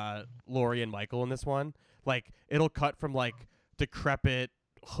Laurie and Michael in this one. Like, it'll cut from like decrepit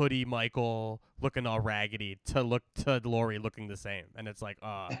hoodie Michael looking all raggedy to Laurie looking the same, and it's like,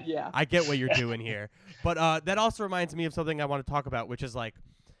 Yeah. I get what you're doing here. But that also reminds me of something I want to talk about, which is like,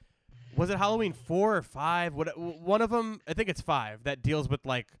 was it Halloween 4 or 5? One of them, I think it's 5, that deals with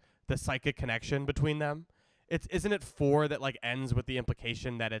like the psychic connection between them. Isn't it 4 that like ends with the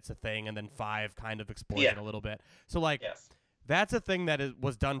implication that it's a thing, and then 5 kind of explores it a little bit. So like, Yes. that's a thing that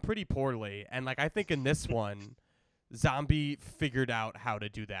was done pretty poorly, and like I think in this one, Zombie figured out how to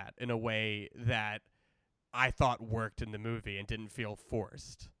do that in a way that I thought worked in the movie and didn't feel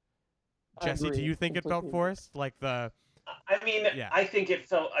forced. I Jesse, do agree. you think it felt Completely. forced? Like the I mean, Yeah. I think it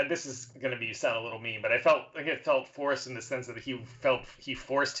felt. This is going to sound a little mean, but I felt like it felt forced in the sense that he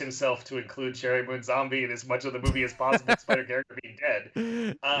forced himself to include Cherry Moon Zombie in as much of the movie as possible, despite her character being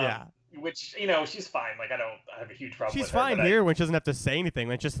dead. yeah. Which, she's fine. Like, I don't have a huge problem She's with her. fine but here when she doesn't have to say anything.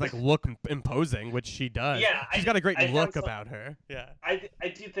 When it's just like look imposing, which she does. Yeah, She's got a great I have look some- about her. Yeah. I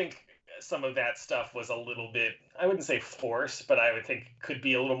do think some of that stuff was a little bit, I wouldn't say forced, but I would think could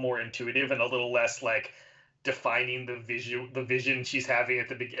be a little more intuitive and a little less like defining the vision she's having at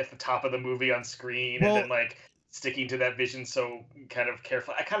the top of the movie on screen, Well- and then like sticking to that vision so kind of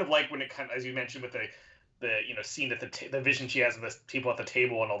careful. I kind of like when it kind of, as you mentioned, with the scene at the vision she has of the people at the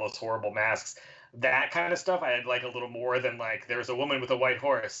table and all those horrible masks. That kind of stuff I'd like a little more than like there's a woman with a white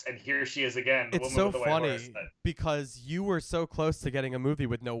horse and here she is again. The It's woman so with the white funny horse. because you were so close to getting a movie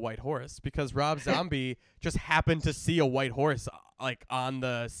with no white horse because Rob Zombie just happened to see a white horse like on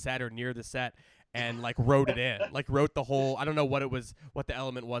the set or near the set and like wrote it in, like wrote the whole, I don't know what the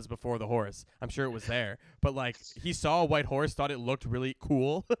element was before the horse. I'm sure it was there, but like he saw a white horse, thought it looked really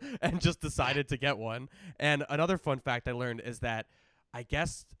cool and just decided to get one. And another fun fact I learned is that I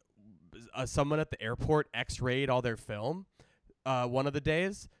guess someone at the airport x-rayed all their film one of the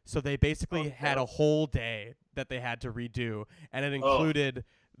days, so they basically had a whole day that they had to redo, and it included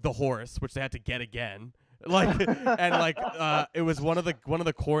the horse, which they had to get again. Like and like it was one of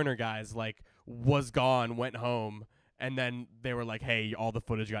the coroner guys like was gone, went home, and then they were like, hey, all the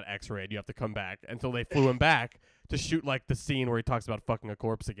footage got x-rayed, you have to come back, until they flew him back to shoot like the scene where he talks about fucking a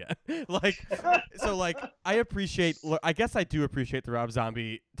corpse again. Like, so like I guess I do appreciate the Rob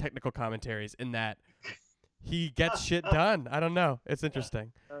Zombie technical commentaries in that he gets shit done. I don't know, it's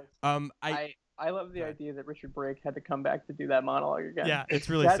interesting. I love the idea that Richard Brake had to come back to do that monologue again. Yeah, it's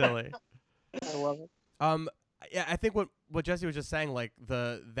really silly. I love it. Yeah, I think what Jesse was just saying, like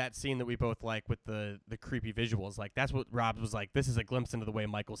that scene that we both like with the creepy visuals, like that's what Rob was like. This is a glimpse into the way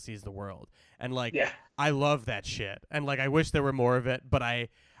Michael sees the world, and like I love that shit, and like I wish there were more of it. But I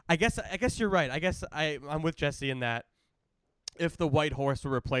guess you're right. I guess I'm with Jesse in that if the white horse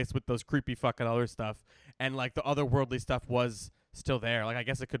were replaced with those creepy fucking other stuff, and like the otherworldly stuff was still there, like I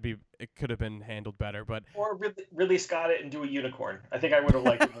guess it could have been handled better. But or really Scott it and do a unicorn. I think I would have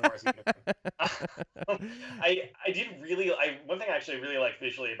liked it more as a unicorn. One thing I actually really like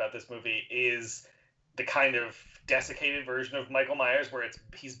visually about this movie is the kind of desiccated version of Michael Myers where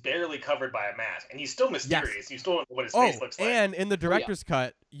he's barely covered by a mask and he's still mysterious. Yes. You still don't know what his face looks like. And in the director's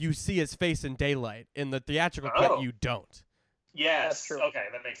cut, you see his face in daylight. In the theatrical cut, you don't. Yes. That's true. Okay,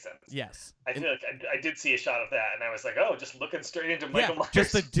 that makes sense. Yes. I feel like I did see a shot of that, and I was like, "Oh, just looking straight into Michael Myers."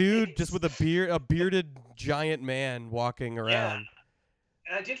 Just a dude, just with a bearded giant man walking around. Yeah.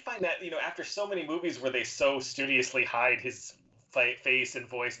 And I did find that after so many movies where they so studiously hide his face and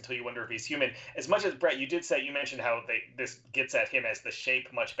voice until you wonder if he's human. As much as Brett, you mentioned how this gets at him as the shape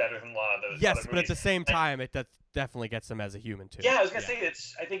much better than a lot of those. Yes, other but movies. at the same time, it definitely gets him as a human too. Yeah, I was gonna say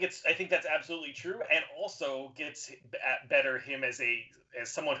I think that's absolutely true, and also gets better him as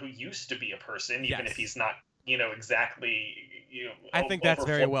someone who used to be a person, even if he's not exactly. I think that's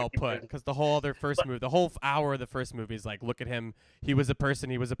very well put, overflowing. because the whole other first movie, the whole hour of the first movie is like, look at him, he was a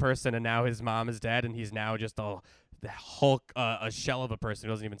person, and now his mom is dead, and he's now just the Hulk, a shell of a person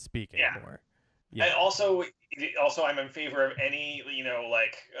who doesn't even speak Yeah. anymore. And also, I'm in favor of any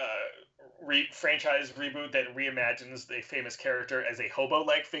franchise reboot that reimagines the famous character as a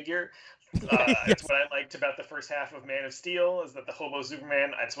hobo-like figure. Yes. That's what I liked about the first half of Man of Steel, is that the hobo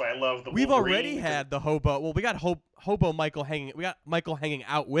Superman. That's why I love the We've Wolverine, already had the hobo. Well, we got hobo Michael hanging. We got Michael hanging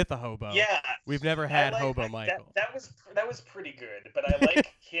out with a hobo. Yeah, We've never had hobo Michael. That was pretty good, but I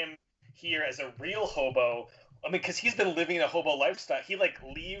like him here as a real hobo. I mean, because he's been living a hobo lifestyle. He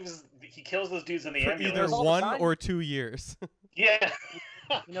he kills those dudes in the For ambulance. either 1 or 2 years. Yeah.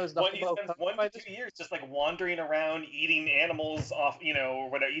 He knows the He spends 1 to 2 years just like wandering around eating animals off, or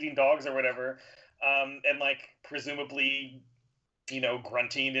whatever, eating dogs or whatever, and like presumably,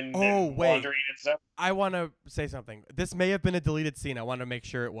 grunting and wandering and stuff. I want to say something. This may have been a deleted scene. I want to make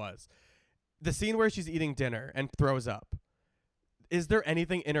sure it was. The scene where she's eating dinner and throws up. Is there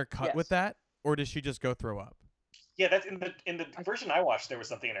anything intercut with that, or does she just go throw up? Yeah, that's in the version I watched. There was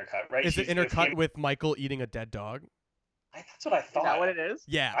something intercut, right? Is it intercut with Michael eating a dead dog? That's what I thought. Is that what it is?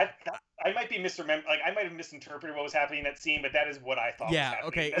 Yeah. I might be misremembering. Like, I might have misinterpreted what was happening in that scene, but that is what I thought. Yeah. Was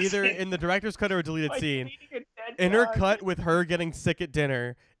Okay. That Either scene. in the director's cut or a deleted Like scene, eating a dead intercut dog. with her getting sick at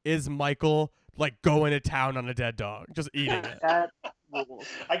dinner is Michael like going to town on a dead dog, just eating it. That rules.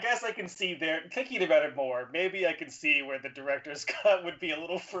 I guess I can see there, thinking about it more, maybe I can see where the director's cut would be a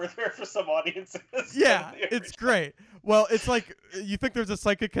little further for some audiences. Yeah, than the it's original. great. Well, it's like, you think there's a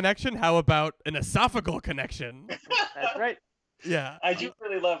psychic connection? How about an esophageal connection? That's right. Yeah. I do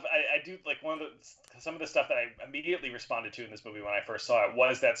really love. I do like some of the stuff that I immediately responded to in this movie when I first saw it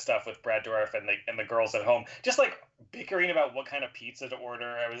was that stuff with Brad Dourif and the girls at home, just like bickering about what kind of pizza to order.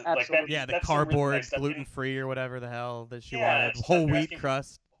 I was like, Absolutely. Yeah, the that's some really cardboard, nice stuff. gluten-free or whatever the hell that she Yeah, wanted. stuff Whole you're wheat asking for.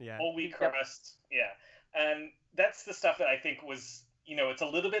 crust. Yeah. Whole wheat Yep. crust. Yeah, and that's the stuff that I think was. It's a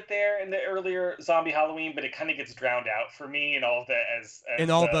little bit there in the earlier zombie Halloween, but it kind of gets drowned out for me in all of the as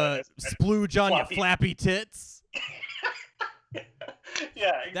splooge on your floppy- flappy tits. Yeah,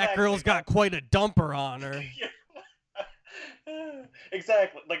 exactly. That girl's got quite a dumper on her.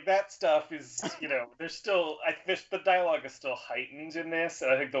 Exactly. Like that stuff is, there's still, the dialogue is still heightened in this,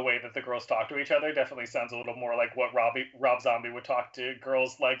 and I think the way that the girls talk to each other definitely sounds a little more like what Rob Zombie would talk to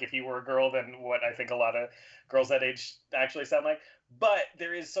girls like if he were a girl than what I think a lot of girls that age actually sound like. But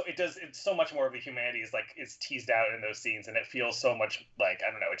it's so much more of the humanity is teased out in those scenes, and it feels so much like,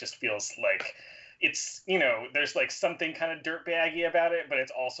 I don't know, it just feels like it's, there's like something kind of dirtbaggy about it, but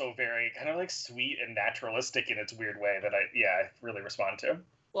it's also very kind of like sweet and naturalistic in its weird way that I really respond to.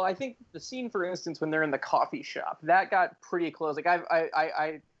 Well, I think the scene, for instance, when they're in the coffee shop, that got pretty close. Like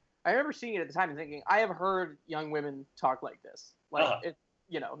I remember seeing it at the time and thinking, I have heard young women talk like this. Like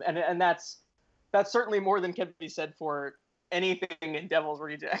and that's certainly more than can be said for anything in Devil's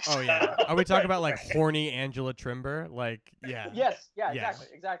Rejects. Oh yeah. Are we talking about like horny Angela Trimber? Like, yeah. Yes, yeah, Yeah.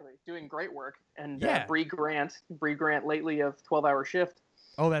 exactly. Doing great work. And Yeah. Bree Grant lately of 12-Hour Shift.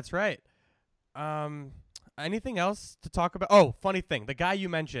 Oh, that's right. Anything else to talk about? Oh, funny thing. The guy you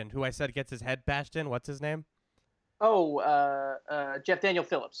mentioned who I said gets his head bashed in, what's his name? Oh, Jeff Daniel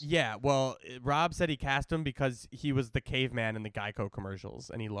Phillips. Yeah, well, Rob said he cast him because he was the caveman in the Geico commercials,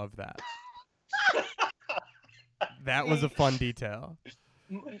 and he loved that. That was a fun detail.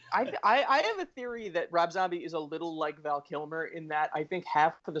 I have a theory that Rob Zombie is a little like Val Kilmer in that I think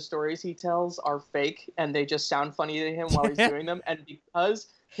half of the stories he tells are fake and they just sound funny to him while he's doing them. And because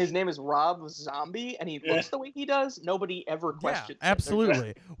his name is Rob Zombie and he looks the way he does, nobody ever questions Yeah, him.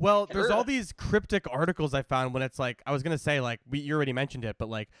 absolutely. Well, there's Sure. all these cryptic articles I found when it's like, I was going to say, like, you already mentioned it, but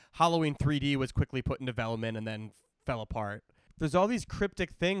like Halloween 3D was quickly put in development and then fell apart. There's all these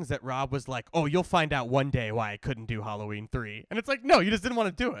cryptic things that Rob was like, oh, you'll find out one day why I couldn't do Halloween 3. And it's like, no, you just didn't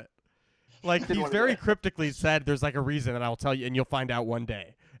want to do it. Like, he's very cryptically said there's like a reason, and I'll tell you, and you'll find out one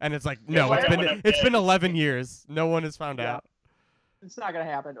day. And it's like, no, it's been 11 years. No one has found out. It's not gonna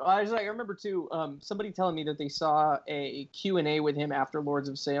happen. I remember too. Somebody telling me that they saw a Q&A with him after Lords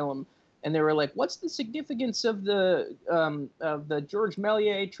of Salem, and they were like, "What's the significance of the George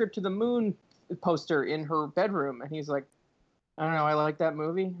Méliès Trip to the Moon poster in her bedroom?" And he's like, "I don't know. I like that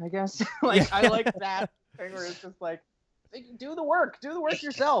movie. I guess. I like that thing where it's just like, do the work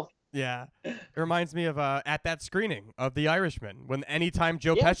yourself." Yeah. It reminds me of at that screening of The Irishman, when anytime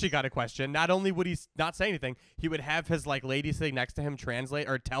Joe Yes. Pesci got a question, not only would he not say anything, he would have his like lady sitting next to him translate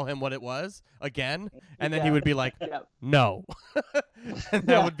or tell him what it was again, and then he would be like, Yeah. no. And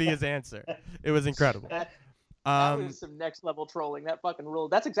that would be his answer. It was incredible. That was some next level trolling. That fucking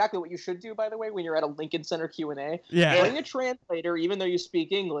ruled. That's exactly what you should do, by the way, when you're at a Lincoln Center Q&A. Yeah. Bring a translator, even though you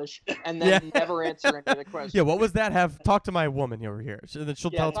speak English, and then never answer any of the questions. Yeah, what was that? Talk to my woman over here. Then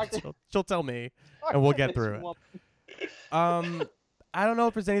she'll tell me, and we'll get through it. I don't know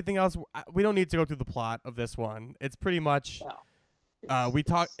if there's anything else. We don't need to go through the plot of this one. It's pretty much.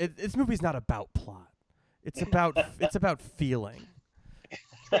 This movie's not about plot. It's about feeling.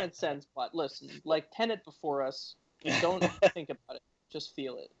 Transcends plot. Listen, like Tenet before us, don't think about it. Just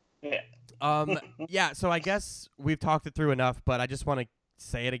feel it. Yeah. So I guess we've talked it through enough, but I just want to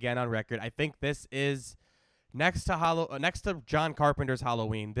say it again on record. I think this is next to John Carpenter's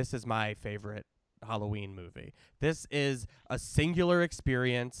Halloween. This is my favorite Halloween movie. This is a singular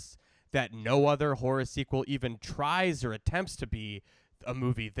experience that no other horror sequel even tries or attempts to be a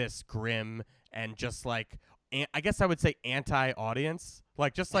movie this grim and just like. I guess I would say anti-audience.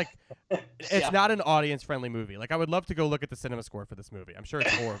 It's not an audience-friendly movie. Like, I would love to go look at the cinema score for this movie. I'm sure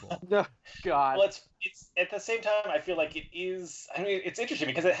it's horrible. Oh, God. Well, it's at the same time, I feel like it is. I mean, it's interesting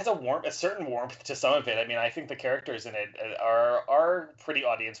because it has a certain warmth to some of it. I mean, I think the characters in it are pretty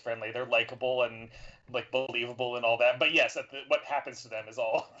audience-friendly. They're likable and like believable and all that. But yes, what happens to them is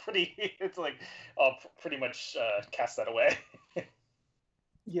all pretty. It's like I'll pretty much cast that away.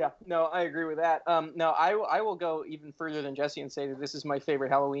 Yeah, no, I agree with that. No, I will go even further than Jesse and say that this is my favorite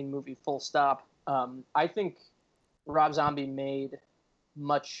Halloween movie, full stop. I think Rob Zombie made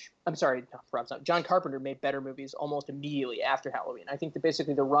John Carpenter made better movies almost immediately after Halloween. I think that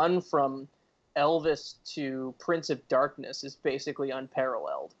basically the run from Elvis to Prince of Darkness is basically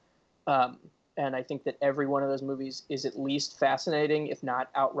unparalleled. And I think that every one of those movies is at least fascinating, if not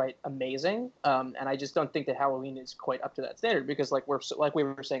outright amazing. And I just don't think that Halloween is quite up to that standard because, like we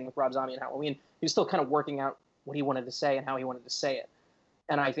were saying with Rob Zombie and Halloween, he was still kind of working out what he wanted to say and how he wanted to say it.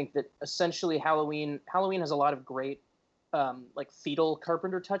 And I think that essentially Halloween has a lot of great like fetal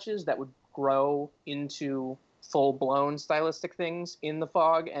Carpenter touches that would grow into full-blown stylistic things in The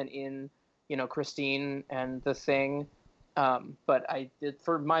Fog and in Christine and The Thing. But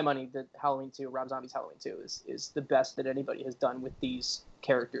for my money, the Rob Zombie's Halloween 2 is the best that anybody has done with these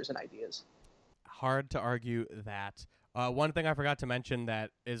characters and ideas. Hard to argue that. One thing I forgot to mention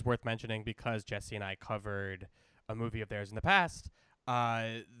that is worth mentioning because Jesse and I covered a movie of theirs in the past.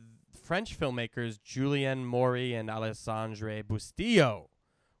 French filmmakers Julien Maury and Alessandre Bustillo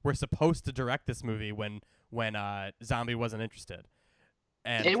were supposed to direct this movie when Zombie wasn't interested.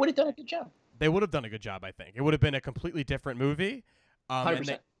 And they would have done a good job. They would have done a good job, I think. It would have been a completely different movie.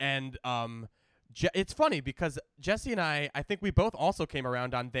 100%. It's funny because Jesse and I think we both also came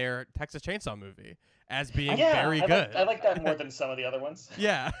around on their Texas Chainsaw movie as being very good. I like that more than some of the other ones.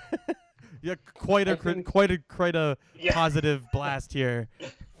 Yeah. Yeah, quite a positive blast here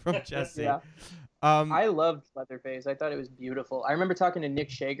from Jesse. Yeah. I loved Leatherface. I thought it was beautiful. I remember talking to Nick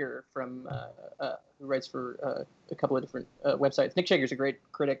Shager from who writes for a couple of different websites. Nick Shager's a great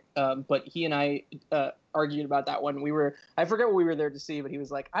critic, but he and I argued about that one. I forget what we were there to see, but he was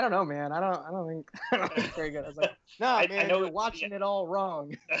like, "I don't know, man. I don't think it's very good." I was like, "No, man, you're watching it all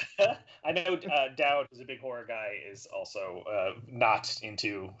wrong." I know Dowd, who's a big horror guy, is also not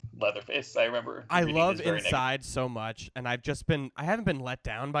into Leatherface. I remember. I love Inside so much, and I haven't been let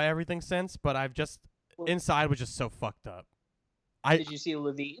down by everything since, but Inside was just so fucked up. Did you see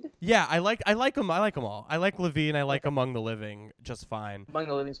Levine? Yeah, I like them. I like them all. I like Levine. I like Among the Living just fine. Among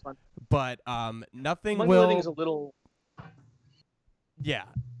the Living's fun. But nothing Among will. the Living is a little. Yeah,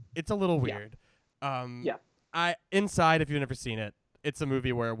 it's a little weird. Yeah. Inside, if you've never seen it, it's a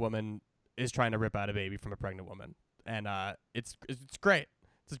movie where a woman is trying to rip out a baby from a pregnant woman, and it's great.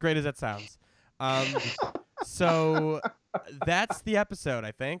 It's as great as that sounds. So that's the episode.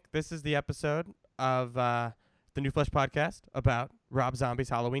 I think this is the episode of the New Flesh podcast about Rob Zombie's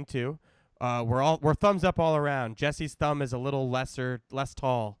Halloween 2. We're thumbs up all around. Jesse's thumb is a little less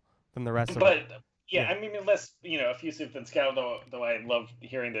tall than the rest of it. Yeah, I mean, less effusive than Scout, though I love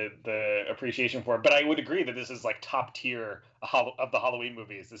hearing the appreciation for it. But I would agree that this is like top tier of the Halloween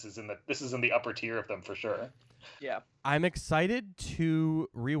movies. This is in the upper tier of them for sure. Yeah, I'm excited to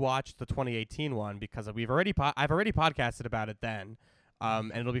rewatch the 2018 one because I've already podcasted about it then,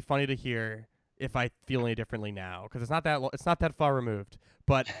 and it'll be funny to hear if I feel any differently now because it's not that far removed.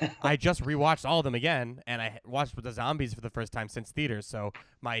 But I just rewatched all of them again, and I watched with the zombies for the first time since theaters, so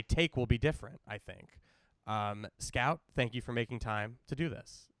my take will be different, I think. Scout, thank you for making time to do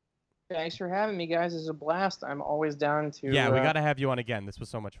this. Thanks for having me, guys. It's a blast. I'm always down to. Yeah, we got to have you on again. This was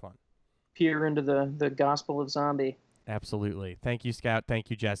so much fun. Peer into the gospel of zombie. Absolutely. Thank you, Scout. Thank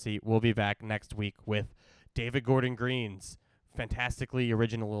you, Jesse. We'll be back next week with David Gordon Green's fantastically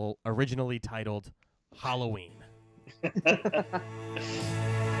originally titled Halloween.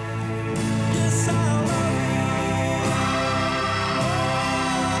 Yes, I love you.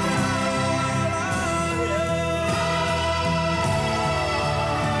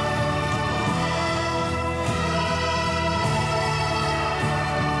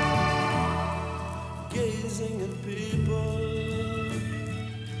 Gazing at people,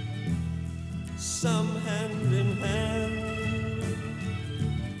 some hand in hand.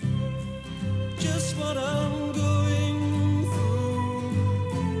 Just what I'm going through,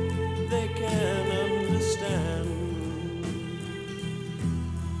 they can understand.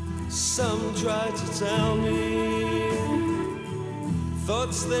 Some try to tell me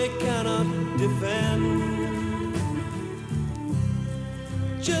thoughts they cannot defend.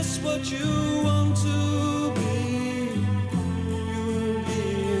 Just what you want to be, you will be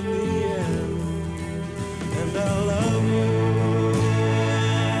in the end. And I love you.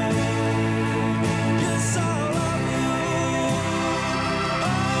 Yes, I love you.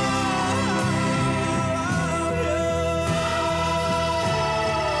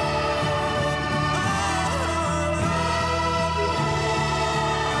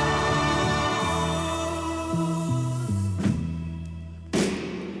 Oh,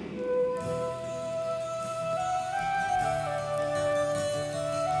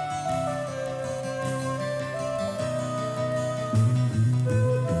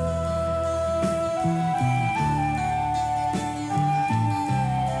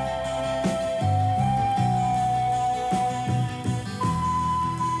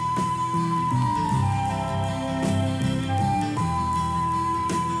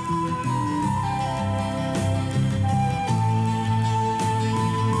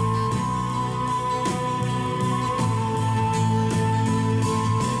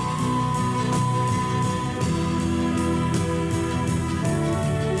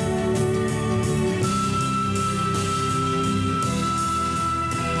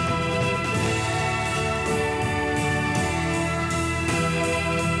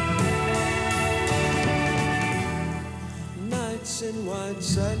 nights in white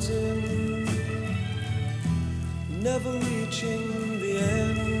satin, never reaching the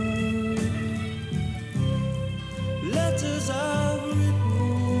end. Letters I've written,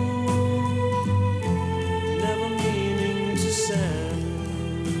 never meaning to send.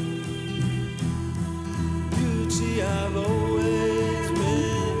 Beauty I've always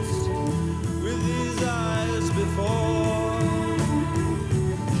missed with these eyes before.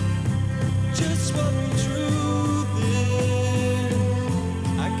 Just what we drew.